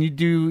there and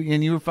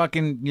you were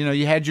fucking,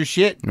 you had your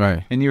shit.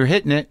 Right. And you were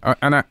hitting it.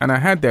 And I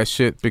had that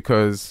shit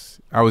because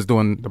I was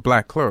doing the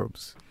black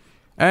clubs.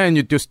 And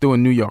you're just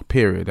doing New York,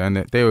 period. And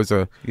there was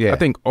I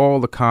think all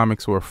the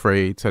comics were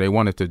afraid, so they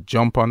wanted to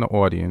jump on the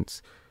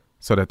audience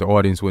so that the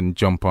audience wouldn't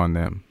jump on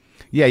them.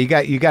 Yeah, you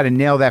got to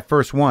nail that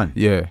first one.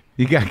 Yeah.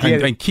 You got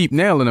to and keep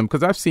nailing them,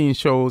 because I've seen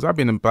shows, I've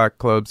been in black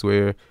clubs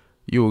where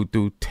you'll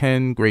do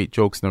 10 great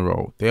jokes in a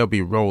row. They'll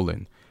be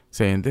rolling,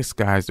 saying, this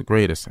guy's the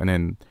greatest. And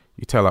then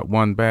you tell out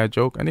one bad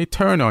joke, and they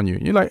turn on you.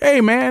 You're like,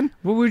 hey, man.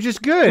 Well, we were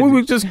just good. We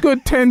were just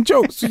good 10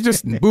 jokes. You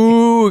just,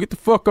 boo, get the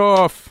fuck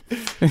off.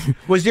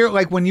 Was there,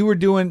 like, when you were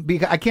doing,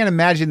 because I can't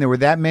imagine there were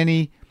that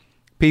many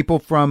people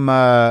from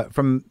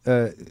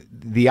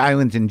the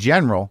islands in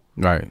general.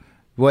 Right.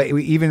 Well,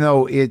 even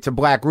though it's a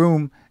black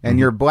room and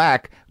you're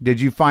black, did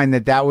you find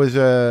that was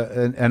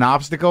an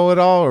obstacle at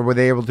all, or were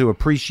they able to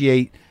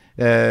appreciate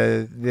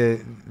that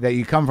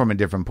you come from a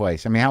different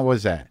place? I mean, how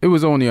was that? It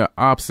was only an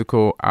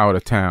obstacle out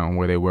of town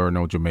where there were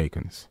no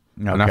Jamaicans.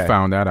 Okay. And I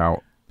found that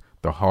out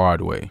the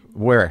hard way.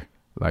 Where?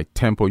 Like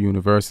Temple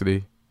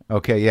University.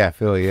 Okay, yeah,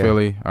 Philly, yeah.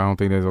 Philly. I don't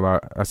think there's a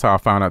lot. That's how I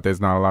found out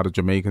there's not a lot of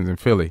Jamaicans in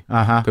Philly.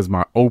 Because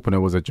my opener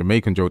was a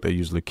Jamaican joke they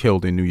usually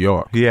killed in New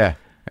York. Yeah.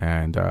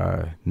 And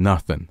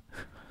nothing.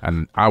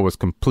 And I was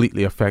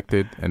completely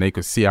affected, and they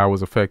could see I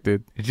was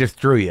affected. It just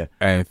threw you.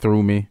 And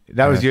threw me.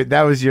 That was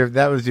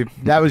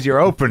your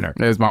opener.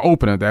 There's my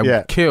opener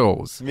that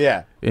kills.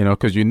 Yeah.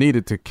 Because you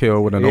needed to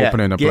kill with an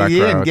opener in a black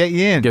crowd. Get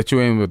you in. Get you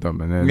in with them.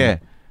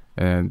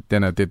 And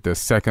then I did the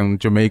second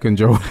Jamaican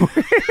joke.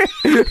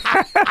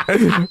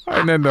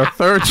 And then the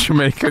third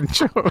Jamaican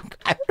joke.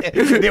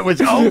 It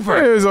was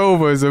over. It was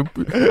over. It's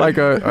like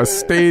a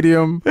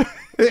stadium,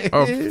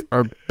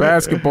 a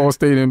basketball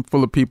stadium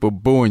full of people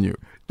booing you.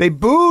 They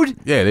booed?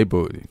 Yeah, they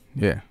booed.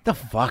 Yeah. The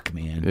fuck,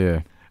 man.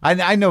 Yeah.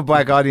 I know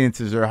black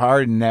audiences are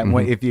hard, and that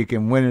if you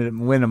can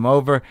win them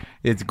over,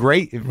 it's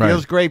great. It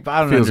feels great, but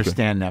I don't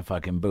understand that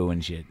fucking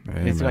booing shit.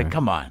 Hey, it's man. like,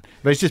 come on.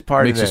 But it's just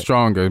part Makes of it. you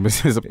stronger.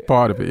 It's a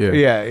part of it,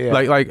 yeah. Yeah.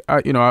 Like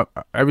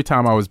every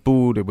time I was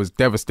booed, it was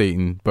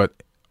devastating,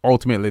 but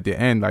ultimately at the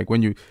end, like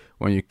when you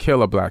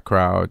kill a black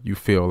crowd, you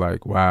feel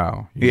like,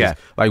 wow.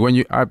 Like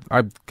when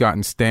I've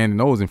gotten standing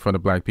O's in front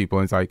of black people,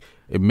 and it's like,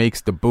 it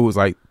makes the boos,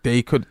 like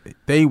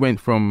they went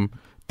from,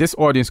 this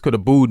audience could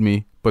have booed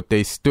me, but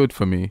they stood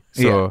for me.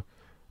 So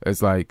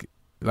it's like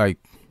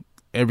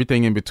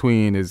everything in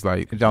between is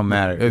like, it don't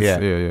matter.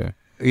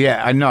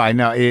 Yeah, I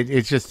know.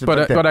 It's just,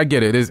 but I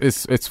get it.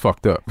 It's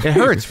fucked up. It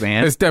hurts,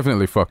 man. It's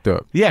definitely fucked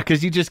up. Yeah,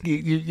 because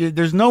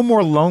there's no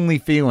more lonely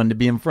feeling to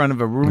be in front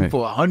of a room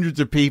full of hundreds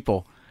of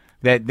people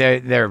that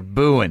they're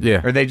booing,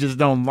 or they just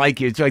don't like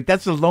you. It's like,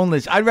 that's the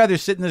loneliest. I'd rather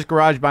sit in this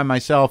garage by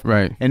myself,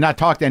 and not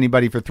talk to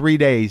anybody for 3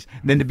 days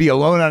than to be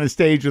alone on a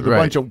stage with a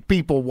bunch of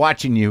people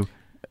watching you,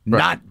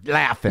 not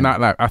laughing.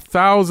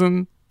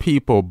 1,000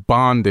 people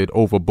bonded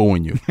over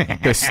booing you.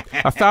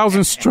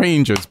 1,000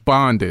 strangers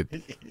bonded.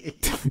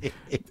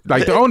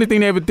 Like the only thing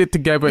they ever did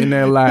together in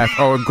their life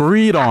or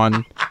agreed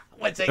on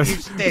What's that you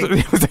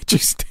stink? Was that you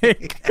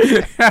stink?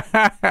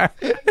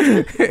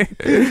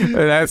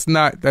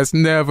 That's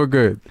never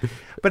good.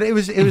 But it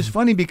was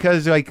funny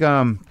because like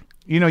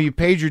you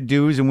paid your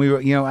dues and we were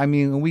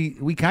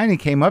we kind of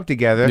came up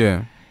together.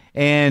 Yeah.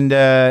 And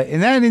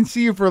then I didn't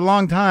see you for a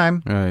long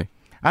time. Right.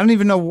 I don't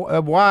even know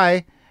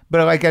why,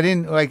 but like I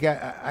didn't like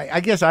I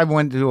guess I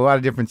went to a lot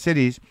of different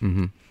cities.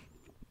 Mm-hmm.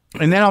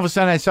 And then all of a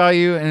sudden I saw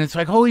you, and it's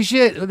like, holy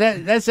shit,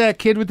 that's that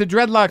kid with the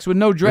dreadlocks with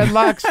no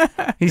dreadlocks.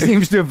 He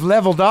seems to have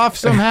leveled off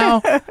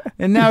somehow,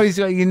 and now he's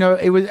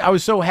I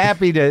was so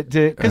happy to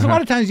because a lot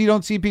of times you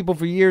don't see people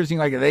for years, and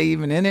you're like, are they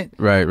even in it?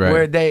 Right.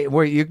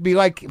 Where you could be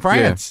like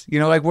France,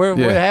 like we're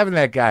having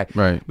that guy,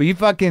 right? But you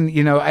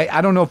fucking I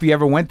don't know if you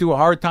ever went through a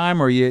hard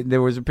time or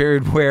there was a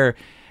period where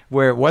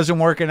it wasn't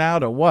working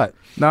out or what.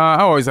 Nah,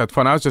 I always had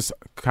fun. I was just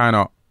kind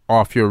of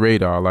off your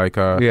radar, like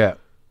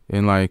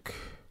in like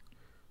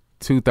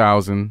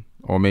 2000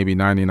 or maybe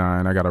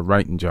 99, I got a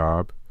writing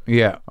job.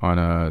 Yeah. On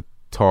a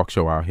talk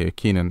show out here,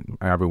 Keenan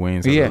Ivory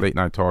Wayans, a late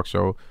night talk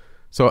show.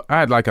 So I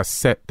had like a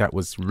set that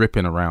was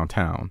ripping around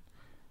town.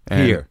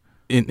 Here.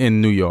 In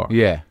New York.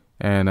 Yeah.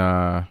 And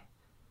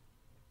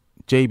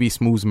JB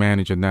Smooth's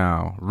manager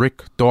now,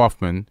 Rick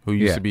Dorfman, who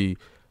used to be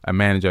a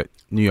manager at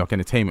New York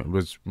Entertainment,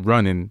 was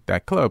running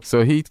that club.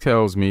 So he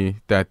tells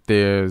me that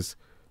there's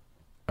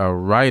a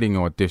writing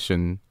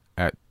audition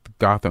at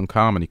Gotham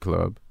Comedy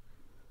Club.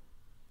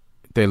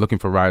 They're looking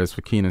for writers for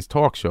Keenan's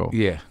talk show.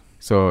 Yeah.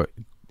 So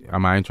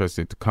am I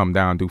interested to come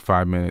down and do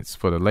 5 minutes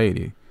for the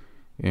lady?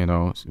 It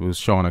was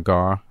Shauna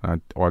Gar. I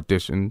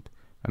auditioned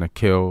and I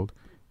killed.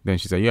 Then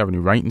she said, you have any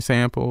writing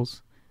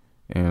samples?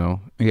 Yeah.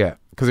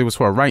 Because it was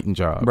for a writing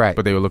job. Right.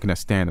 But they were looking at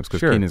stand-ups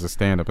because Keenan's a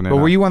stand-up. And but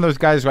were you one of those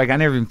guys, like, I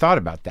never even thought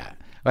about that.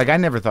 Like, I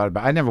never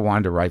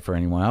wanted to write for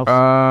anyone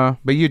else.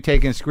 But you'd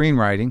taken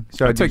screenwriting.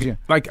 So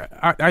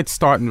I'd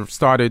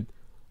started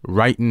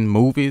writing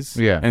movies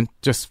and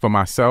just for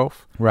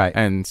myself, right,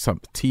 and some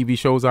TV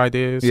shows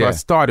ideas. So I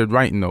started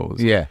writing those.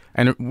 Yeah.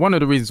 And one of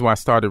the reasons why I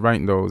started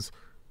writing those,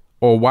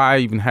 or why I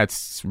even had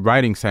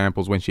writing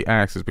samples when she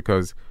asked, is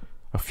because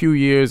a few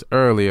years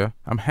earlier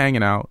I'm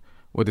hanging out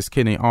with this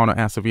kid named Arnold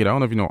Acevedo. I don't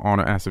know if you know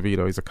Arnold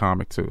Acevedo. He's a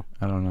comic too.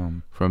 I don't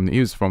know. He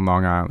was from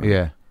Long Island.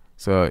 Yeah.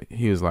 So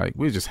he was like,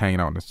 we were just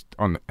hanging out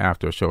on the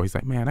after a show. He's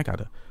like, man, I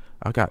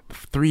got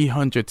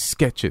 300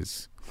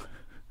 sketches.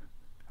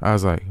 I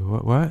was like,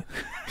 what?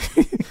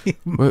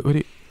 what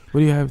do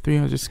you have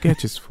 300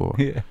 sketches for?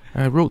 Yeah.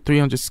 I wrote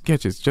 300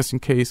 sketches just in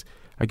case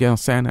I get on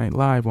Saturday Night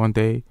Live one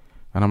day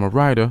and I'm a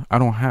writer. I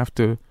don't have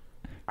to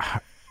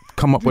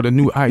come up with a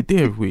new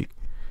idea every week.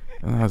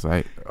 And I was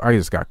like, I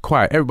just got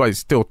quiet. Everybody's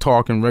still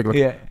talking regular.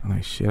 Yeah. I'm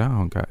like, shit, I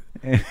don't got.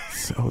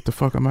 So what the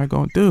fuck am I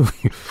gonna do?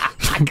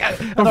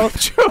 I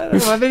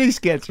don't have any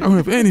sketches. I don't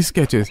have any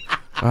sketches.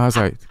 I was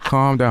like,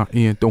 calm down,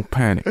 Ian. Don't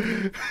panic.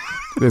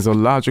 There's a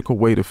logical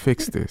way to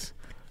fix this.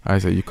 I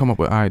said, you come up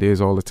with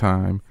ideas all the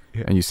time,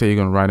 and you say you're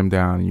going to write them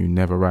down, and you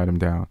never write them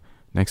down.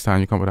 Next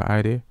time you come up with an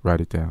idea,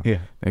 write it down. Yeah.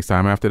 Next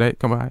time after that,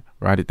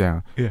 write it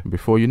down. Yeah. And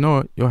before you know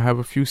it, you'll have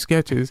a few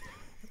sketches,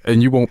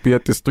 and you won't be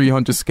at this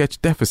 300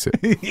 sketch deficit.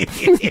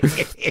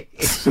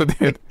 So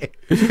then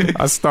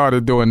I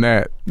started doing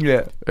that.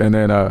 Yeah. And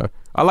then I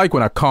like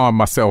when I calm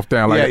myself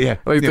down. Like,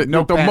 like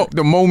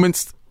the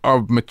moments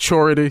of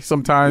maturity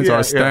sometimes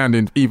are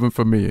standing even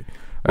for me.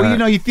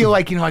 Well, you feel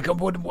like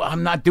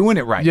I'm not doing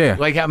it right. Yeah,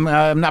 like I'm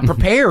not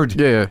prepared.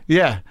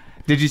 yeah.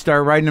 Did you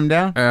start writing them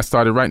down? And I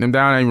started writing them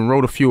down. I even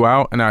wrote a few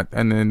out,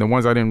 and then the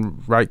ones I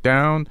didn't write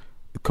down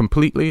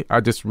completely,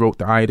 I just wrote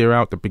the idea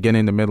out, the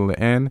beginning, the middle, the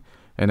end,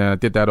 and then I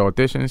did that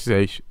audition.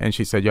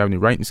 She said, "You have any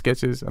writing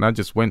sketches?" And I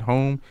just went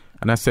home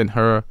and I sent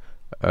her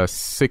a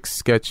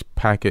 6-sketch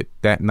packet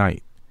that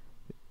night.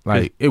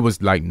 Like it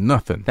was like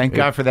nothing. Thank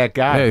God for that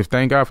guy. Yeah,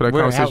 thank God for that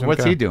conversation.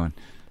 What's he doing?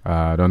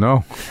 I don't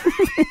know.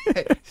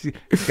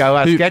 He's got a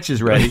lot of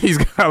sketches ready. He's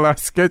got a lot of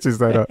sketches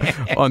that are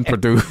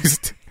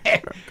unproduced.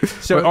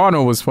 But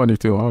Arnold was funny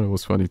too.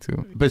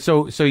 But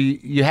so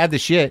you had the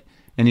shit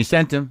and you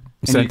sent him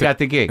and you got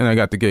the gig. And I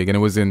got the gig, and it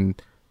was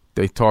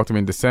they talked to me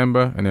in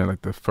December, and then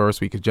like the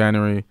first week of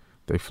January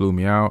they flew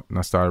me out, and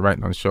I started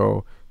writing on the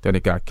show. Then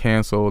it got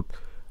canceled,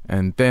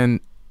 and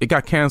then it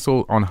got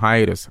canceled on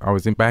hiatus. I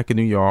was back in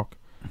New York,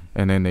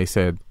 and then they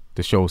said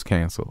the show's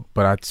canceled.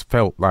 But I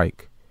felt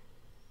like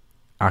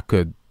I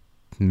could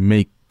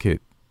make it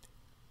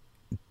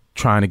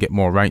trying to get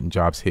more writing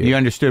jobs here. You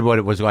understood what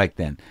it was like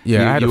then.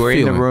 Yeah, I had you were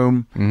feeling. in the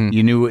room. Mm-hmm.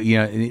 You knew,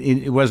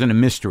 it wasn't a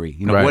mystery.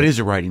 Right. What is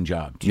a writing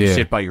job? Do you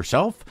sit by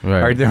yourself?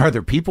 Right. Are there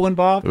other people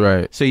involved?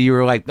 Right. So you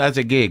were like, that's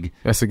a gig.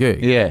 That's a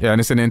gig. Yeah. Yeah,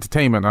 and it's an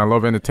entertainment. I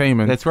love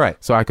entertainment. That's right.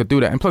 So I could do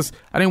that. And plus,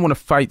 I didn't want to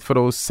fight for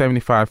those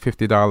 $75,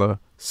 $50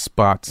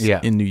 spots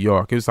in New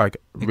York. It was like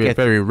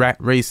very rat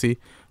racy.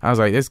 I was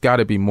like, there's got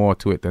to be more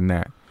to it than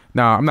that.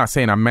 Now, I'm not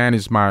saying I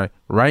managed my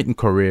writing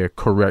career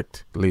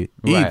correctly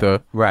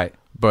either. Right.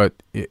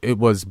 But it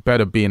was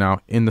better being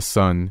out in the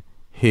sun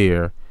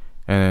here.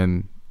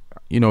 And,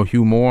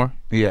 Hugh Moore.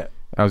 Yeah.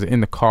 I was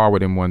in the car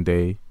with him one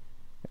day,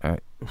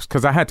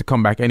 because I had to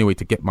come back anyway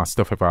to get my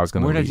stuff if I was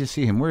going to Where leave. did you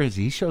see him? Where is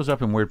he? He shows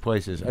up in weird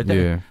places.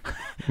 Yeah.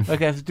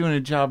 Like I was doing a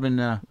job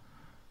in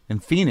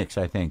Phoenix,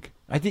 I think.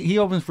 I think he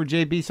opens for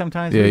JB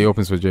sometimes. Yeah, he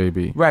opens for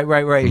JB. Right.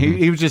 Mm-hmm.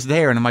 He was just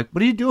there, and I'm like,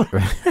 what are you doing?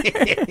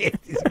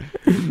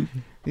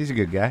 He's a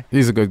good guy.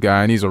 He's a good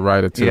guy, and he's a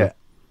writer too. Yeah.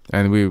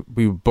 And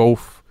we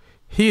both.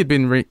 He had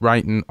been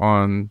writing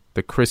on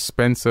the Chris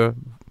Spencer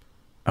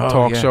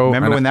talk show.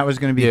 Remember and when that was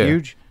going to be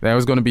huge? That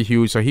was going to be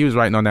huge. So he was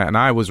writing on that, and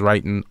I was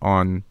writing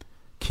on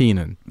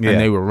Keenan, and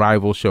they were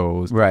rival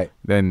shows. Right.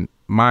 Then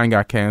mine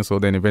got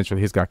canceled. Then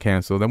eventually his got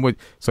canceled.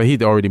 So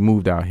he'd already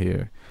moved out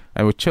here,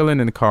 and we're chilling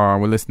in the car.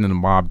 And we're listening to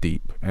Mobb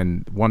Deep,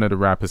 and one of the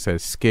rappers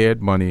says,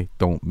 "Scared money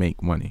don't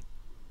make money."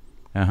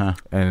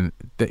 And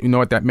you know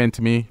what that meant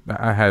to me?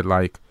 I had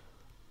like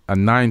a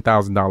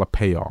 $9,000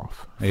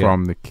 payoff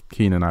from the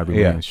Keenan Ivory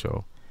Wayans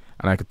show,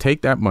 and I could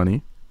take that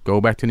money,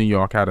 go back to New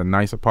York, had a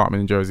nice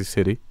apartment in Jersey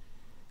City,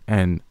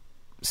 and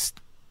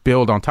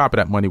build on top of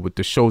that money with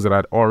the shows that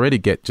I'd already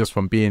get just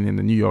from being in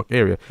the New York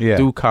area.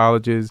 Do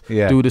colleges,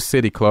 do the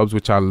city clubs,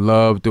 which I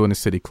love doing the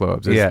city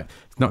clubs. It's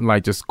nothing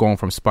like just going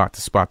from spot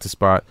to spot to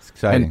spot. It's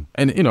exciting.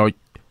 And you know,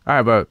 I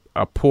have a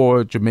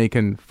poor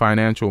Jamaican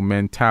financial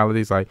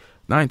mentality. It's like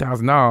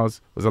 $9,000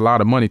 was a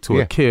lot of money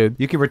to a kid.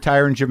 You could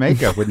retire in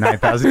Jamaica with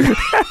 $9,000.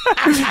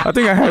 I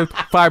think I had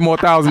 $5,000 more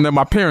than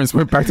my parents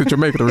went back to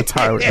Jamaica to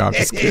retire. No, I'm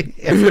just kidding.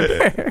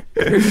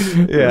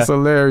 It's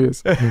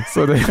hilarious.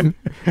 So then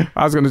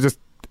I was going to just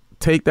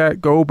take that,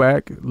 go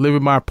back, live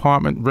in my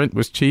apartment. Rent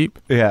was cheap.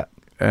 Yeah.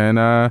 And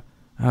I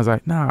was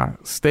like, nah,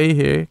 stay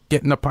here. I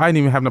didn't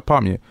even have an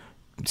apartment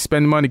yet.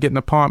 Spend money, get an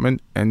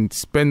apartment, and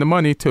spend the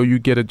money till you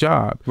get a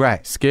job.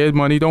 Right. Scared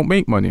money don't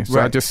make money.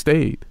 So I just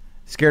stayed.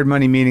 Scared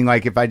money meaning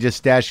like if I just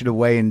stash it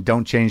away and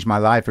don't change my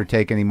life or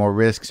take any more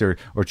risks or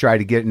try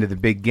to get into the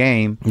big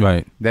game,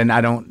 right? Then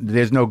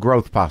there's no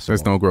growth possible.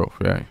 There's no growth,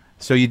 right?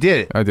 So you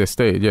did it. I just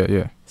stayed,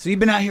 yeah. So you've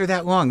been out here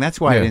that long.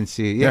 That's why I didn't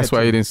see you. Yeah, that's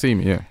why you didn't see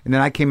me, yeah. And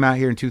then I came out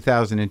here in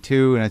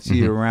 2002 and I'd see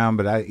you around,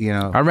 but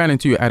I ran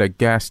into you at a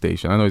gas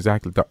station. I know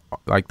exactly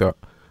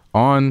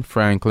on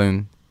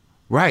Franklin.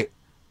 Right.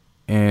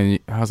 And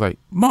I was like,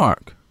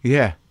 Mark.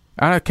 Yeah.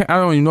 I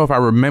don't even know if I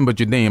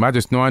remembered your name. I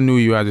just know I knew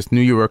you. I just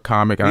knew you were a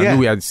comic. And I knew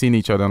we hadn't seen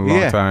each other in a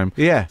long time.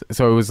 Yeah.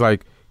 So it was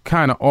like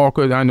kind of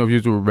awkward. I don't know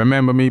if you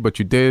remember me, but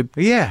you did.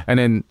 Yeah. And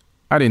then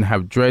I didn't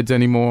have dreads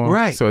anymore.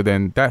 Right. So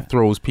then that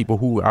throws people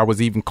who I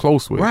was even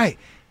close with. Right.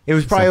 It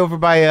was probably over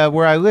by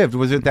where I lived.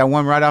 Was it that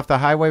one right off the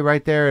highway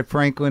right there at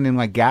Franklin and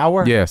like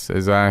Gower? Yes,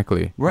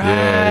 exactly. Right.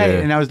 Yeah.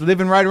 And I was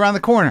living right around the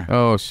corner.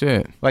 Oh,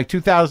 shit. Like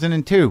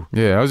 2002.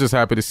 Yeah, I was just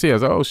happy to see. I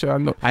was like, oh, shit, I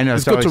know.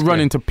 It's good to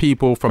run into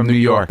people from New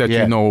York that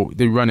you know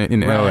they run it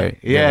in L.A.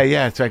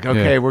 Yeah. It's like,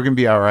 okay, we're going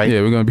to be all right. Yeah,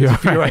 we're going to be all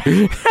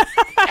right.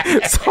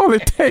 That's all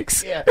it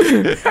takes. Yeah.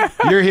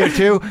 You're here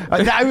too?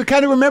 I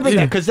kind of remember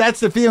that because that's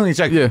the feeling. It's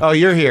like, oh,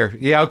 you're here.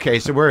 Yeah, okay,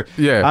 so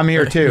I'm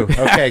here too.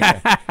 Okay,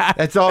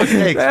 that's all it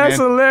takes, That's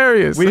man.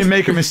 hilarious. We didn't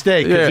make a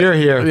mistake because you're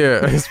here.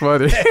 Yeah, it's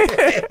funny.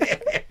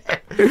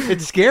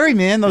 It's scary,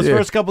 man. Those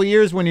first couple of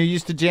years when you're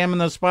used to jamming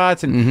those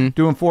spots and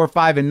doing 4 or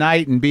 5 a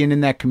night and being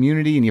in that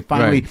community, and you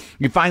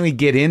finally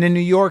get in New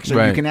York,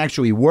 so you can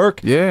actually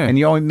work. Yeah, and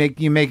you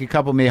make a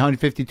couple, maybe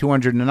 150,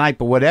 200 a night,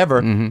 but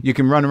whatever, you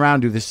can run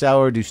around, do the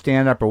cellar, do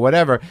stand up or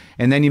whatever,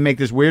 and then you make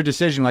this weird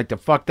decision like to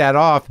fuck that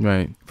off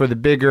for the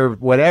bigger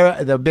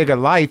whatever, the bigger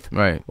life,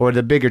 or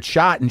the bigger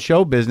shot in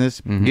show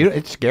business.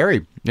 It's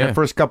scary. Yeah. The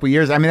first couple of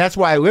years. I mean, that's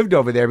why I lived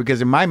over there,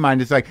 because in my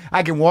mind, it's like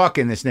I can walk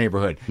in this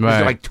neighborhood.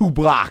 There's like 2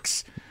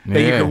 blocks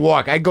that you can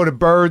walk. I go to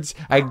Birds.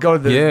 I go to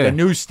the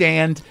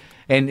newsstand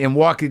and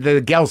walk to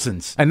the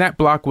Gelson's. And that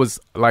block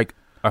was like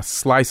a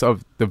slice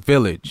of the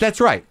village. That's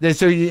right.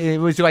 So it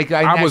was like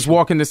I was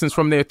walking distance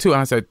from there too.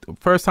 And I said,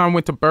 first time I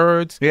went to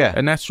Birds. Yeah.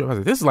 And that's true. I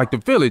said, this is like the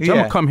village. I'm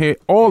gonna come here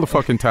all the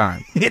fucking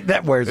time.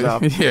 That wears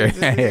off. Yeah.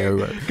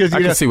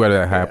 I can see where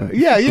that happened.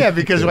 Yeah.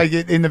 Because like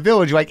in the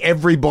village, like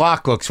every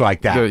block looks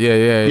like that.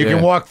 Yeah. You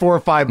can walk 4 or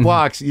 5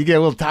 blocks. You get a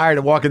little tired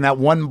of walking that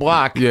one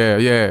block.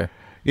 Yeah.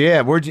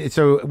 Where'd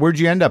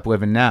you end up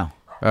living now?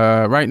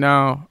 Right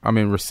now I'm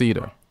in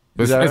Reseda.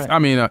 So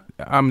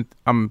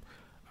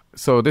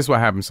this is what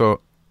happened.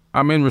 So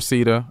I'm in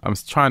Reseda. I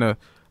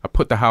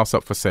put the house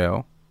up for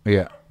sale.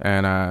 Yeah.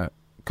 And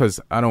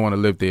because I don't want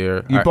to live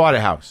there. You bought a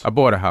house. I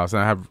bought a house,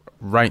 and I have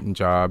writing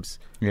jobs.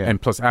 Yeah.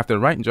 And plus, after the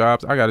writing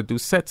jobs, I got to do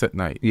sets at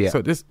night. Yeah.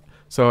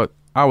 So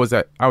I was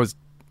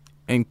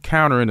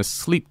encountering a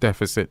sleep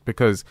deficit,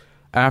 because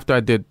after I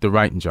did the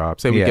writing job,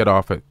 say we get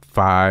off at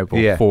 5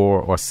 or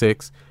 4 or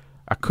 6,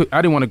 I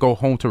didn't want to go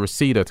home to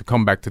Reseda to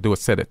come back to do a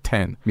set at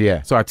 10.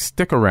 Yeah. So I'd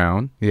stick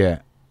around.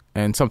 Yeah.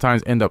 And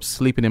sometimes end up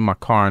sleeping in my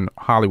car in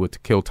Hollywood to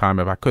kill time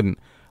if I couldn't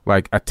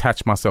like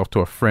attach myself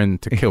to a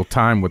friend to kill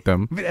time with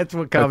them. That's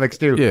what comics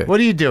do. Yeah. What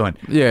are you doing?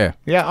 Yeah.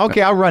 Yeah,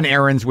 okay, I'll run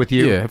errands with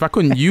you. Yeah, if I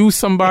couldn't use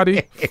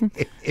somebody,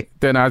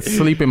 then I'd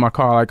sleep in my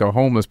car like a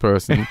homeless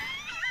person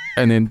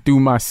and then do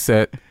my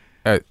set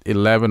at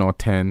 11 or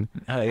 10,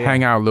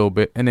 hang out a little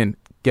bit, and then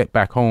get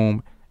back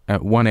home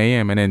at 1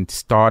 a.m. and then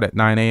start at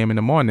 9 a.m. in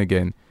the morning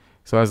again.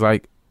 So I was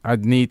like, I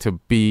need to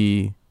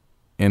be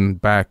in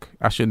back.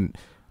 I shouldn't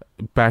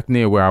back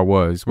near where I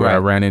was, where I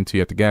ran into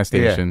you at the gas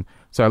station. Yeah.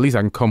 So at least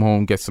I can come home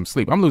and get some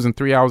sleep. I'm losing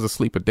 3 hours of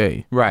sleep a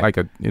day, like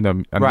a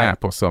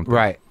nap or something.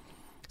 Right.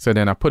 So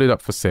then I put it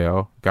up for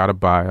sale. Got a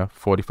buyer,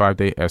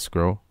 45-day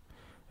escrow,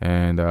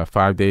 and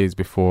 5 days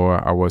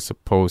before I was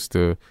supposed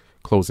to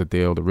close the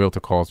deal, the realtor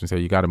calls me and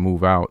said, "You got to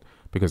move out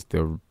because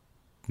the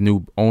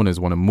new owners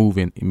want to move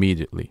in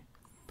immediately,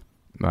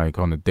 like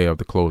on the day of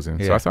the closing."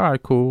 Yeah. So I said, "All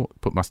right, cool."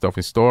 Put my stuff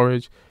in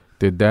storage,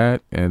 did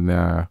that, and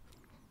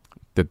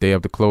the day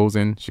of the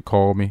closing, she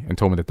called me and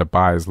told me that the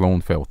buyer's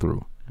loan fell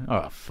through.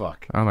 Oh,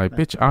 fuck. I'm like,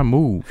 bitch, I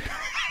moved.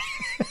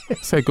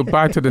 Say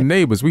goodbye to the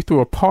neighbors. We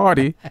threw a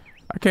party.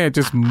 I can't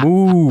just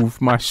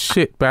move my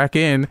shit back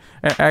in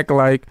and act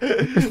like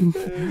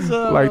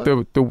like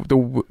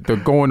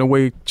the going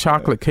away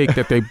chocolate cake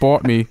that they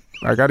bought me.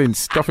 Like I didn't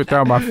stuff it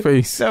down my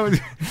face.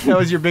 That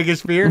was your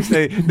biggest fear?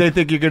 They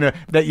think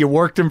that you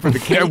worked him for the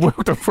cake? I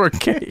worked him for a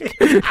cake.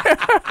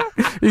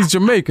 He's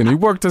Jamaican. He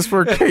worked us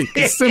for a cake.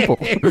 It's simple.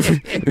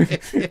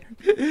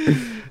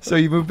 So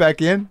you moved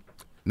back in?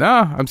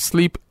 Nah, I'm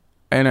sleep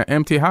in an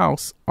empty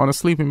house on a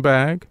sleeping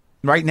bag.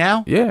 Right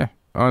now? Yeah,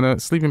 on a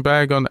sleeping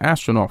bag on the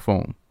astronaut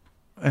phone.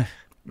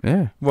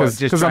 Yeah. What,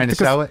 just trying to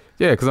sell it?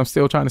 Yeah, because I'm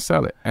still trying to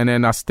sell it. And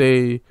then I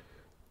stay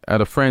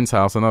at a friend's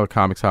house, another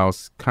comic's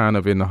house, kind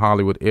of in the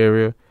Hollywood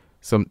area.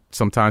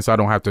 Sometimes so I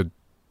don't have to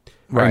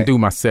I can do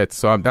my sets.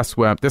 So that's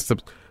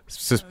the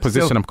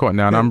position I'm caught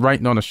now. And I'm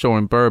writing on a show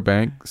in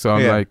Burbank. So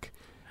I'm like...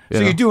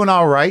 You're doing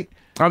all right.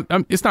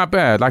 It's not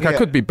bad. Like I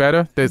could be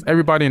better. There's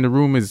everybody in the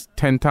room is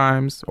 10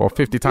 times or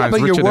 50 times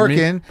richer you're working,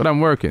 than me. But I'm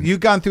working. You've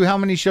gone through how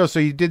many shows? So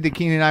you did the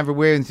Keenan Ivory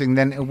Wayans thing.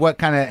 Then what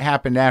kind of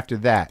happened after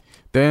that?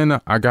 Then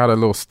I got a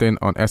little stint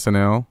on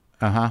SNL.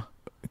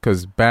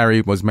 Because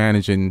Barry was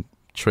managing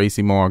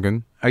Tracy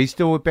Morgan. Are you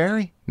still with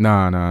Barry?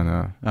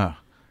 No. Oh.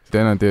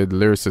 Then I did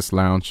Lyricist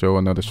Lounge Show,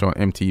 another show on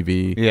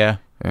MTV. Yeah.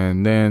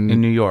 And then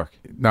in New York.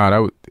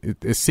 No,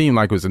 it seemed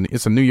like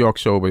it's a New York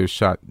show, but it was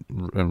shot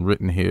and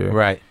written here.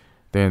 Right.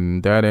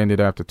 Then that ended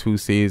after 2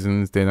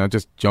 seasons. Then I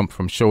just jumped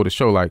from show to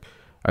show. Like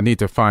I need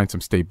to find some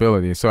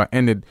stability. So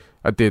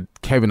I did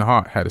Kevin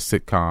Hart had a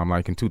sitcom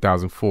like in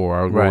 2004.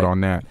 I wrote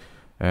on that,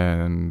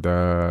 and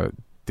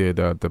did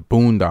the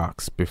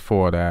Boondocks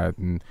before that,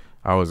 and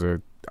I was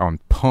on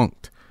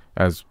Punk'd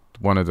as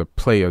one of the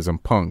players on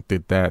Punk'd.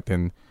 Did that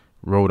and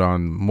wrote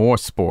on more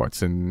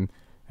sports and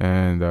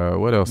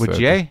what else? With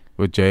Jay?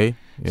 With Jay.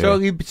 Yeah.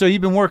 So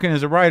you've been working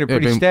as a writer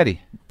pretty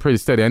steady. Pretty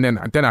steady. And then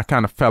I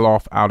kind of fell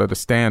off out of the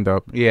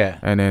stand-up. Yeah.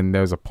 And then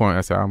there's a point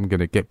I said, I'm going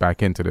to get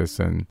back into this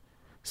and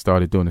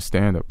started doing the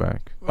stand-up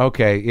back.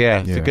 Okay,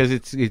 yeah. Because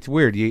it's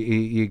weird.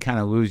 You kind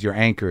of lose your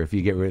anchor if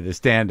you get rid of the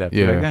stand-up.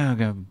 Yeah. You're like, I'm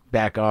going to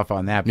back off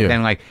on that. But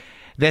then like,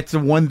 that's the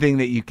one thing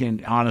that you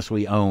can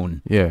honestly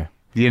own. Yeah.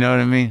 You know what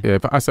I mean? Yeah,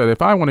 I said,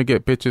 if I want to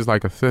get bitches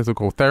like a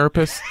physical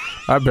therapist,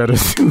 I better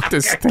do the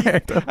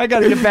stand-up. I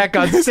got to get back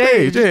on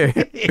stage. Yeah.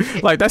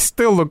 Like, that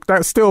still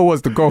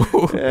was the goal.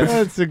 Yeah,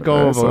 that's the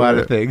goal of a lot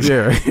of things.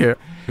 Yeah.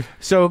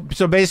 So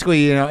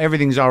basically,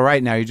 everything's all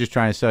right now. You're just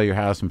trying to sell your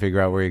house and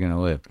figure out where you're going to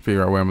live.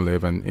 Figure out where I'm going to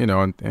live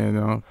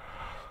and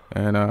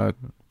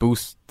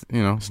boost,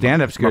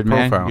 stand-up's good,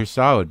 man. You're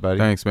solid, buddy.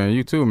 Thanks, man.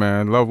 You too,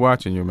 man. Love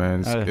watching you,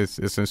 man.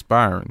 It's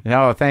inspiring.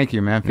 Oh, thank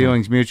you, man.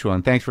 Feelings mutual,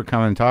 and thanks for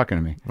coming and talking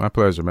to me. My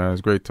pleasure, man. It's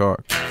great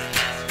talk.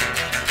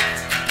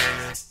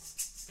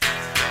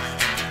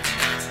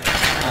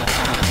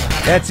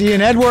 That's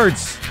Ian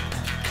Edwards.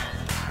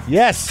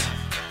 Yes,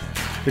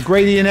 the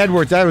great Ian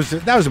Edwards. That was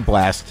a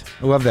blast.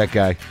 I love that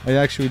guy. I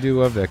actually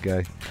do love that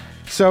guy.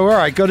 So, all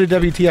right, go to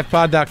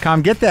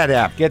WTFpod.com. Get that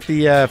app. Get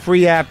the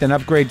free app, then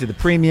upgrade to the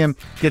premium.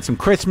 Get some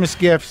Christmas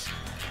gifts.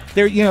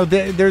 Get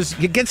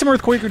some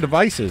Earthquaker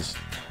devices.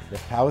 The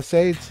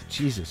Palisades?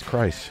 Jesus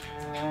Christ.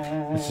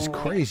 This is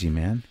crazy,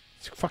 man.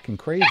 It's fucking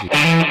crazy. Oh,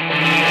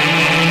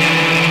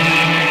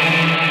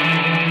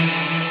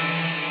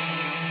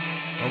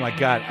 my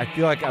God. I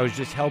feel like I was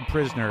just held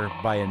prisoner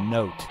by a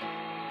note.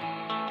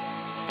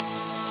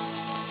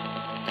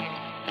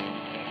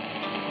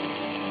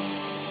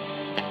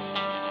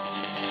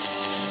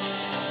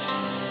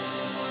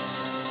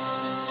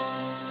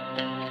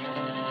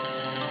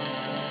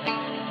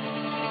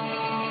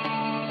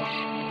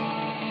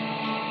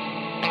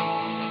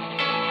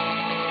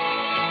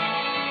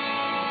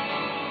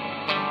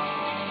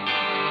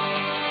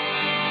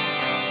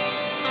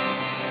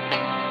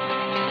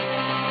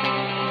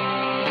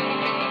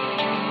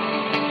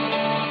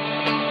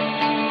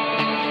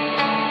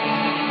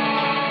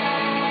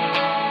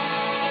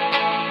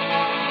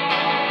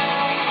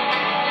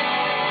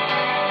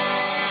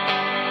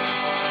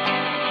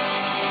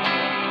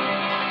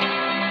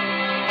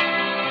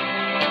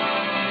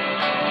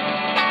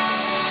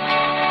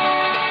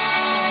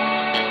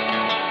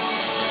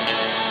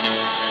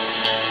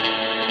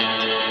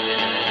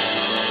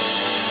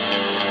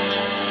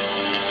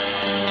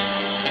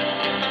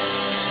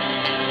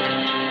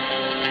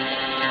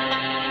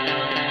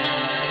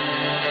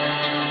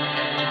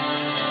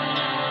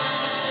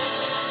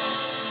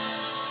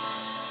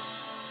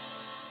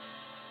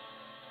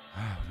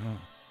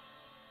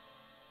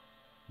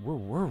 Where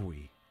were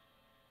we?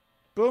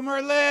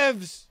 Boomer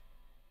lives.